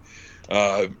man.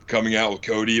 Coming out with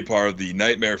Cody, a part of the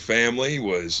Nightmare family,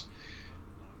 was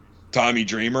Tommy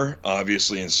Dreamer,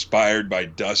 obviously inspired by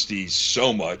Dusty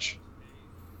so much.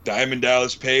 Diamond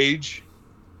Dallas Page,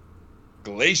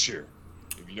 Glacier.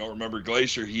 If you don't remember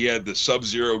Glacier, he had the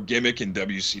Sub-Zero gimmick in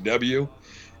WCW.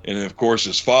 And, of course,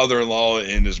 his father-in-law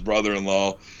and his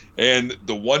brother-in-law. And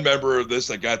the one member of this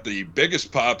that got the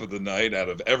biggest pop of the night out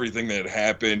of everything that had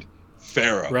happened,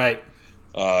 Pharaoh. Right.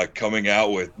 Coming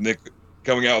out with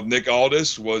Nick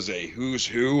Aldis was a who's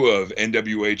who of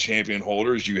NWA champion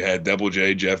holders. You had Double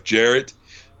J Jeff Jarrett.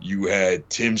 You had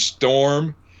Tim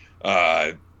Storm.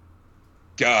 Right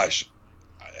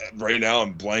now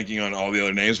I'm blanking on all the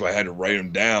other names, but I had to write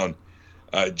them down.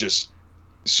 Just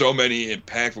so many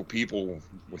impactful people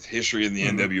with history in the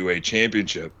NWA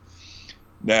championship.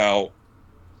 Now,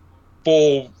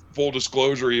 full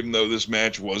disclosure, even though this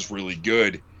match was really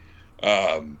good,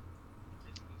 the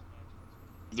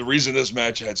reason this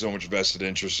match had so much vested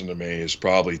interest into me is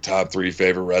probably top 3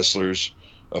 favorite wrestlers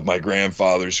of my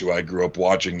grandfathers who I grew up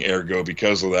watching, ergo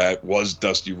because of that, was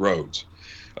Dusty Rhodes.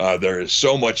 There is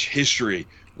so much history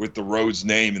with the Rhodes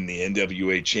name in the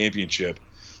NWA championship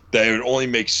that it would only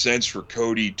make sense for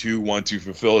Cody to want to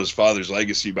fulfill his father's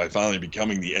legacy by finally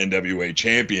becoming the NWA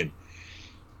champion.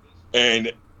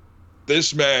 And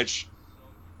this match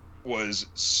was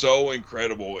so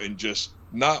incredible in just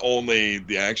not only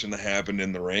the action that happened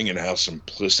in the ring and how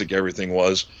simplistic everything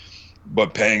was,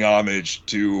 but paying homage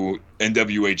to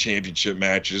NWA championship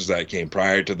matches that came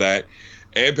prior to that,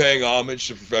 and paying homage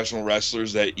to professional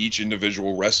wrestlers that each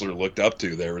individual wrestler looked up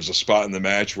to. There was a spot in the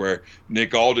match where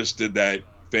Nick Aldis did that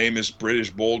famous British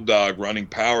Bulldog running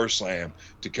power slam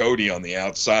to Cody on the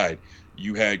outside.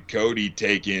 You had Cody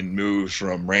taking moves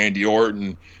from Randy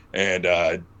Orton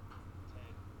and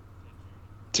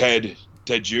Ted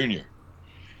Jr.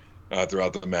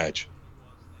 Throughout the match.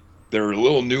 There are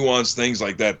little nuanced things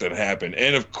like that that happen.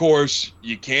 And of course,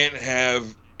 you can't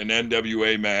have an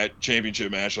NWA match,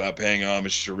 championship match without paying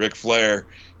homage to Ric Flair,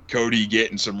 Cody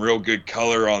getting some real good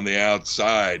color on the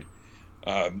outside.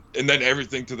 And then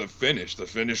everything to the finish. The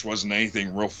finish wasn't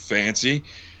anything real fancy.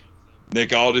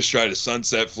 Nick Aldis tried a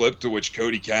sunset flip, to which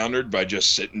Cody countered by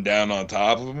just sitting down on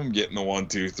top of him, getting the 1,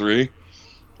 2, 3.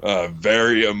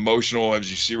 Very emotional, as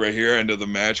you see right here, end of the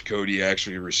match. Cody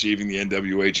actually receiving the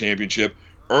NWA championship.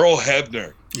 Earl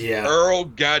Hebner. Yeah. Earl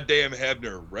goddamn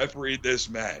Hebner refereed this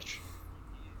match.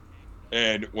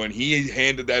 And when he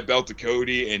handed that belt to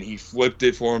Cody and he flipped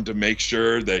it for him to make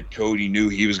sure that Cody knew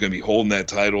he was going to be holding that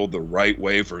title the right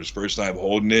way for his first time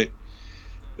holding it,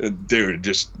 dude,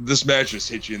 just this match just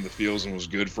hit you in the feels and was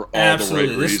good for all the right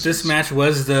reasons. This match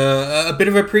was a bit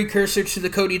of a precursor to the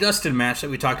Cody Dustin match that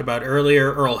we talked about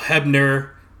earlier. Earl Hebner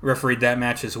refereed that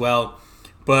match as well.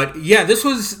 But yeah, this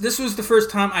was the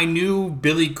first time I knew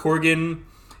Billy Corgan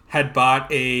had bought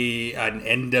an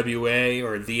NWA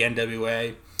or the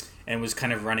NWA and was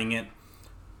kind of running it.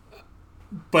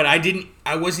 But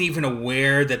I wasn't even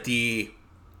aware that the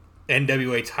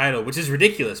NWA title, which is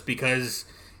ridiculous because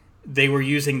they were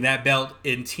using that belt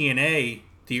in TNA,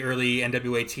 the early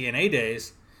NWA TNA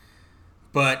days.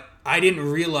 But I didn't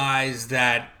realize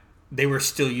that they were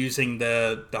still using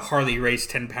the Harley Race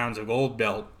 10 pounds of gold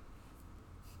belt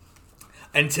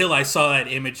until I saw that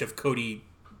image of Cody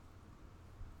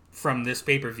from this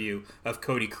pay-per-view of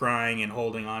Cody crying and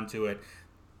holding onto it,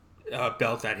 a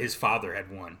belt that his father had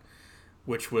won,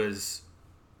 which was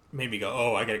made me go,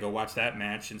 oh, I got to go watch that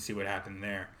match and see what happened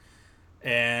there.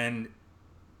 And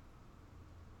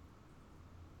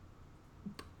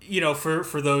you know,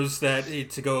 for those that,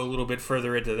 to go a little bit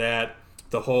further into that,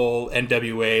 the whole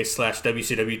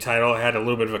NWA/WCW title had a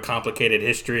little bit of a complicated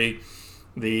history.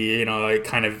 The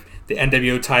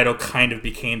NWO title kind of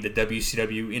became the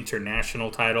WCW International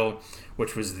title,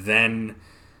 which was then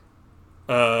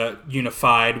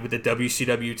unified with the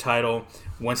WCW title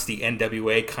once the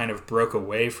NWA kind of broke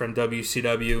away from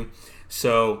WCW.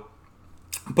 So,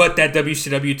 but that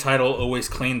WCW title always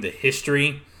claimed the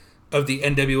history of the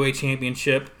NWA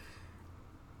Championship,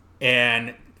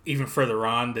 and even further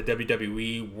on, the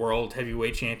WWE World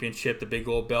Heavyweight Championship, the big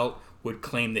gold belt, would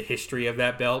claim the history of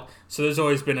that belt. So there's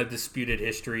always been a disputed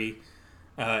history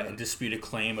and disputed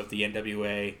claim of the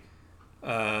NWA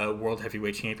World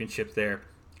Heavyweight Championship there.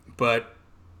 But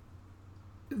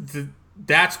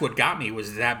that's what got me,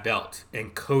 was that belt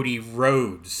and Cody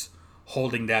Rhodes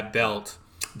holding that belt.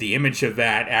 The image of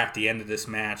that at the end of this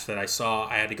match that I saw,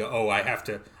 I had to go, oh, I have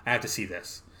to see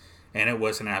this. And it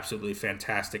was an absolutely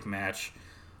fantastic match.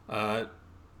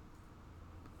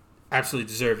 Absolutely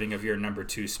deserving of your number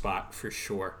 2 spot for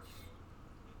sure.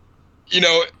 You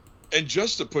know, and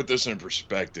just to put this in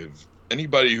perspective,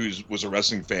 anybody who was a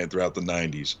wrestling fan throughout the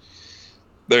 90s,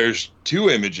 there's 2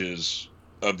 images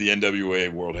of the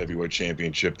NWA World Heavyweight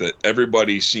Championship that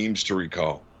everybody seems to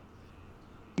recall.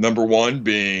 Number 1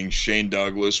 being Shane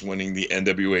Douglas winning the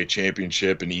NWA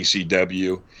Championship in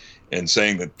ECW and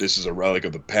saying that this is a relic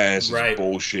of the past, right, it's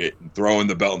bullshit, and throwing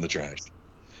the belt in the trash.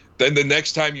 Then the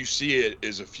next time you see it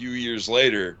is a few years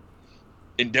later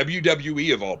in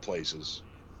WWE, of all places.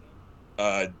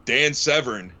 Dan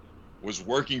Severn was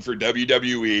working for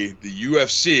WWE, the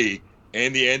UFC,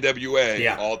 and the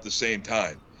NWA all at the same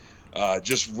time.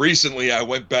 Just recently, I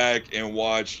went back and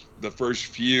watched the first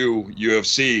few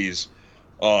UFCs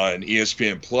on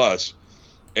ESPN Plus,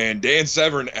 and Dan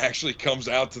Severn actually comes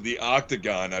out to the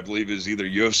Octagon, I believe is either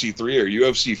UFC 3 or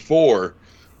UFC 4,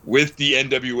 with the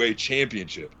NWA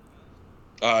Championship.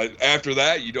 After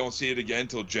that, you don't see it again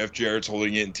until Jeff Jarrett's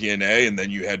holding it in TNA, and then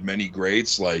you had many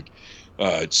greats like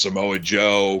Samoa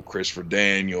Joe, Christopher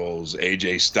Daniels,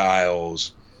 AJ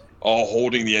Styles, all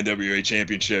holding the NWA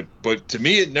Championship. But to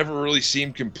me, it never really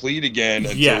seemed complete again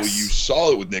until you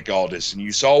saw it with Nick Aldis, and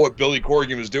you saw what Billy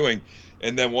Corgan was doing.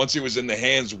 And then once it was in the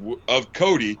hands of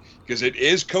Cody, because it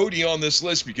is Cody on this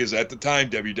list, because at the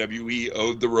time WWE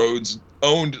owned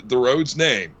the Rhodes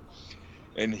name,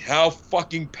 and how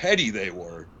fucking petty they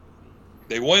were.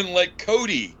 They wouldn't let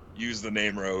Cody use the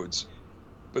name Rhodes,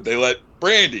 but they let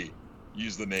Brandy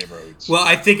use the name Rhodes. Well,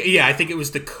 I think it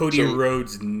was the Cody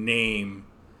Rhodes name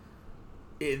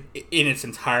in its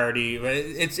entirety.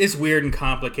 It's weird and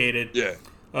complicated. Yeah.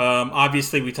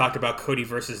 Obviously, we talked about Cody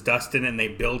versus Dustin, and they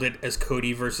billed it as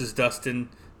Cody versus Dustin,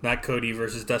 not Cody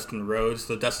versus Dustin Rhodes.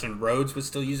 So Dustin Rhodes was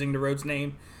still using the Rhodes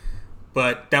name,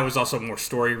 but that was also more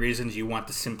story reasons. You want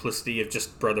the simplicity of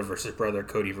just brother versus brother,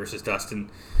 Cody versus Dustin.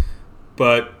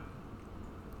 But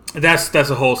that's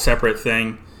a whole separate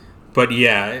thing. But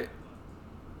yeah.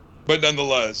 But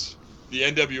nonetheless, the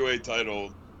NWA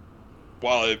title,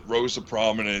 while it rose to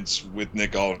prominence with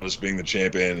Nick Aldis being the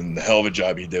champion and the hell of a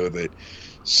job he did with it,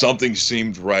 something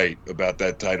seemed right about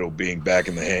that title being back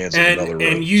in the hands of another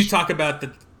Rhodes. And you talk about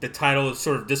the title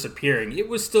sort of disappearing. It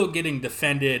was still getting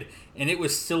defended, and it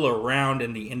was still around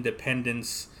in the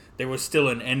independents. There was still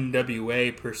an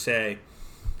NWA per se.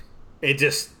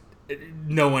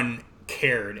 No one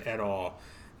cared at all.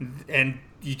 And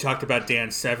you talked about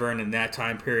Dan Severn in that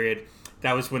time period.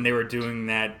 That was when they were doing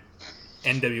that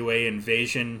NWA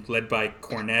invasion led by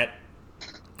Cornette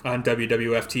on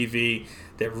WWF TV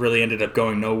that really ended up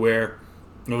going nowhere.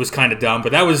 It was kind of dumb,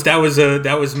 but that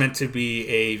was meant to be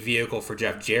a vehicle for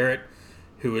Jeff Jarrett,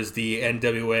 who was the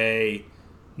NWA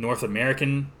North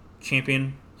American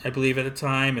champion, I believe, at the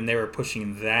time, and they were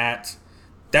pushing that.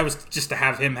 That was just to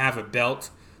have him have a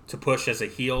belt to push as a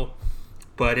heel,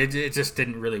 but it just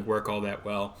didn't really work all that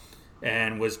well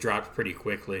and was dropped pretty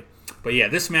quickly. But yeah,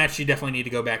 this match you definitely need to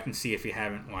go back and see if you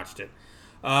haven't watched it.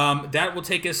 That will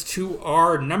take us to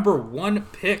our number one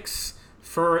picks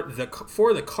for the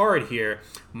card here.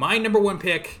 My number one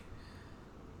pick,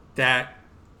 that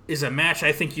is a match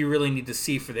I think you really need to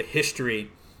see for the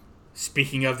history.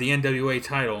 Speaking of the NWA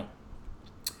title,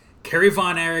 Kerry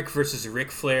Von Erich versus Ric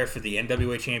Flair for the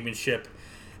NWA Championship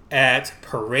at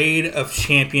Parade of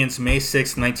Champions, May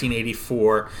 6,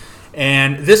 1984.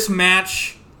 And this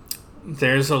match,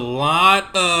 there's a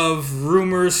lot of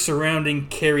rumors surrounding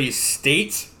Kerry's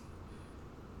state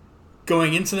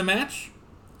going into the match,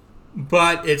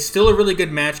 but it's still a really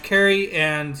good match. Kerry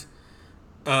and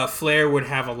Flair would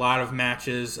have a lot of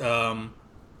matches.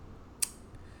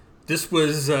 This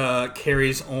was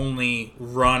Kerry's only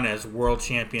run as world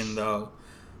champion, though.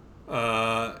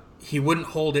 He wouldn't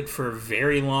hold it for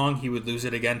very long. He would lose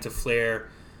it again to Flair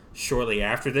shortly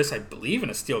after this, I believe in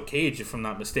a steel cage, if I'm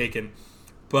not mistaken.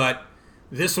 But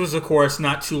this was, of course,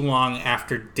 not too long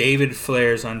after David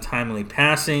Flair's untimely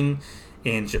passing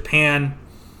in Japan.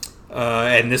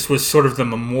 And this was sort of the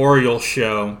memorial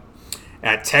show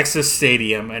at Texas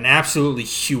Stadium, an absolutely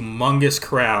humongous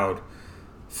crowd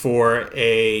for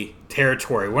a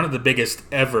territory, one of the biggest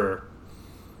ever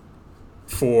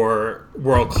for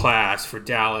world class for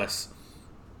Dallas.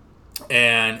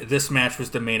 And this match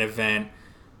was the main event.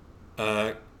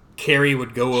 Kerry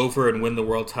would go over and win the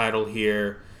world title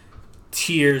here.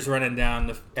 Tears running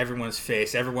down everyone's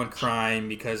face, everyone crying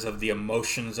because of the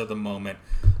emotions of the moment.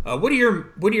 What are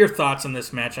your thoughts on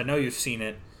this match? I know you've seen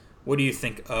it. What do you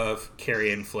think of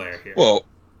Kerry and Flair here? Well,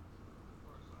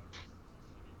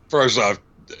 first off,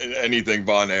 anything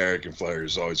Von Erich and Flair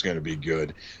is always going to be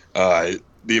good.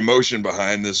 The emotion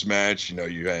behind this match,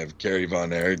 you have Kerry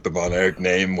Von Erich, the Von Erich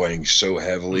name weighing so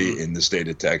heavily in the state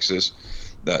of Texas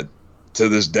that to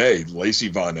this day, Lacey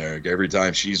Von Erich, every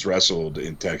time she's wrestled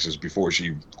in Texas before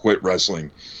she quit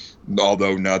wrestling,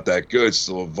 although not that good,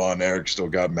 still Von Erich still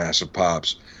got massive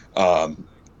pops.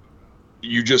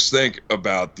 You just think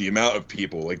about the amount of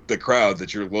people, like the crowd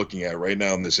that you're looking at right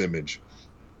now in this image.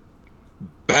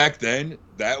 Back then,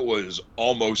 that was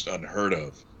almost unheard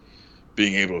of,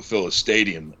 being able to fill a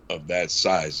stadium of that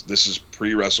size. This is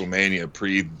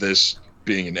pre-WrestleMania, this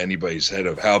being in anybody's head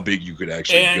of how big you could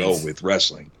actually go with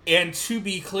wrestling. And to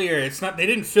be clear, it's not, they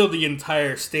didn't fill the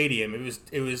entire stadium.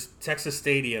 It was Texas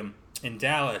Stadium in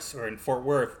Dallas or in Fort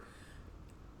Worth.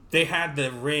 They had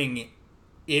the ring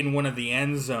in one of the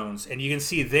end zones, and you can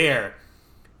see there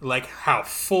like how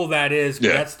full that is.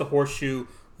 Yeah. That's the horseshoe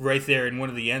right there in one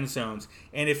of the end zones.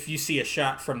 And if you see a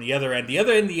shot from the other end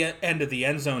of the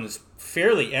end zone is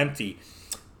fairly empty.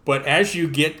 But as you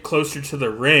get closer to the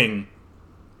ring,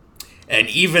 and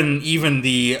even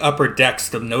the upper decks,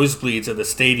 the nosebleeds of the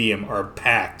stadium are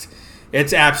packed.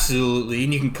 It's absolutely,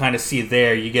 and you can kind of see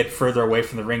there, you get further away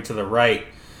from the ring to the right,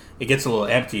 it gets a little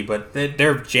empty, but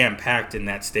they're jam-packed in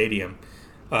that stadium,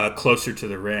 closer to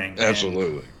the ring.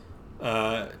 Absolutely.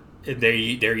 And, there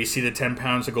you see the 10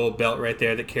 pounds of gold belt right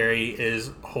there that Kerry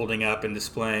is holding up and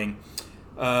displaying.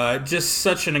 Just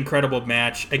such an incredible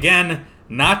match. Again,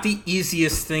 not the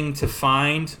easiest thing to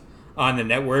find on the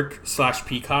network /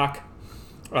 Peacock.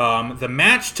 The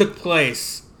match took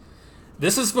place.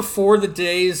 This is before the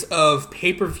days of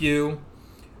pay-per-view.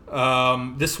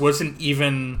 This wasn't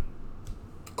even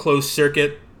closed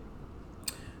circuit.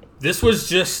 This was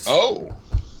just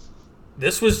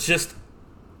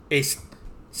a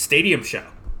stadium show.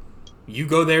 You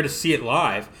go there to see it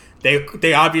live.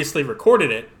 They obviously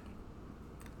recorded it,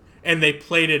 and they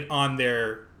played it on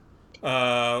their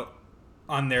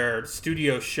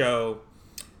studio show,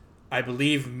 I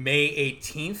believe May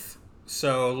 18th.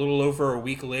 So a little over a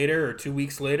week later or 2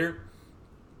 weeks later.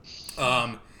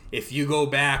 If you go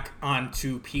back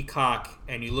onto Peacock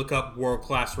and you look up World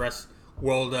Class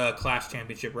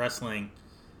Championship Wrestling,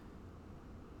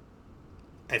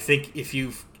 I think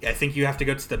you have to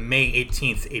go to the May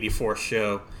 18th 84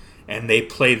 show, and they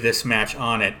play this match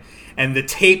on it. And the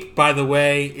tape, by the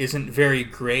way, isn't very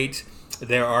great.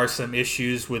 There are some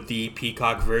issues with the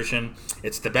Peacock version.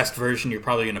 It's the best version you're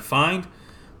probably going to find,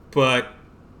 but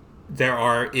there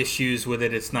are issues with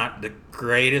it. It's not the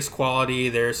greatest quality.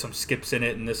 There's some skips in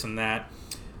it and this and that.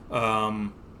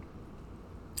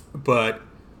 But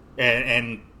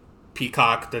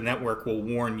Peacock, the network, will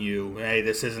warn you, hey,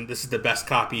 this is the best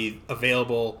copy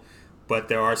available, but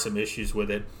there are some issues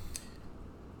with it.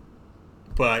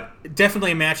 But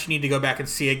definitely a match you need to go back and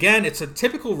see again. It's a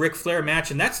typical Ric Flair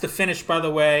match, and that's the finish, by the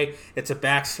way. It's a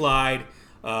backslide.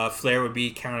 Flair would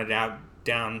be counted out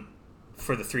down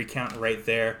for the 3 count right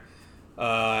there.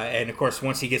 And of course,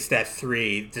 once he gets that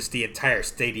 3, just the entire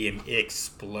stadium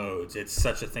explodes. It's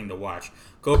such a thing to watch.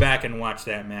 Go back and watch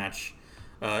that match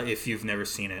if you've never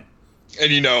seen it.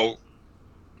 And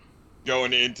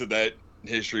going into that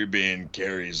history being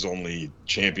Kerry's only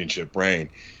championship reign,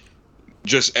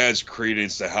 just adds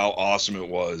credence to how awesome it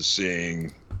was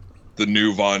seeing the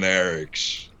new Von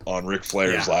Erichs on Ric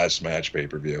Flair's last match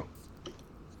pay-per-view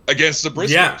against the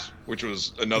Briscoes, which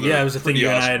was another. Yeah, it was a thing you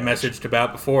and I had messaged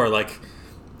about before. Like,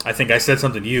 I think I said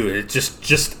something to you. It's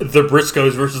just the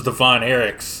Briscoes versus the Von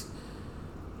Erichs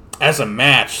as a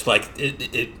match. Like,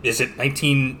 is it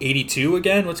 1982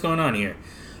 again? What's going on here?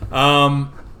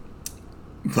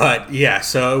 But yeah,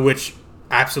 so which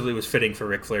absolutely was fitting for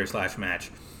Ric Flair's last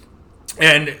match.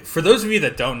 And for those of you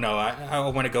that don't know, I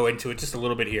want to go into it just a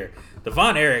little bit here. The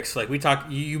Von Erichs, like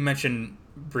you mentioned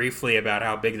briefly about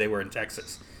how big they were in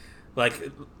Texas.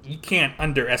 Like, you can't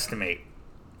underestimate.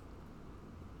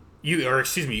 You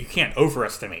can't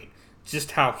overestimate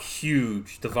just how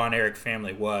huge the Von Erich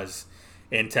family was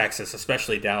in Texas,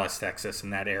 especially Dallas, Texas, in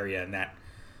that area and that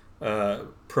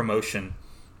promotion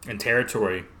and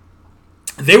territory.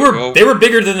 They were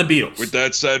bigger than the Beatles. With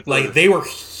that said, like, they were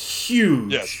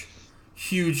huge. Yes.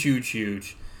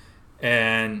 Huge.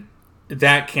 And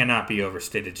that cannot be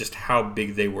overstated, just how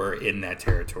big they were in that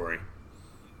territory.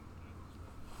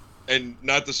 And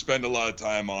not to spend a lot of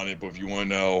time on it, but if you want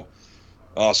to know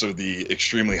also the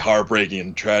extremely heartbreaking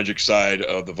and tragic side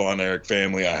of the Von Erich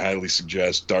family, I highly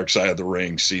suggest Dark Side of the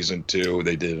Ring Season 2.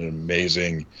 They did an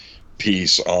amazing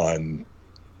piece on...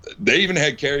 They even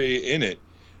had Kerry in it.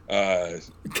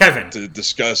 Kevin. To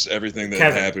discuss everything that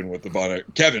happened with the Von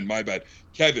Erich. Kevin, my bad.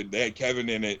 They had Kevin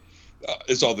in it.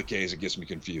 It's all the K's. It gets me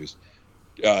confused.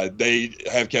 They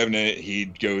have Kevin in it. He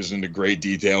goes into great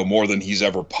detail, more than he's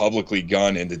ever publicly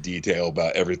gone into detail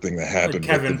about everything that happened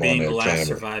Kevin with the Von being Erich the last family.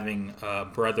 surviving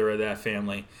brother of that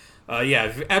family.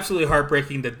 Absolutely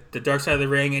heartbreaking. The Dark Side of the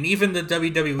Ring, and even the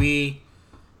WWE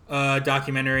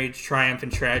documentary, Triumph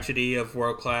and Tragedy of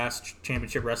World Class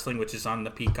Championship Wrestling, which is on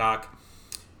the Peacock,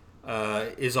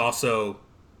 is also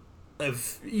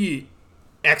excellent.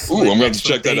 Ooh, I'm going to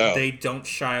check that out. They don't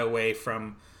shy away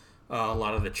from a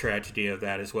lot of the tragedy of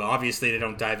that as well. Obviously, they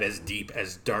don't dive as deep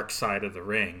as Dark Side of the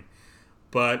Ring,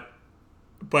 but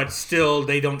still,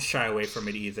 they don't shy away from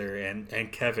it either.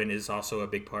 And Kevin is also a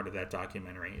big part of that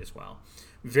documentary as well.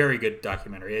 Very good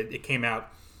documentary. It came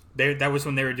out. That was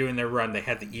when they were doing their run. They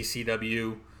had the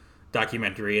ECW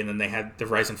documentary, and then they had the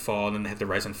Rise and Fall, and then they had the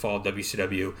Rise and Fall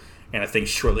WCW. And I think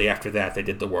shortly after that, they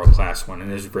did the World Class one,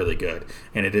 and it was really good.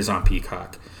 And it is on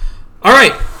Peacock. All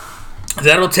right.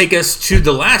 That'll take us to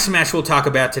the last match we'll talk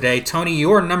about today. Tony,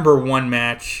 your number 1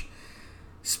 match.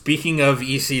 Speaking of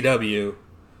ECW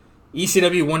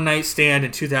One Night Stand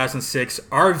in 2006,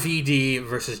 RVD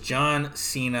versus John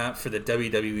Cena for the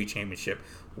WWE Championship.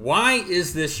 Why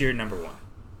is this your number 1?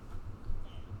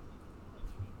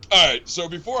 All right, so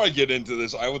before I get into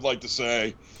this, I would like to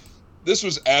say this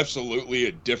was absolutely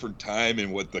a different time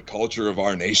in what the culture of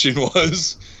our nation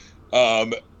was.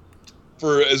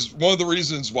 For as one of the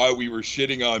reasons why we were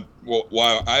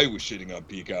why I was shitting on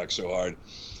Peacock so hard.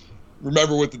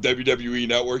 Remember with the WWE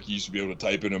Network, you used to be able to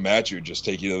type in a match, it would just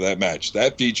take you to that match.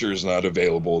 That feature is not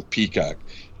available with Peacock.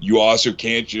 You also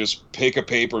can't just pick a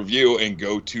pay-per-view and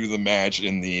go to the match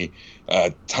in the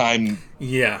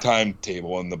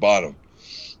timetable on the bottom.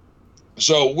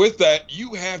 So with that,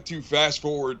 you have to fast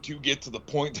forward to get to the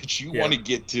point that you Yeah. want to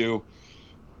get to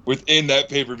within that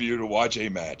pay-per-view to watch a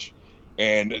match.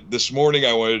 And this morning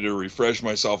I wanted to refresh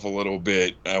myself a little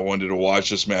bit. I wanted to watch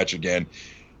this match again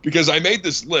because I made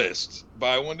this list, but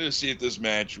I wanted to see if this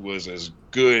match was as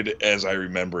good as I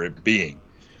remember it being.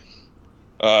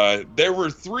 There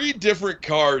were three different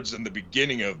cards in the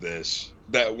beginning of this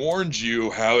that warned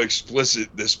you how explicit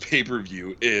this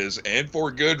pay-per-view is, and for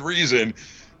good reason,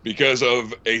 because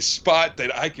of a spot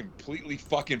that I completely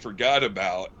fucking forgot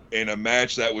about in a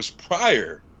match that was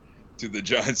prior to the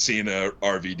John Cena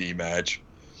RVD match.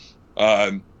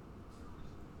 Um,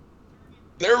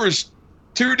 there was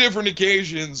two different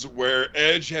occasions where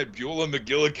Edge had Beulah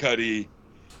McGillicuddy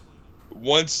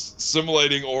once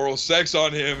simulating oral sex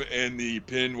on him, and the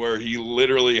pin where he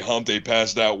literally humped a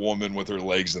passed out woman with her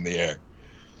legs in the air.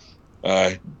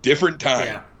 Different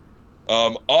time.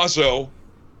 Yeah. Also,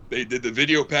 they did the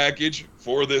video package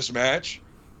for this match,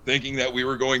 thinking that we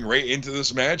were going right into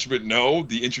this match, but no,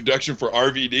 the introduction for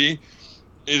RVD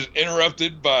is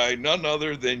interrupted by none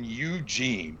other than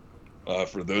Eugene.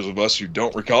 For those of us who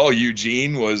don't recall,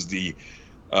 Eugene was the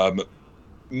um,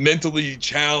 mentally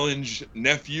challenged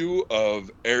nephew of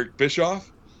Eric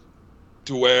Bischoff,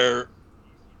 to where,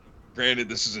 granted,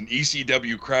 this is an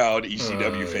ECW crowd.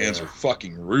 ECW fans Yeah. are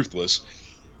fucking ruthless.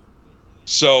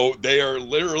 So they are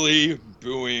literally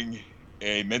booing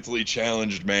a mentally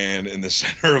challenged man in the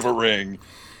center of a ring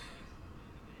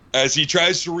as he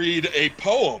tries to read a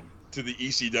poem to the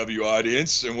ECW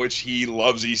audience in which he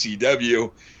loves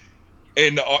ECW.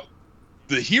 And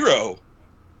the hero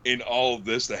in all of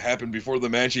this that happened before the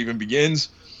match even begins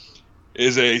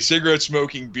is a cigarette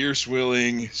smoking, beer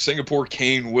swilling, Singapore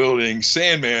cane wielding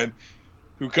Sandman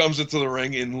who comes into the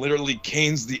ring and literally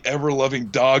canes the ever loving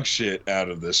dog shit out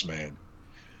of this man.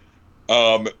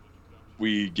 Um,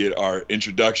 we get our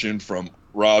introduction from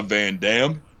Rob Van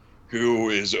Dam, who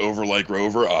is over like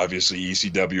Rover, obviously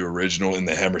ECW original in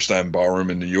the Hammerstein Ballroom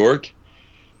in New York.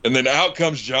 And then out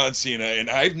comes John Cena, and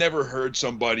I've never heard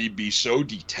somebody be so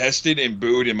detested and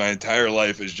booed in my entire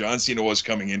life as John Cena was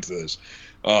coming into this.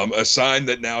 A sign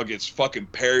that now gets fucking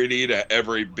parodied at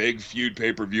every big feud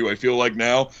pay-per-view, I feel like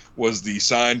now, was the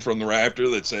sign from the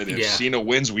Raptor that said, if Yeah. Cena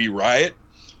wins, we riot.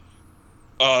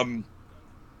 Um,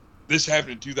 this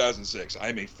happened in 2006.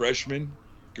 I'm a freshman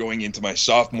going into my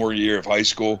sophomore year of high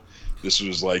school. This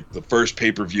was like the first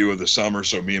pay-per-view of the summer,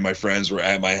 so me and my friends were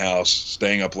at my house,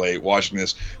 staying up late, watching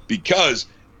this, because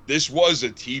this was a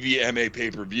TVMA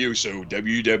pay-per-view, so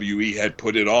WWE had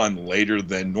put it on later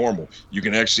than normal. You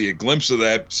can actually see a glimpse of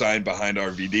that sign behind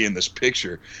RVD in this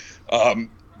picture.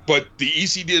 But the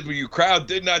ECW crowd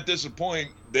did not disappoint.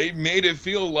 They made it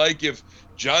feel like if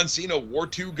John Cena were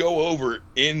to go over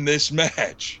in this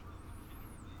match,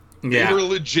 they Yeah. were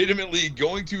legitimately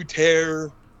going to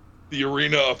tear the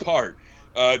arena apart.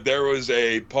 There was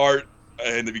a part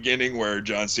in the beginning where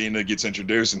John Cena gets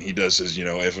introduced and he does his,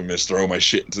 infamous throw my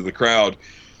shit into the crowd,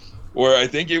 where I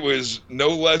think it was no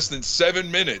less than 7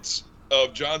 minutes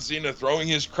of John Cena throwing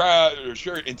his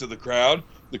shirt into the crowd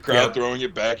Yep. throwing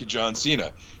it back at John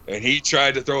Cena. And he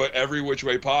tried to throw it every which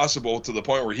way possible to the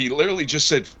point where he literally just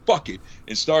said, fuck it,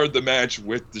 and started the match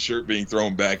with the shirt being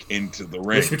thrown back into the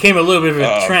ring. Which became a little bit of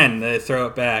a trend. They throw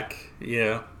it back,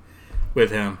 with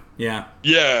him. Yeah.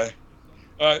 Yeah.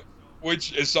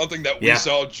 Which is something that we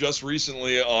saw just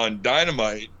recently on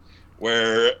Dynamite,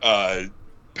 where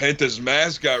Penta's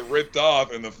mask got ripped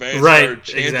off and the fans started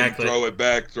chanting, exactly. throw it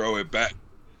back, throw it back.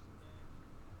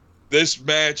 This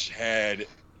match had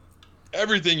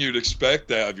everything you'd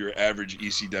expect out of your average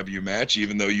ECW match,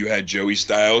 even though you had Joey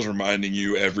Styles reminding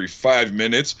you every 5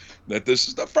 minutes that this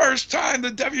is the first time the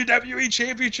WWE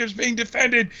Championship's being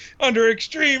defended under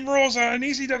extreme rules on an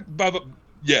ECW.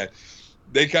 Yeah,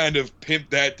 they kind of pimped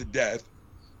that to death.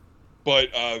 But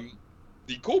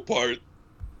the cool part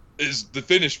is the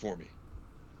finish for me.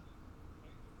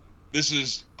 This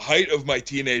is height of my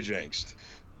teenage angst.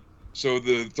 So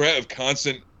the threat of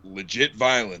constant, legit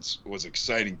violence was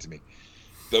exciting to me.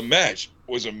 The match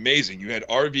was amazing. You had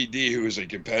RVD, who is a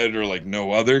competitor like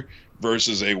no other,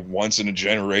 versus a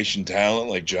once-in-a-generation talent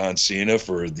like John Cena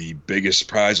for the biggest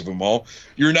prize of them all.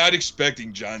 You're not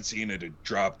expecting John Cena to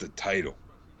drop the title,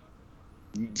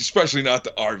 especially not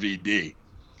the RVD.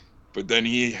 But then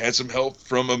he had some help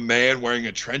from a man wearing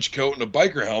a trench coat and a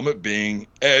biker helmet, being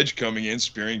Edge, coming in,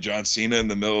 spearing John Cena in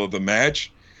the middle of the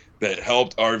match. That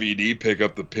helped RVD pick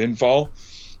up the pinfall.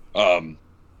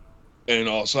 And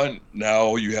all of a sudden,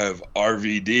 now you have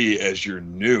RVD as your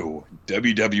new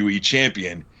WWE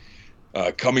champion,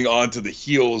 coming onto the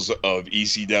heels of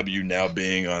ECW now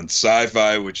being on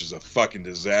Sci-Fi, which is a fucking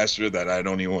disaster that I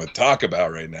don't even want to talk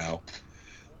about right now.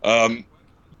 Um,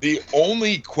 the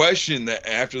only question that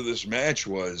after this match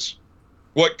was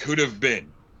what could have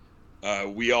been.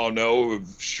 We all know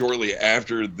shortly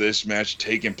after this match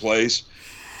taking place,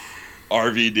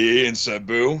 RVD and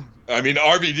Sabu. I mean,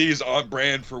 RVD is on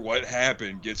brand for what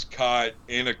happened. Gets caught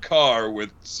in a car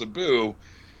with Sabu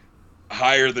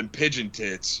higher than pigeon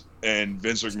tits. And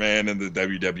Vince McMahon and the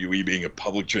WWE, being a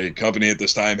public traded company at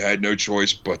this time, had no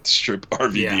choice but to strip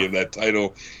RVD Yeah. of that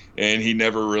title. And he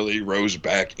never really rose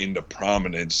back into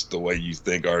prominence the way you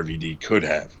think RVD could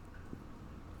have.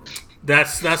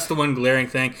 That's the one glaring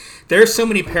thing. There's so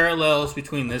many parallels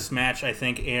between this match, I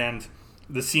think, and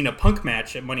the Cena Punk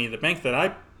match at Money in the Bank that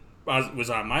I was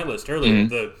on my list earlier.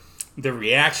 Mm-hmm. The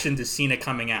reaction to Cena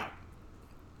coming out,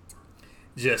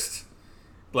 just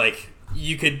like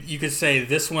you could say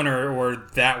this one or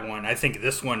that one. I think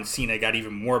this one Cena got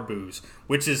even more boos,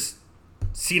 which is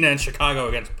Cena in Chicago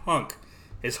against Punk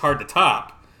is hard to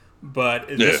top, but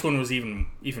this one was even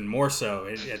more so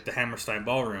at the Hammerstein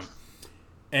Ballroom.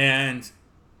 And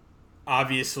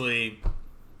obviously,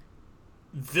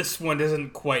 this one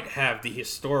doesn't quite have the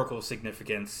historical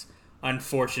significance,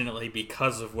 unfortunately,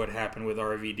 because of what happened with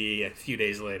RVD a few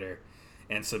days later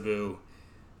and Sabu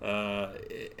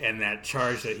and that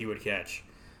charge that he would catch.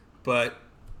 But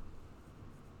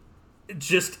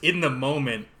just in the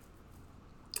moment,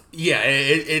 yeah,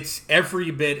 it's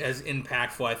every bit as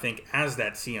impactful, I think, as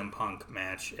that CM Punk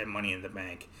match at Money in the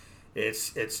Bank.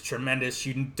 It's tremendous.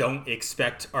 You don't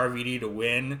expect RVD to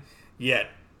win, yet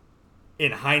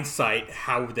in hindsight,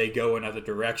 how would they go another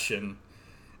direction?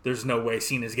 There's no way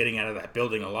Cena's getting out of that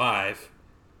building alive.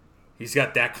 He's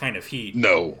got that kind of heat.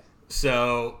 No.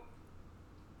 So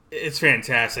it's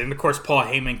fantastic. And of course, Paul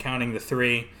Heyman counting the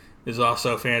 3 is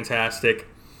also fantastic.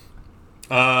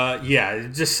 Yeah,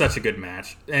 just such a good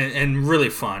match and really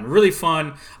fun. Really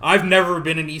fun. I've never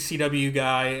been an ECW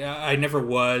guy. I never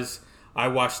was. I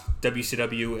watched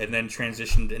WCW and then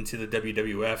transitioned into the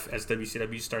WWF as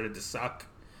WCW started to suck.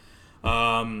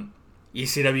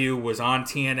 ECW was on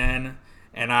TNN,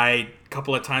 and a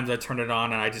couple of times I turned it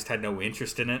on and I just had no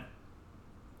interest in it.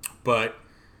 But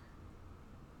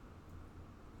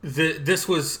this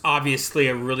was obviously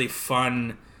a really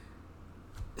fun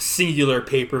singular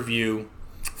pay-per-view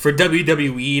for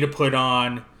WWE to put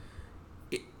on.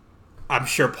 I'm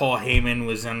sure Paul Heyman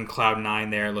was on cloud 9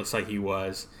 there. It looks like he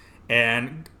was.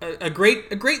 And a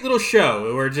great little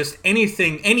show where just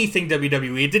anything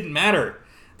WWE, it didn't matter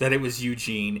that it was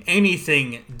Eugene.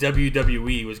 Anything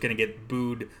WWE was going to get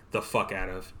booed the fuck out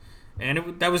of.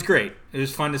 And that was great. It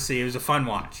was fun to see. It was a fun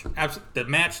watch. The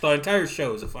match, the entire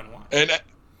show was a fun watch. And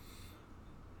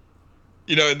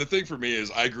and the thing for me is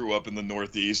I grew up in the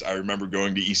Northeast. I remember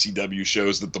going to ECW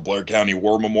shows at the Blair County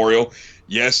War Memorial.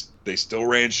 Yes, they still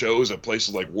ran shows at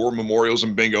places like War Memorials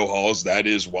and bingo halls. That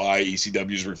is why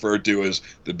ECW is referred to as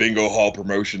the bingo hall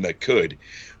promotion that could.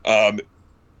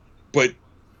 But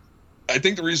I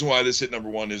think the reason why this hit number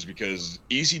 1 is because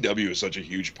ECW is such a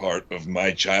huge part of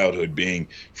my childhood, being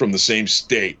from the same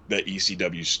state that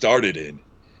ECW started in,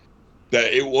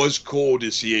 that it was cool to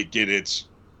see it get its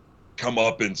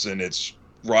comeuppance and its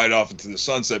ride off into the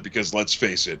sunset, because let's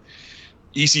face it,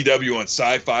 ECW on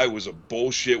Sci-Fi was a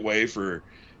bullshit way for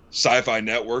Sci-Fi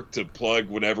Network to plug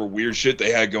whatever weird shit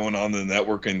they had going on in the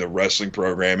network and the wrestling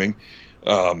programming.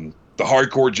 The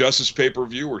Hardcore Justice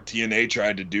pay-per-view, where TNA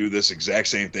tried to do this exact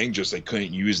same thing, just they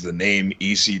couldn't use the name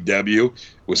ECW,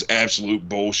 was absolute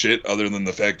bullshit, other than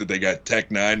the fact that they got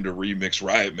Tech-9 to remix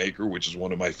Riot Maker, which is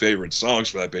one of my favorite songs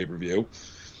for that pay-per-view.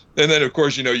 And then, of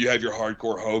course, you have your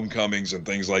hardcore homecomings and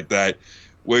things like that,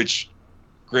 which,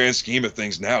 grand scheme of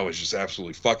things now, is just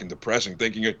absolutely fucking depressing,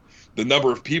 thinking of the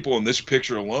number of people in this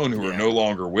picture alone who are no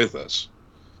longer with us.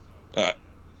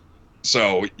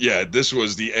 So, yeah, this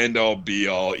was the end-all,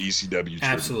 be-all ECW tribute.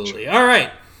 Absolutely. All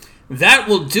right. That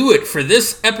will do it for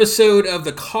this episode of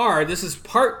The Card. This is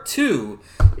part 2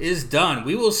 is done.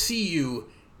 We will see you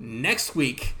next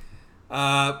week.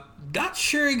 Not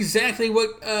sure exactly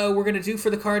what we're going to do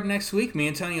for the card next week. Me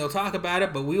and Tony will talk about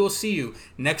it, but we will see you.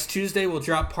 Next Tuesday, we'll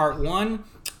drop part 1.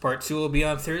 Part 2 will be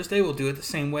on Thursday. We'll do it the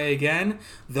same way again.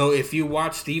 Though if you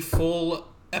watch the full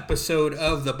episode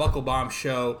of the Buckle Bomb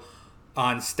Show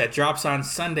that drops on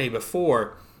Sunday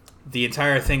before, the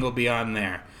entire thing will be on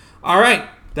there. All right.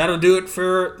 That'll do it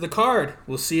for the card.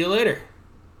 We'll see you later.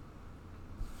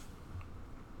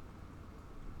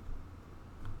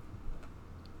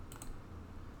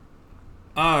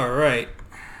 All right.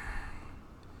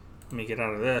 Let me get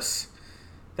out of this.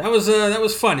 That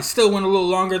was fun. It still went a little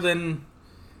longer than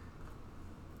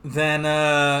we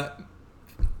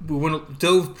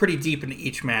dove pretty deep into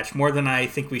each match, more than I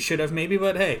think we should have maybe,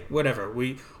 but hey, whatever.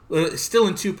 We still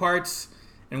in 2 parts,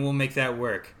 and we'll make that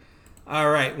work. All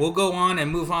right, we'll go on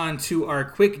and move on to our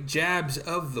quick jabs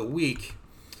of the week.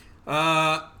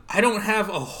 I don't have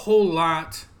a whole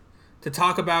lot to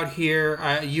talk about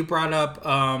here. You brought up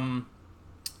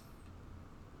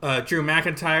Drew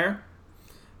McIntyre.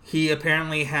 He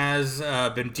apparently has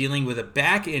been dealing with a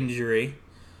back injury,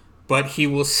 but he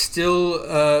will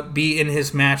still be in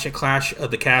his match at Clash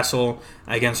of the Castle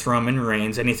against Roman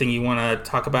Reigns. Anything you want to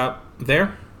talk about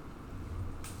there?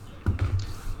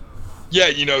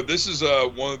 Yeah, this is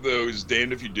one of those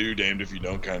damned if you do, damned if you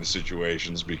don't kind of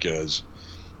situations, because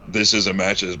this is a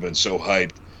match that has been so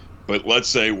hyped. But let's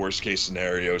say worst case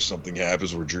scenario, something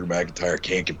happens where Drew McIntyre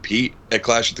can't compete at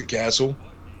Clash at the Castle.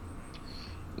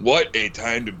 What a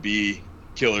time to be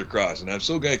Killer Kross. And I'm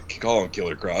still going to call him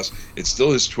Killer Kross. It's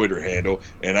still his Twitter handle.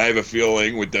 And I have a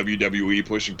feeling with WWE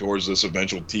pushing towards this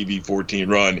eventual TV 14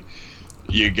 run,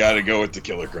 you got to go with the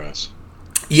Killer Kross.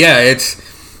 Yeah, it's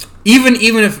even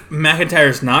if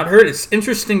McIntyre's not hurt, it's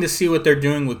interesting to see what they're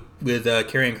doing with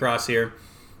Karrion Kross here.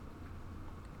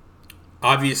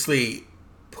 Obviously,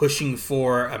 pushing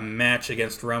for a match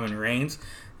against Roman Reigns.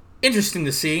 Interesting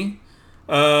to see.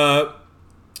 And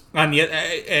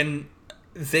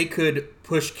they could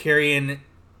push Karrion,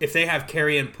 if they have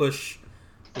Karrion push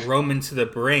Roman to the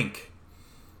brink.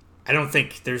 I don't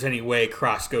think there's any way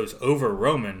Kross goes over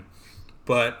Roman,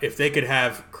 but if they could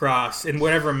have Kross in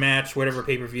whatever match, whatever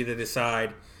pay-per-view they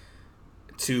decide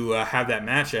to have that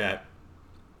match at,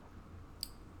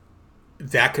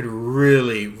 that could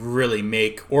really, really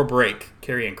make or break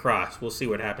Karrion Kross. We'll see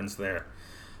what happens there.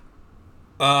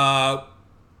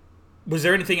 Was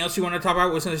there anything else you wanted to talk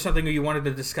about? Wasn't there something you wanted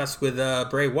to discuss with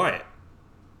Bray Wyatt?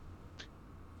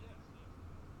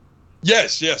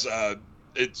 Yes.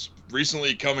 It's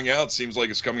recently coming out. Seems like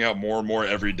it's coming out more and more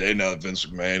every day now that Vince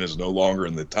McMahon is no longer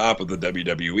in the top of the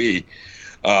WWE.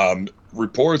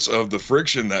 Reports of the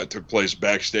friction that took place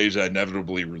backstage that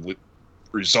inevitably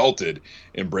resulted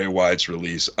in Bray Wyatt's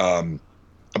release.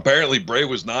 Apparently, Bray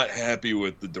was not happy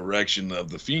with the direction of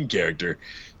the Fiend character,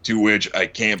 to which I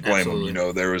can't blame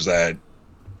him. There was that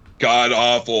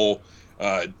god-awful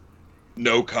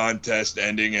no contest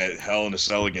ending at Hell in a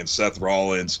Cell against Seth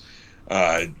Rollins.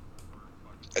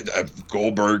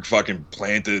 Goldberg fucking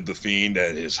planted the Fiend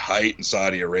at his height in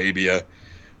Saudi Arabia.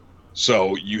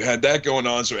 So you had that going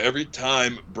on. So every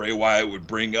time Bray Wyatt would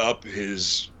bring up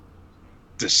his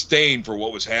disdain for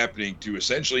what was happening to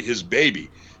essentially his baby,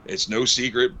 it's no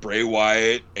secret Bray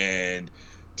Wyatt and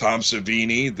Tom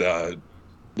Savini, the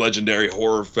legendary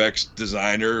horror effects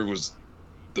designer, was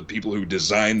the people who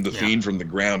designed the Fiend from the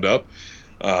ground up.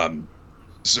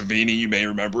 Savini, you may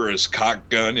remember as Cock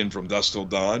Gun in From Dusk Till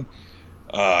Dawn.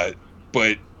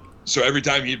 But so every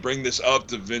time he'd bring this up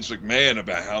to Vince McMahon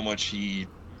about how much he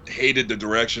hated the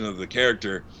direction of the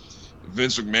character,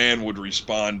 Vince McMahon would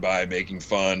respond by making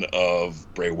fun of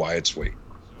Bray Wyatt's weight.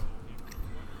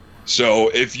 So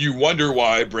if you wonder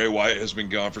why Bray Wyatt has been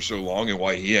gone for so long and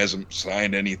why he hasn't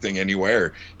signed anything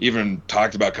anywhere, even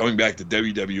talked about coming back to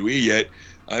WWE yet,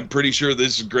 I'm pretty sure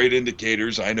this is great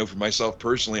indicators. I know for myself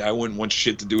personally, I wouldn't want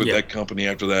shit to do with that company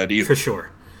after that either. For sure.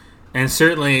 And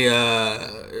certainly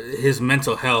his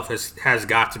mental health has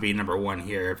got to be number one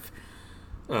here.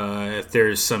 If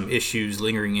there's some issues,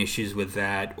 lingering issues with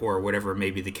that, or whatever may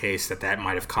be the case that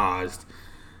might have caused,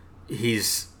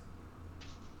 he's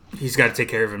got to take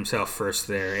care of himself first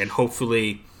there. And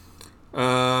hopefully,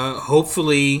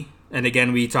 and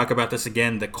again, we talk about this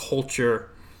again, the culture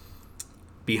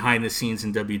behind the scenes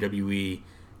in WWE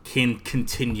can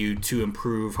continue to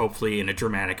improve, hopefully in a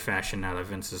dramatic fashion now that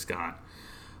Vince is gone.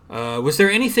 Was there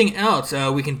anything else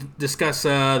we can discuss?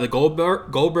 The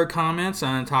Goldberg comments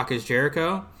on Talk Is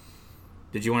Jericho.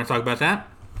 Did you want to talk about that?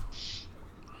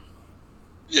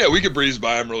 Yeah, we could breeze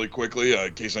by him really quickly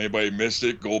in case anybody missed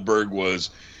it. Goldberg was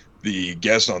the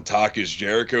guest on Talk Is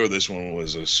Jericho. This one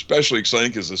was especially exciting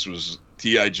because this was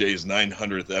TIJ's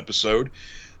 900th episode.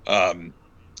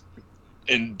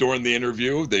 And during the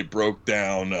interview, they broke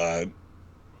down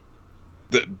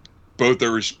both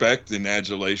their respect and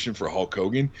adulation for Hulk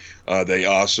Hogan. They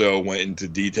also went into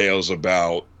details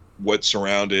about what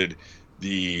surrounded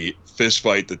the fist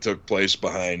fight that took place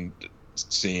behind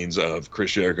scenes of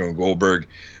Chris Jericho and Goldberg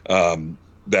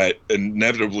that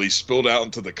inevitably spilled out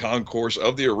into the concourse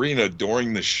of the arena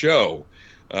during the show.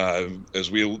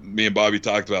 As me and Bobby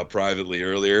talked about privately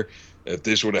earlier, if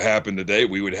this would have happened today,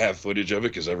 we would have footage of it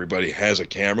because everybody has a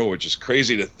camera, which is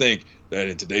crazy to think that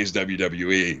in today's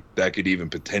WWE that could even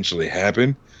potentially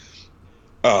happen.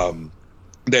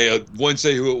 They wouldn't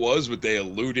say who it was, but they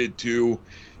alluded to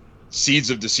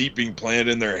seeds of deceit being planted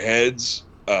in their heads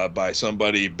by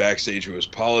somebody backstage who was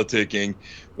politicking,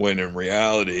 when in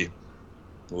reality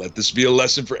let this be a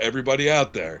lesson for everybody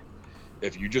out there.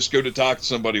 If you just go to talk to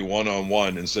somebody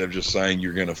one-on-one instead of just saying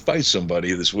you're going to fight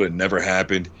somebody, this would have never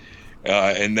happened.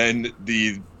 And then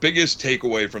the biggest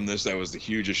takeaway from this, that was the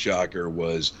hugest shocker,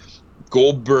 was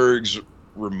Goldberg's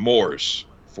remorse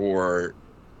for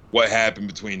what happened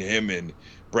between him and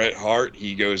Bret Hart.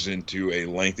 He goes into a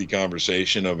lengthy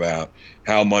conversation about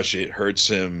how much it hurts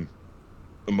him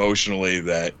emotionally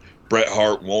that Bret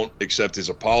Hart won't accept his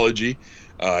apology.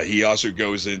 He also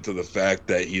goes into the fact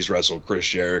that he's wrestled Chris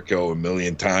Jericho a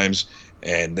million times,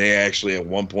 and they actually at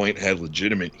one point had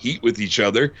legitimate heat with each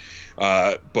other.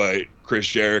 But Chris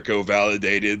Jericho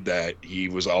validated that he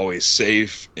was always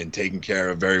safe and taken care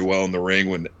of very well in the ring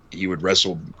when he would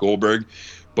wrestle Goldberg.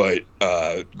 But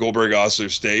Goldberg also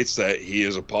states that he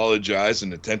has apologized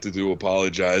and attempted to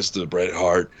apologize to Bret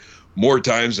Hart more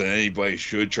times than anybody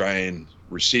should try and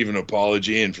receive an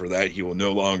apology, and for that he will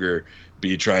no longer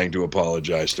be trying to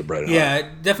apologize to Bret Hart. Yeah,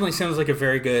 it definitely sounds like a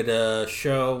very good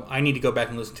show. I need to go back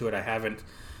and listen to it. I haven't.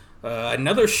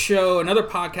 Another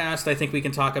podcast I think we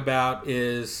can talk about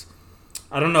is,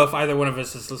 I don't know if either one of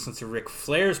us has listened to Ric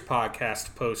Flair's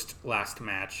podcast post last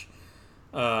match.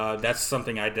 That's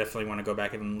something I definitely want to go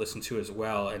back and listen to as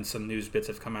well. And some news bits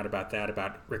have come out about that,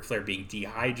 about Ric Flair being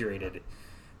dehydrated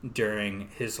during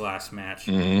his last match.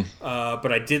 Mm-hmm.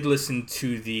 But I did listen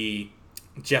to the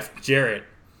Jeff Jarrett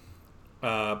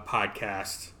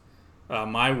podcast,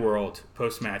 My World,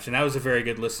 post-match, and that was a very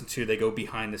good listen to. They go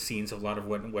behind the scenes of a lot of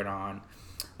what went on.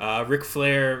 Ric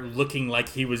Flair looking like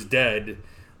he was dead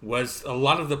was a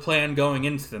lot of the plan going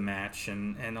into the match,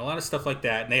 and a lot of stuff like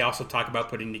that. And they also talk about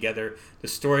putting together the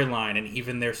storyline and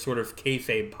even their sort of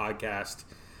kayfabe podcast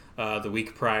the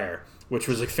week prior, which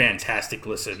was a fantastic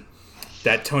listen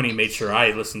that Tony made sure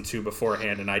I listened to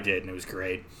beforehand, and I did, and it was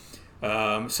great.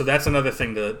 So that's another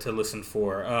thing to listen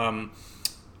for.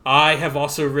 I have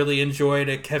also really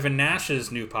enjoyed Kevin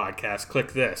Nash's new podcast,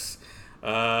 Click This.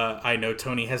 I know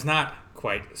Tony has not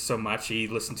quite so much. He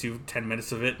listened to 10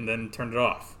 minutes of it and then turned it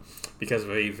off because of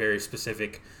a very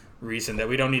specific reason that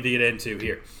we don't need to get into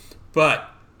here. But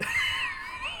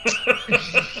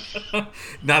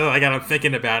now that I got him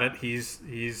thinking about it,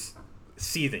 he's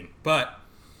seething. But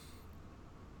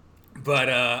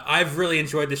I've really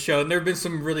enjoyed the show, and there have been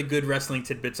some really good wrestling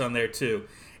tidbits on there too,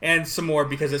 and some more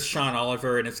because it's Sean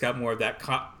Oliver and it's got more of that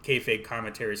kayfabe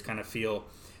commentaries kind of feel,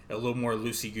 a little more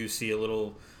loosey-goosey, a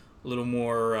little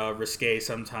more risque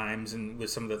sometimes, and with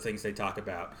some of the things they talk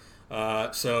about.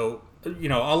 So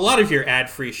a lot of your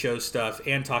ad-free show stuff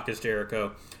and Talk is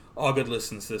Jericho, all good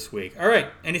listens this week. All right,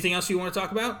 anything else you want to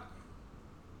talk about?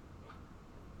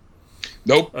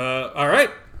 Nope. All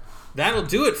right. That'll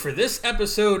do it for this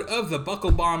episode of the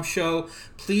Buckle Bomb Show.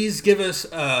 Please give us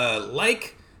a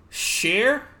like,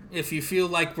 share, if you feel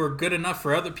like we're good enough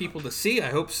for other people to see.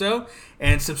 I hope so.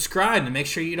 And subscribe to make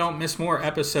sure you don't miss more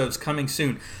episodes coming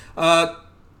soon.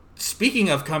 Speaking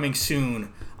of coming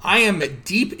soon, I am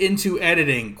deep into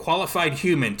editing Qualified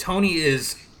Human. Tony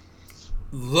is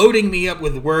loading me up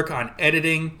with work on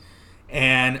editing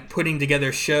and putting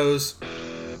together shows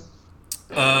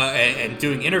and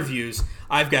doing interviews.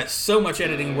 I've got so much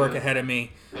editing work ahead of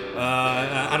me.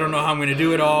 I don't know how I'm going to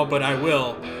do it all, but I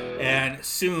will. And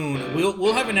soon,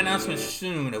 we'll have an announcement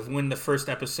soon of when the first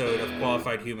episode of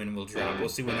Qualified Human will drop. We'll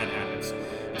see when that happens.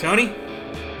 Tony,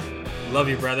 love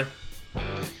you, brother.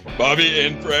 Bobby,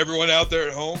 and for everyone out there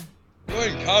at home, go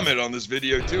ahead and comment on this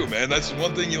video too, man. That's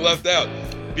one thing you left out.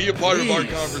 Be a part of our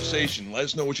conversation. Let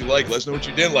us know what you like. Let us know what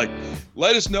you didn't like.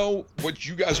 Let us know what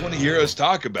you guys want to hear us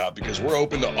talk about, because we're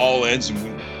open to all ends.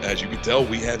 And as you can tell,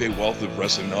 we have a wealth of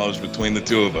wrestling knowledge between the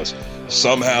two of us.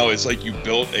 Somehow it's like you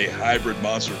built a hybrid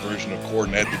monster version of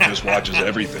Cornet that just watches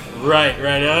everything. Right.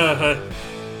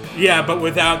 Yeah, but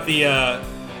without the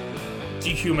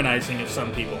dehumanizing of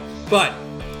some people. But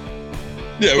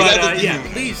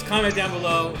please comment down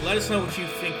below. Let us know what you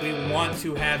think. We want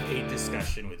to have a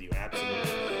discussion with you.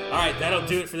 Absolutely. All right, that'll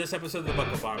do it for this episode of the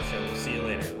Buckle Bomb Show. We'll see you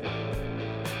later.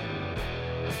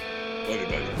 Love you,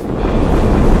 buddy.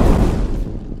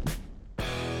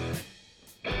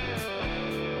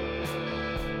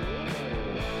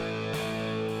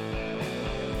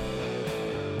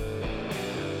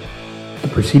 The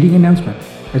preceding announcement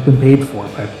has been paid for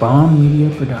by Bomb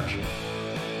Media Production.